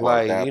part.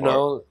 Like, you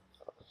know,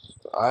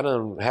 I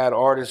done had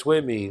artists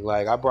with me.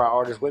 Like, I brought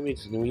artists with me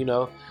to, you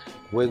know,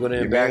 wiggling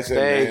in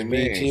backstage,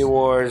 BET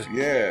Awards.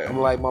 Yeah. I'm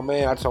like,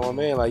 I told my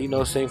man, like, you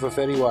know, sing for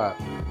Fetty Wap.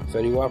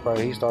 Fetty Wap,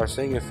 probably, he started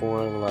singing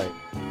for him, like,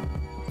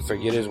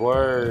 forget his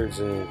words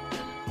and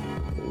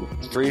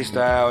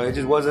freestyle. It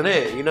just wasn't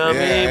it, you know what I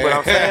mean? But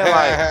I'm saying,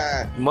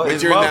 like,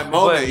 but you're in that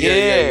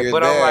moment.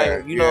 But I'm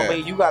like, you know what I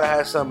mean? You gotta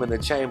have something in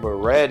the chamber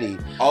ready.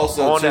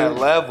 Also, on that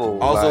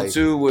level. Also, like,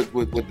 too,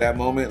 with that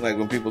moment, like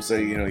when people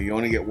say, you know, you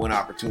only get one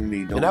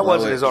opportunity. Don't and that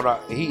wasn't his own.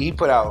 He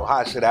put out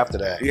hot shit after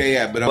that.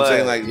 Yeah. But I'm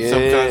saying, like,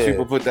 sometimes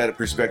people put that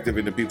perspective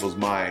into people's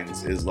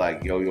minds is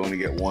like, yo, you only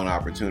get one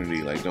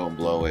opportunity. Like, don't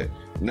blow it.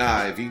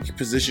 Nah, if you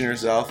position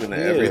yourself into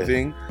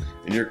everything.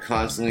 And you're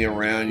constantly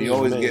around. You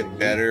always get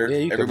better.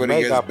 Yeah,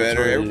 everybody gets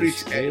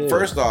better.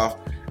 First off,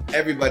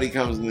 everybody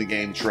comes in the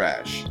game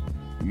trash.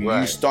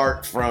 You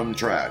start from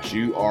trash.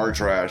 You are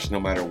trash no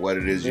matter what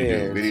it is you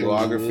do.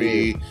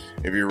 Videography,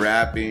 if you're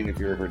rapping, if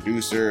you're a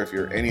producer, if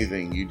you're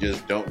anything, you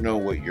just don't know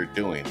what you're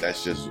doing.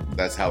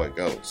 That's how it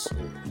goes.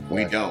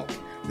 We don't.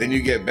 Then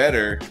you get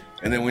better,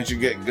 and then once you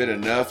get good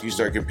enough, you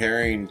start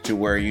comparing to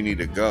where you need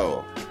to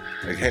go.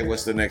 Like, hey,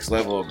 what's the next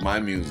level of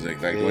my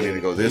music? Like, do I need to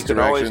go this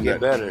direction? Always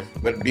get better.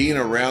 But being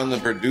around the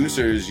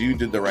producers, you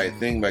did the right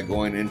thing by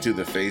going into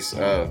the face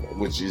of,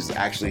 which is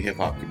actually hip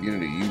hop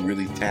community. You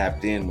really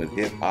tapped in with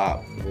hip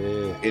hop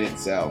in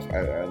itself.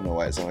 I don't know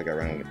why it sounded like I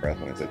ran out of breath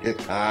when I said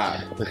hip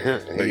hop.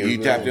 But you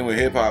tapped in with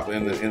hip hop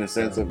in the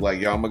sense of like,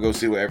 yo, I'm gonna go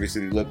see what every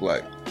city look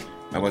like.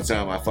 I'm gonna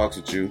tell them I fucks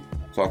with you,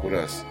 fuck with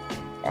us.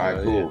 All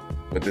right, cool.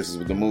 But this is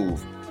the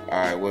move. All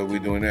right, what are we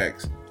doing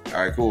next?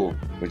 All right, cool.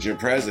 But you're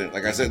present.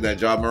 Like I said, that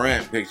Ja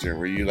Morant picture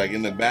where you like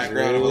in the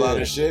background of a lot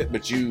of shit,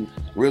 but you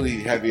really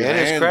have your hands.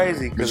 And it's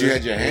crazy. But you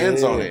had your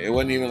hands on it. It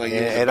wasn't even like you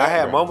and I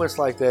had moments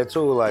like that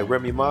too. Like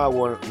Remy Ma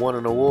won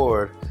an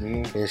award,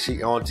 and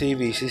she on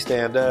TV, she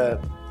stand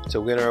up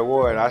to win her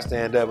award. I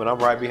stand up and I'm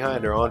right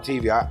behind her on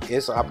TV. I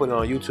put it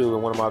on YouTube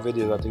in one of my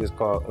videos. I think it's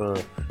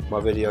called my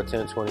video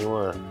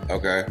 1021.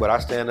 Okay. But I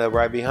stand up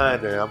right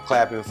behind her. I'm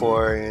clapping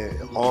for her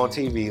on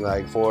TV,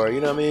 like for her, you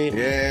know what I mean?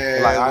 Yeah.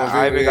 Like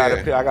I even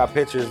got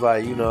pictures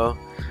like, you know,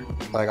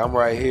 like I'm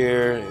right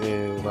here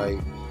and like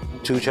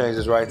 2 Chainz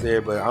is right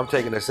there, but I'm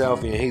taking a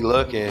selfie and he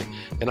looking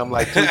and I'm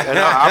like, and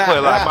I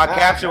put like my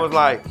caption was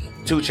like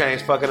 2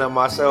 Chainz fucking up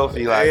my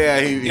selfie,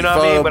 like you know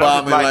what I mean? But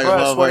I'm just like,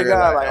 bro, swear to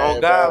God, like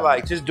on God,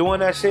 like just doing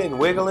that shit and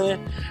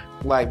wiggling.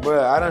 Like,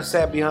 bro, I done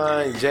sat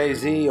behind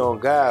Jay-Z on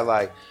God.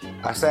 Like,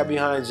 I sat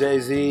behind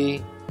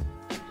Jay-Z,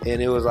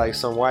 and it was like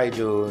some white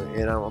dude,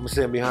 and I'm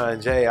sitting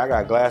behind Jay. I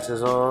got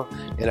glasses on,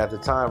 and at the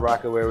time,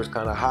 Rockaware was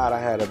kind of hot. I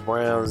had a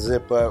brown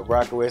zip-up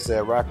Rockaware,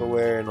 said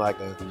Rockaware, and like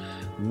a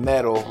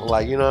metal,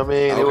 like, you know what I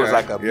mean? Okay. It was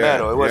like a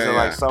metal. It wasn't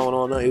like sewn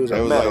on. It was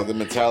a metal. Like the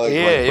metallic.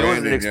 Yeah, like it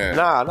branding, wasn't.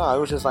 Nah, it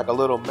was just like a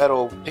little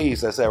metal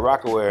piece that said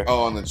Rockaware.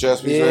 Oh, on the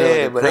chest piece.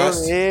 Yeah, like a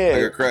crest.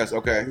 Like a crest.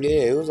 Okay.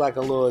 Yeah, it was like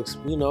a little,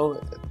 you know,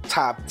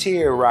 top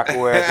tier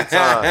Rockaware at the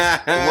time.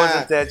 It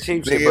wasn't that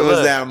cheap shit. It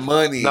was that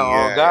money. No,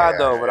 on God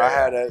though. But I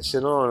had that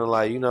shit on, and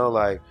like, you know,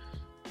 like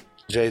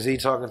Jay-Z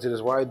talking to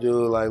this white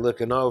dude, like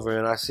looking over,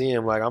 and I see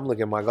him, like I'm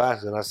looking at my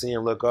glasses, and I see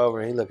him look over,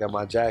 and he look at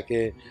my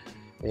jacket.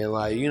 And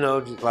like, you know,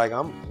 like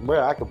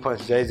I could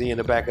punch Jay-Z in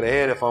the back of the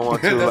head if I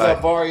want to. That's like,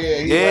 how far,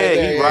 he's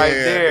right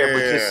there. But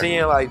just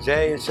seeing like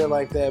Jay and shit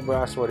like that,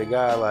 bro, I swear to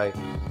God, like,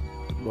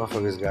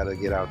 motherfuckers gotta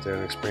get out there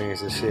and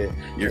experience this shit.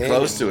 You're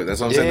close to it. That's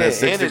what I'm saying. That's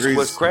 6 degrees.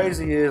 What's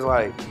crazy is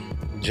like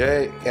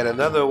Jay at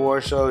another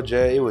award show.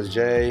 It was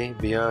Jay,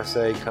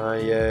 Beyonce,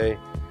 Kanye,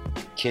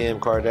 Kim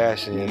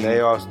Kardashian.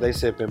 Mm-hmm. They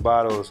sipping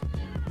bottles,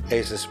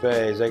 Ace of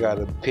Spades. They got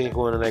the pink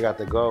one and they got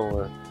the gold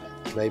one.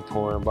 They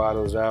pouring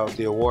bottles out.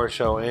 The award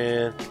show,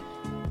 and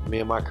me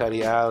and my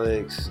cuddy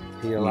Alex,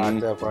 he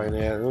locked up right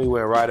now. And we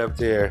went right up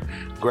there,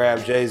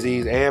 grabbed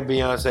Jay-Z's and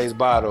Beyonce's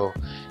bottle.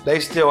 They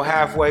still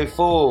halfway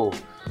full.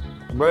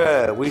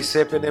 Bruh, we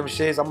sipping them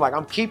shits. I'm like,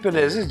 I'm keeping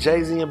this. This is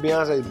Jay-Z and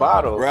Beyonce's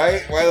bottle.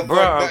 Right? Why the fuck?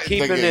 Bruh, I'm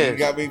keeping this. You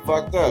got me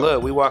fucked up.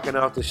 Look, we walking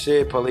out the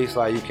shit. Police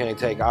like, you can't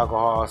take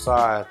alcohol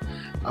outside.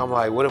 I'm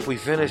like, what if we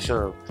finish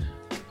them?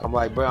 I'm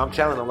like, bro, I'm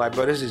telling him, like,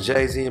 bro, this is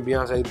Jay-Z and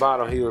Beyonce's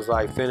bottle. He was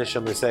like, finish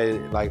them and say,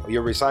 like,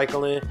 you're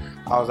recycling?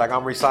 I was like,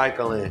 I'm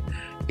recycling.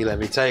 He let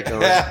me take them.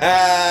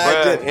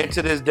 Bro,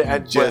 into this day,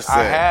 but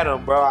I had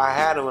them, bro. I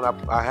had them,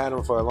 and I had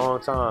them for a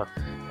long time.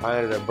 I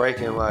ended up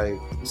breaking, like,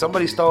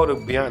 somebody stole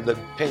the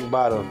pink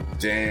bottle.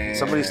 Damn.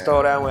 Somebody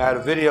stole that one. I had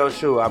a video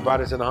shoot. I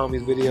brought it to the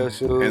homies' video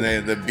shoot. And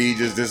then the bee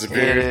just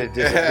disappeared. And it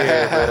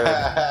disappeared,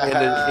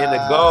 bro. In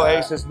the gold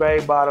Ace of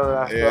Spades bottle that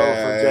I stole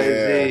from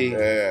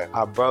Jay-Z,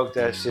 I broke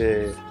that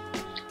shit.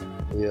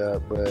 Yeah,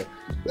 but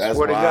that's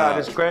swear to God,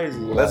 it's crazy.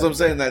 That's like, what I'm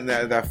saying,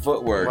 that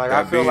footwork. Like,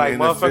 I feel like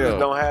motherfuckers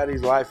don't have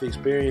these life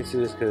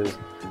experiences because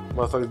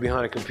motherfuckers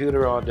behind a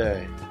computer all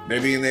day. They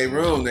be in their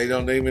room. They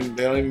don't even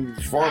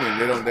perform it.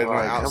 They're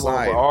not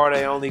outside. Or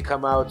they only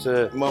come out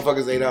to...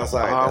 Motherfuckers ain't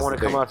outside. I want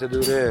to come out to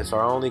do this.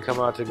 Or I only come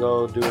out to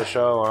go do a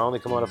show. Or I only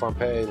come out if I'm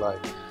paid. Like,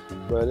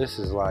 bro, this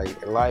is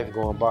like life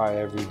going by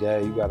every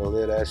day. You got to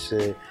live that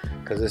shit.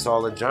 Because it's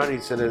all a journey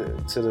to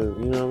the,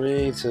 you know what I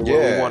mean? To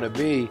where we want to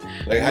be.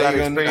 Like, how you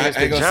gonna experience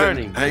the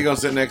journey? How you gonna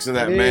sit next to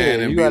that man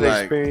and you be like... You got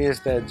to experience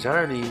that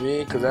journey,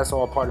 man. Because that's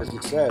all part of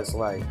success.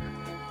 Like...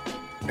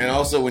 And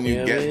also, when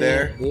you get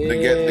there, the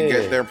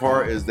get there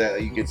part is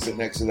that you can sit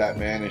next to that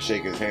man and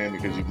shake his hand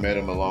because you've met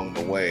him along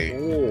the way,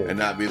 and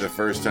not be the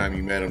first time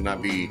you met him.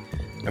 Not be,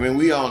 I mean,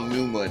 we all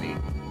knew money,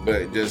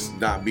 but just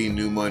not be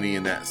new money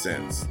in that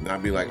sense.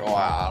 Not be like, oh,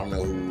 I don't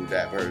know who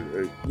that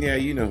person. Yeah,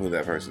 you know who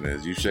that person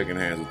is. You've shaken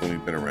hands with them.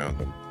 You've been around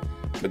them.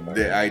 But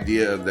the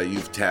idea of that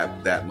you've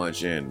tapped that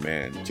much in,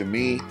 man, to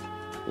me,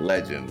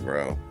 legend,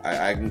 bro.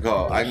 I can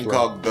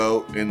call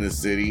GOAT in the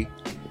city.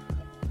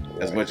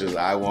 As much as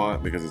I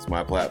want, because it's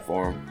my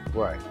platform.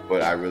 Right.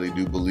 But I really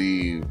do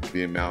believe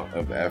the amount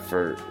of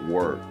effort,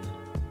 work,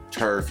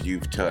 turf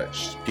you've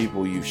touched,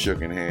 people you've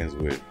shooken hands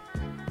with,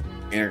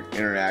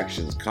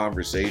 interactions,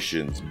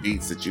 conversations,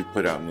 beats that you've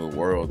put out in the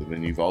world, and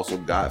then you've also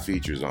got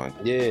features on.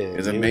 Yeah.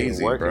 It's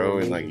amazing, bro.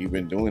 And like, you've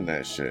been doing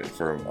that shit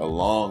for a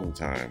long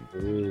time.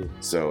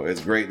 So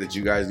it's great that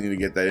you guys need to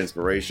get that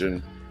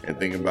inspiration. And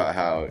think about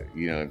how,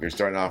 you know, if you're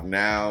starting off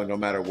now, no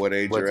matter what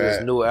age you're at. But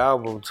this new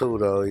album too,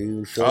 though.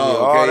 You feel me?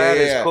 All that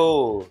is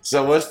cool.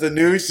 So what's the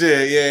new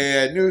shit?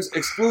 Yeah. New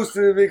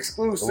exclusive.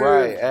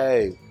 Right,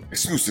 hey.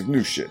 Exclusive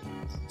new shit.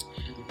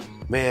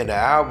 Man, the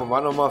album,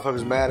 I know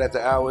motherfuckers mad at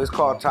the album. It's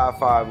called Top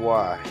 5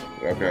 Why.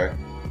 Okay.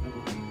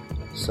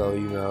 So,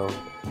 you know,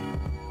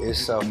 it's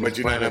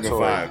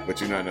self-explanatory.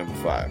 But you're not number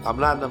 5. I'm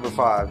not number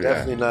 5. Yeah.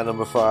 Definitely not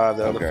number 5.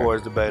 The other 4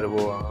 is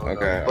debatable.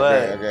 Okay.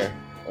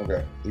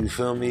 You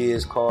feel me?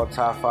 It's called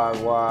Top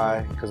 5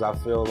 Why, because I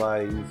feel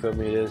like, you feel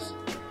me,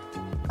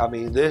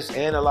 this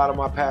and a lot of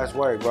my past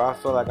work, bro, I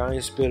feel like I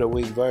ain't spit a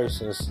weak verse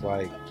since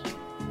like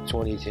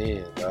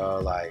 2010, bro.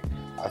 Like,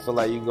 I feel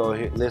like you can go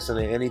listen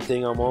to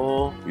anything I'm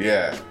on.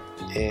 Yeah.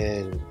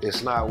 And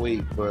it's not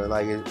weak, but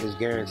like it's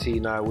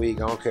guaranteed not weak.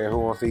 I don't care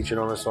who I'm featured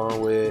on the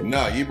song with.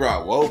 No, you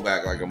brought Woe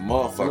back like a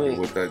motherfucker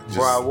with the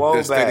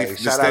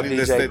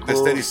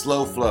steady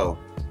slow flow.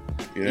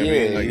 You know what I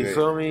mean? Like, you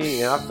feel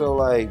me? And I feel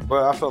like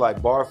bar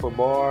for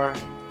bar,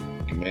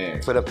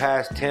 man, for the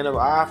past 10 of,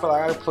 I feel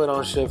like I put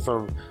on shit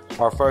from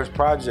our first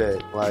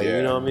project. Like,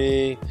 you know what I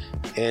mean?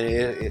 And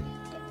it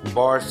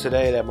bars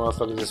today that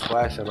motherfuckers is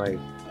splashing. Like,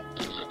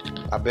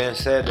 I've been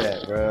said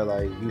that, bro.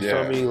 Like, you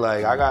feel me?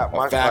 Like, I got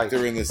my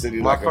factor in the city.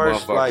 My like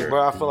first, a like,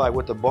 bro, I feel like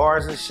with the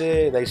bars and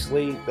shit, they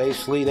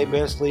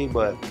been sleep,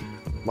 but.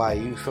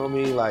 Like, you feel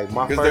me? Like,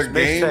 my first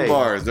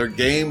mixtape. They're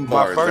game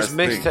bars. My first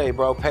mixtape,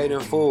 bro, Paid in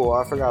Full.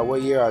 I forgot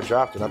what year I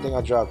dropped it. I think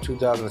I dropped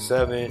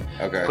 2007.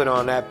 Okay. Put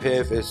on that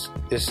piff. It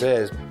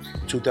says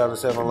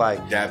 2007.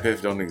 Like, that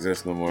piff don't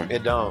exist no more.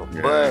 It don't.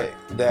 Yeah. But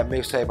that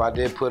mixtape, I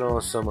did put on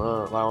some,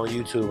 like, on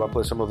YouTube. I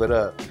put some of it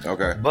up.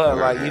 Okay. But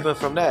like, even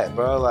from that,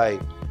 bro,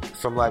 like,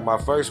 from like my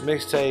first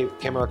mixtape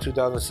came out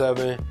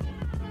 2007.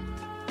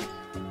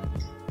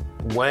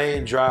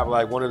 Wayne dropped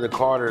like one of the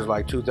Carters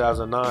like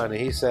 2009, and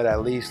he said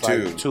at least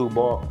like two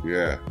bars.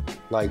 Yeah.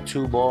 Like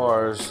 2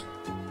 bars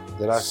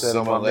that I said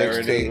on my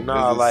mixtape.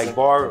 Nah,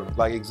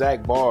 like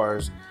exact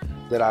bars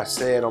that I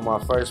said on my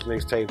first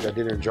mixtape that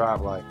didn't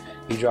drop. Like,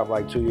 he dropped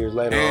like 2 years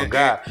later.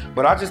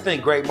 But I just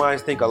think great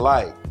minds think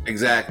alike.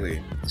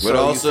 Exactly. But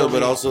also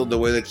the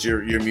way that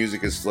your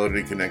music is floated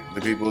and connected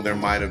to people, there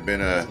might have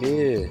been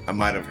I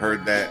might have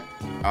heard that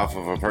off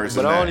of a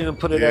person. But I don't even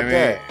put it at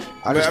that.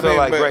 I just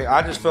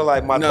feel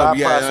like my thought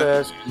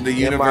process. The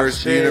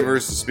universe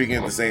is speaking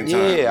at the same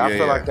time. Yeah, I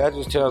feel like that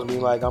just tells me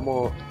like I'm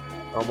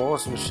on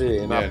some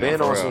shit, and I've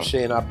been on some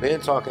shit, and I've been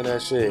talking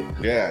that shit.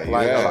 Yeah,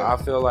 like I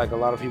feel like a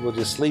lot of people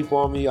just sleep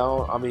on me.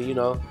 I mean, you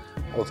know,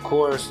 of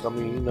course, I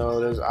mean, you know,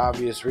 there's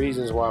obvious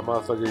reasons why a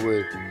motherfucker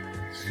would.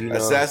 You know,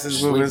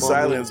 assassins move in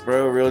silence,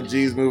 bro. Real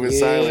G's move in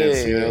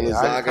silence. You know,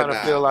 I kind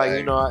of feel like,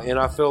 you know, and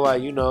I feel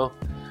like, you know,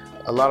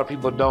 a lot of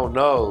people don't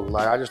know.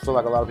 Like, I just feel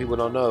like a lot of people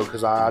don't know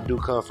because I do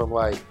come from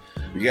like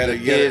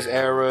his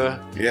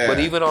era. Yeah. But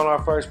even on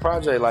our first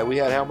project, like, we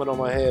had Helmet on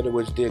My Head,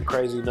 which did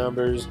crazy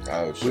numbers.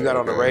 Oh, shit. We got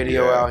on the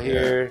radio out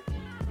here.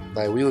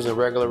 Like, we was in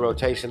regular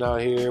rotation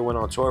out here. Went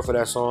on tour for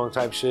that song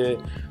type shit.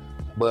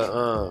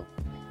 But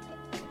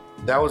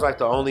that was like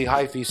the only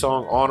hyphy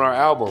song on our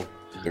album.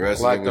 The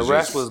rest like of it was the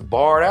rest was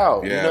barred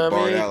out. Yeah, you know what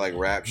barred I mean? out like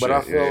rap shit. But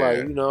I feel like,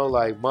 you know,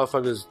 like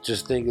motherfuckers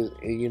just think,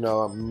 you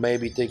know,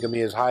 maybe think of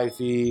me as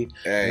hyphy,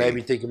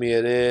 maybe think of me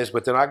as this.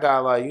 But then I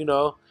got like, you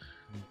know,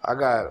 I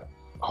got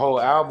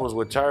whole albums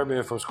with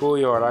Turban from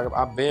Schoolyard.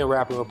 I've been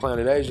rapping with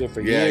Planet Asia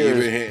for years. You've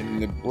been hitting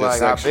the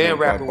like I've been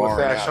rapping with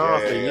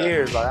Fashion for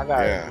years. Like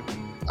I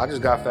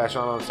just got Fashion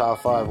on Top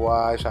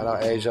 5Y. Shout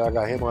out Asia. I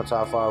got him on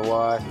Top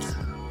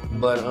 5Y.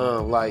 But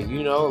like,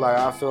 you know, like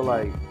I feel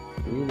like,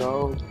 you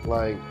know,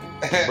 like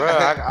bro,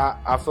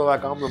 I feel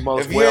like I'm the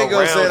most. If you ain't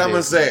gonna say it, I'm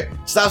gonna say it.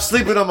 Stop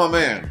sleeping on my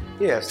man.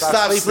 Yeah,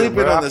 stop sleeping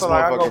on this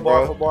motherfucker, I go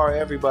bar for bar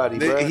everybody,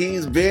 bro.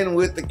 He's been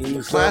with the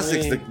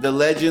classics, the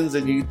legends,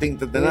 and you think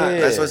that they're not.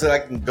 That's why I said I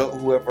can go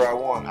whoever I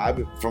want.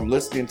 From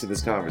listening to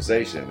this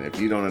conversation, if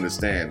you don't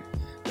understand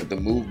that the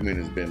movement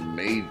has been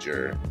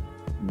major,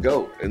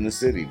 GOAT in the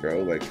city,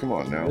 bro. Like, come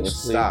on now, let's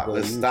stop.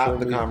 Let's stop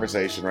the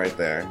conversation right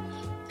there.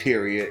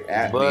 Period.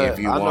 At me if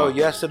you want. I know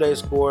yesterday's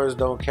scores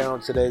don't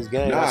count today's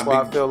game. That's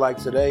why I feel like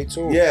today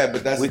too. Yeah,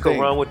 but that's we could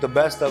run with the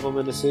best of them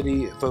in the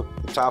city for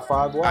top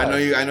 5Y.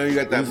 I know you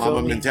got that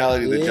mama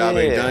mentality. The job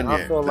ain't done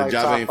yet. The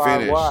job ain't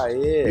finished.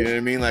 You know what I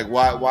mean? Like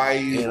why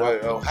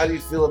how do you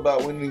feel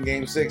about winning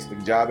Game 6? The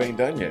job ain't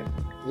done yet.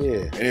 Yeah.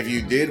 And if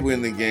you did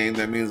win the game,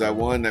 that means I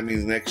won. That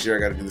means next year I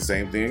got to do the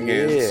same thing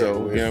again. Yeah,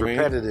 so you know what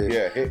I mean?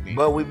 Yeah, hit me.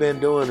 But we've been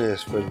doing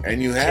this for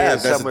and you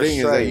have. That's the thing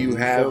is that you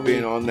have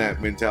been on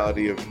that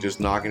mentality of just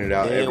knocking it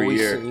out every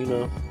year, you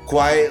know,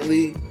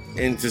 quietly,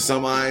 and to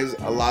some eyes,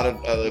 a lot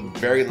of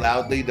very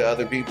loudly to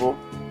other people.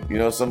 You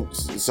know,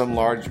 some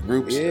large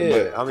groups.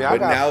 Yeah,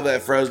 but now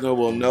that Fresno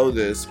will know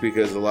this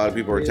because a lot of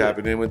people are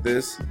tapping in with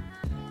this,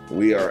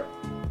 we are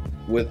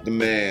with the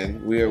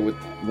man. We are with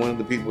one of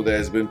the people that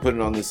has been putting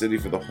on the city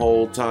for the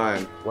whole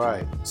time.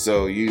 Right.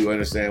 So you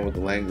understand what the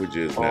language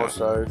is now.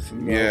 Also, you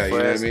know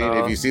what I mean?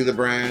 If you see the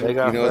brand, you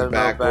know it's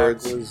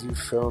backwards. You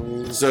feel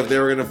me? So if they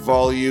were gonna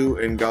follow you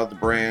and got the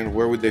brand,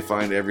 where would they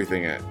find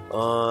everything at?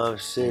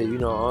 Shit, you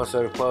know,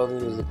 Uncertain Clothing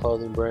is the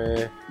clothing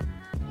brand.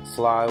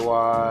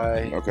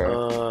 FlyY. Okay.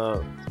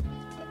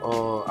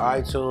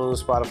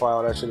 iTunes, Spotify,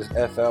 all that shit is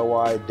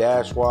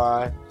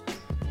FLY-Y.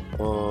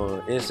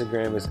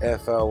 Instagram is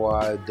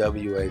FLYWHY,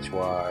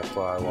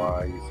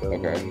 FlyY, you feel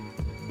me?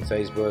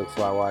 Facebook,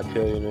 FlyY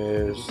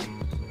Pillionaires.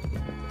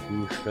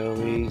 You feel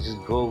me?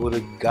 Just Google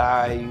the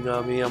guy, you know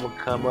what I mean? I'm gonna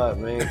come up,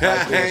 man.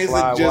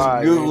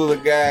 Just Google the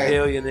guy.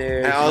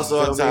 Pillionaires. And also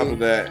on top of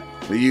that,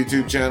 the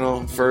YouTube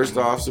channel first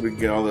off, so we can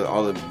get all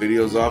the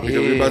videos off because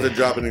we're about to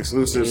drop an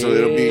exclusive, so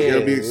it'll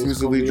be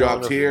exclusively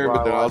dropped here,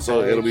 but then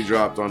also it'll be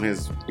dropped on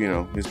his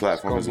his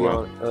platform as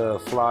well.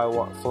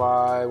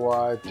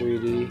 FlyY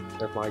 3D,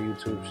 that's my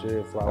YouTube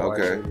shit. FlyY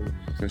 3D.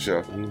 For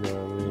sure. You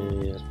know what I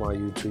mean? That's my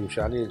YouTube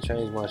shit. I need to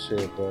change my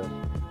shit, but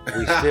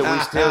we still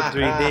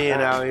 3D'ing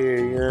out here.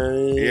 You know what I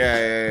mean?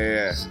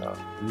 Yeah. So,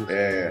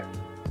 yeah.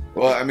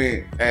 Well, I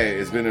mean, hey,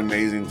 it's been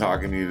amazing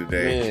talking to you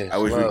today. Man, I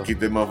wish we could keep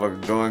this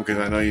motherfucker going because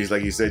I know you,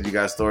 like you said, you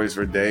got stories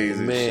for days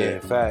and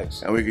shit.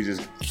 Facts. And we could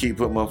just keep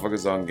putting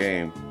motherfuckers on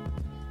game.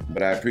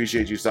 But I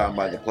appreciate you stopping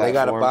by the platform.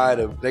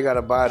 They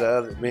gotta buy the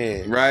other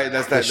man. Right?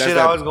 That's shit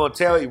I was gonna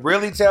tell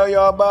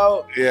y'all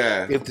about.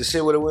 Yeah. If the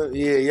shit would have went,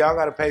 y'all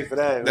gotta pay for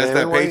that. That's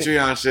that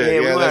Patreon shit.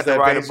 Yeah, we're gonna have to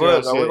write a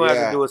book. Shit. We're gonna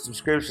have to do a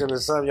subscription or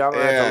something. Y'all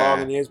gonna have to log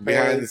in his page.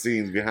 Behind the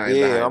scenes,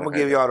 I'm gonna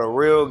give y'all the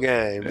real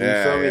game. You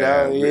feel me?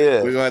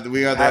 We got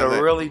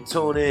to really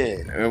tune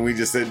in. And we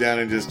just sit down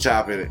and just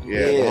chop it.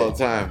 The whole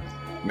time.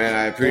 Man,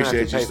 I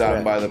appreciate you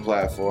stopping by the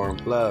platform.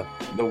 Love.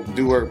 The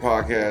Do Work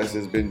podcast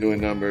has been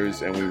doing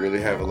numbers, and we really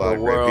have a lot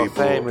of great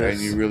people. Famous.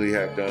 And you really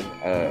have done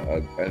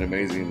an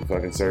amazing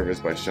fucking service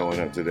by showing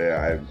up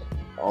today.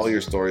 All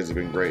your stories have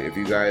been great. If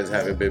you guys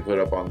haven't been put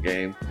up on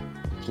game,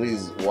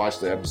 please watch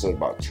the episode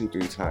about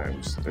 2-3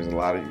 times. There's a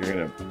lot you're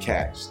gonna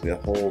catch the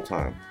whole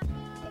time.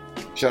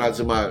 Shout out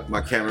to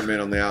my cameraman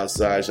on the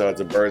outside. Shout out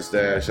to Bird's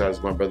Dad. Shout out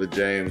to my brother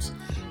James.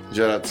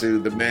 Shout out to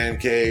the Man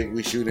Cave.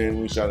 We shot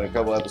in a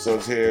couple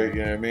episodes here. You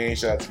know what I mean?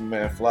 Shout out to my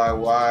man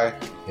FlyY.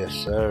 Yes,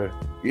 sir.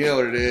 You know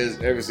what it is.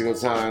 Every single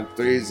time.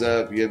 3's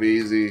up. You be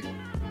easy.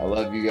 I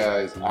love you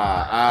guys.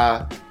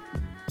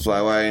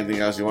 FlyY,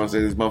 anything else you want to say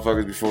to these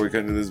motherfuckers before we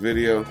cut into this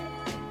video?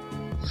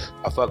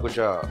 I fuck with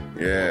y'all.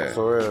 Yeah.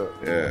 For real.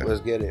 Yeah.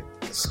 Let's get it.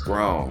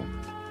 Strong.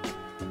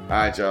 All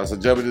right, y'all. So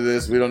jump into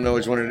this. We don't know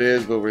which one it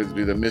is, but we're going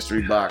to do the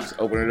mystery box.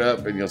 Open it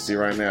up, and you'll see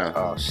right now.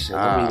 Oh, shit.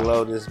 Let me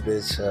load this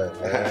bitch up,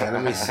 man.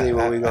 Let me see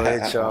what we're going to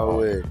hit y'all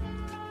with.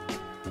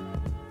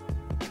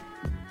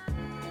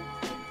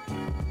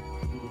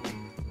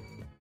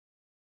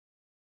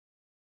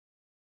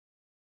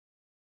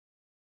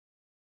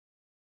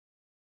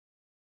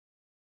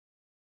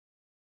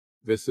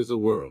 This is a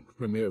world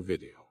premiere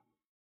video.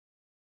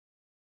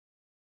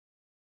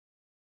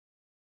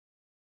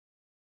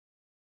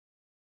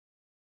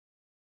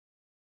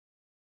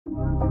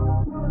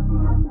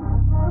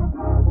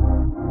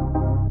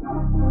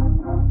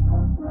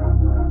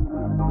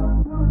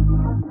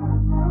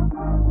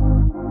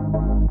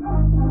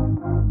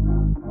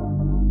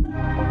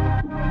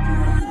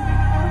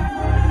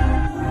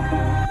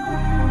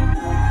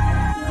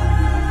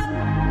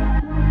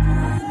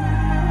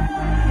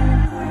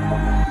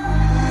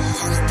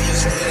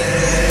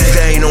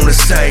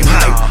 same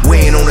height, we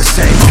ain't on the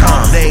same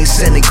time. They ain't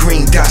sending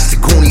green dots to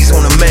Goonies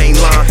on the main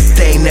line.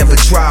 They ain't never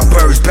drive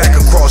birds back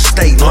across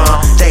state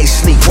line. They ain't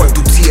sneak work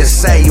through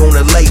TSA on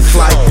a late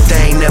flight.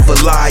 They ain't never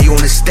lie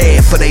on the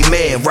stand for they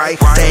man, right?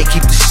 They ain't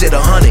keep the shit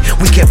 100,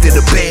 we kept it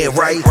a band,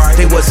 right?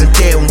 They wasn't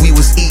there when we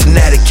was eating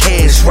out of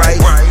cans, right?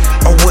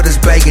 Or with us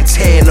bagging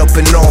tan up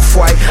in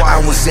off-white.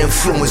 I was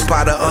influenced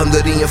by the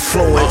under the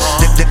influence.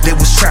 They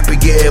was trapping,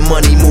 getting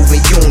money,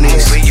 moving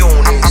units.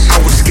 I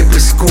was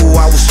skipping school,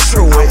 I was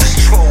truant.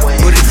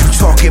 But if you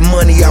talking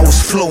money, I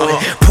was fluent.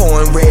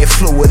 Pouring red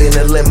fluid in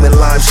a lemon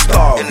lime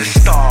star.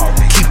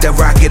 Keep that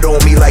rocket on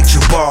me like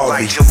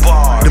Jabari.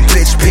 The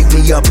bitch picked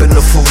me up in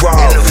the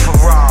Ferrari.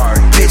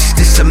 Bitch,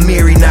 this a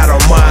Miri, not a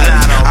mine.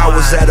 I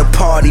was at a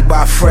party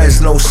by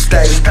Fresno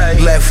State.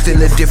 Left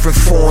in a different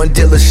foreign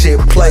dealership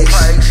place.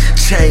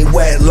 Chain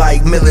wet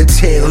like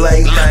Militant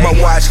Lake. My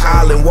watch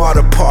Island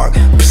Water Park.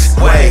 Psst,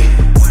 wait,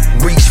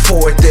 reach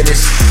for it, then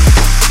it's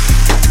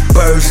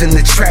birds in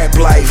the trap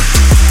life.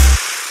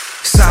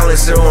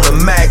 Silencer on a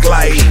Mac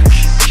light.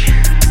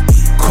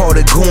 Call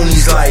the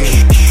Goonies like.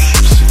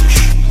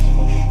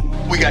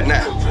 We got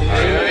now.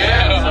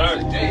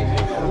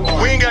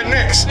 We ain't got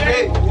next.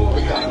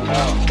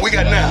 We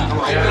got now.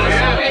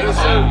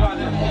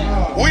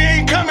 We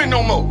ain't coming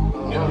no more.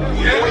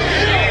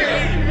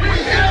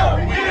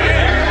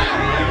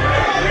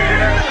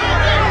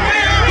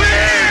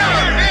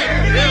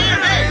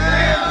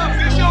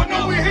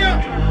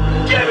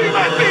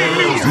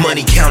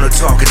 Money counter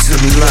talking to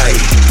me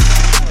like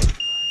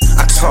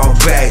I talk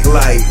back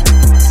like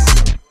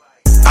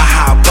I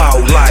hop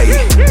out like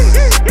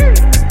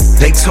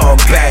they talk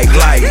back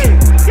like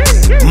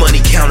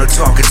money counter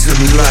talking to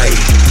me like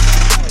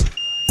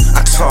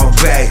I talk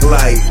back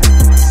like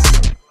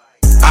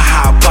I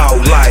hop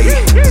out like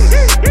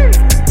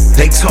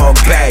they talk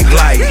back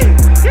like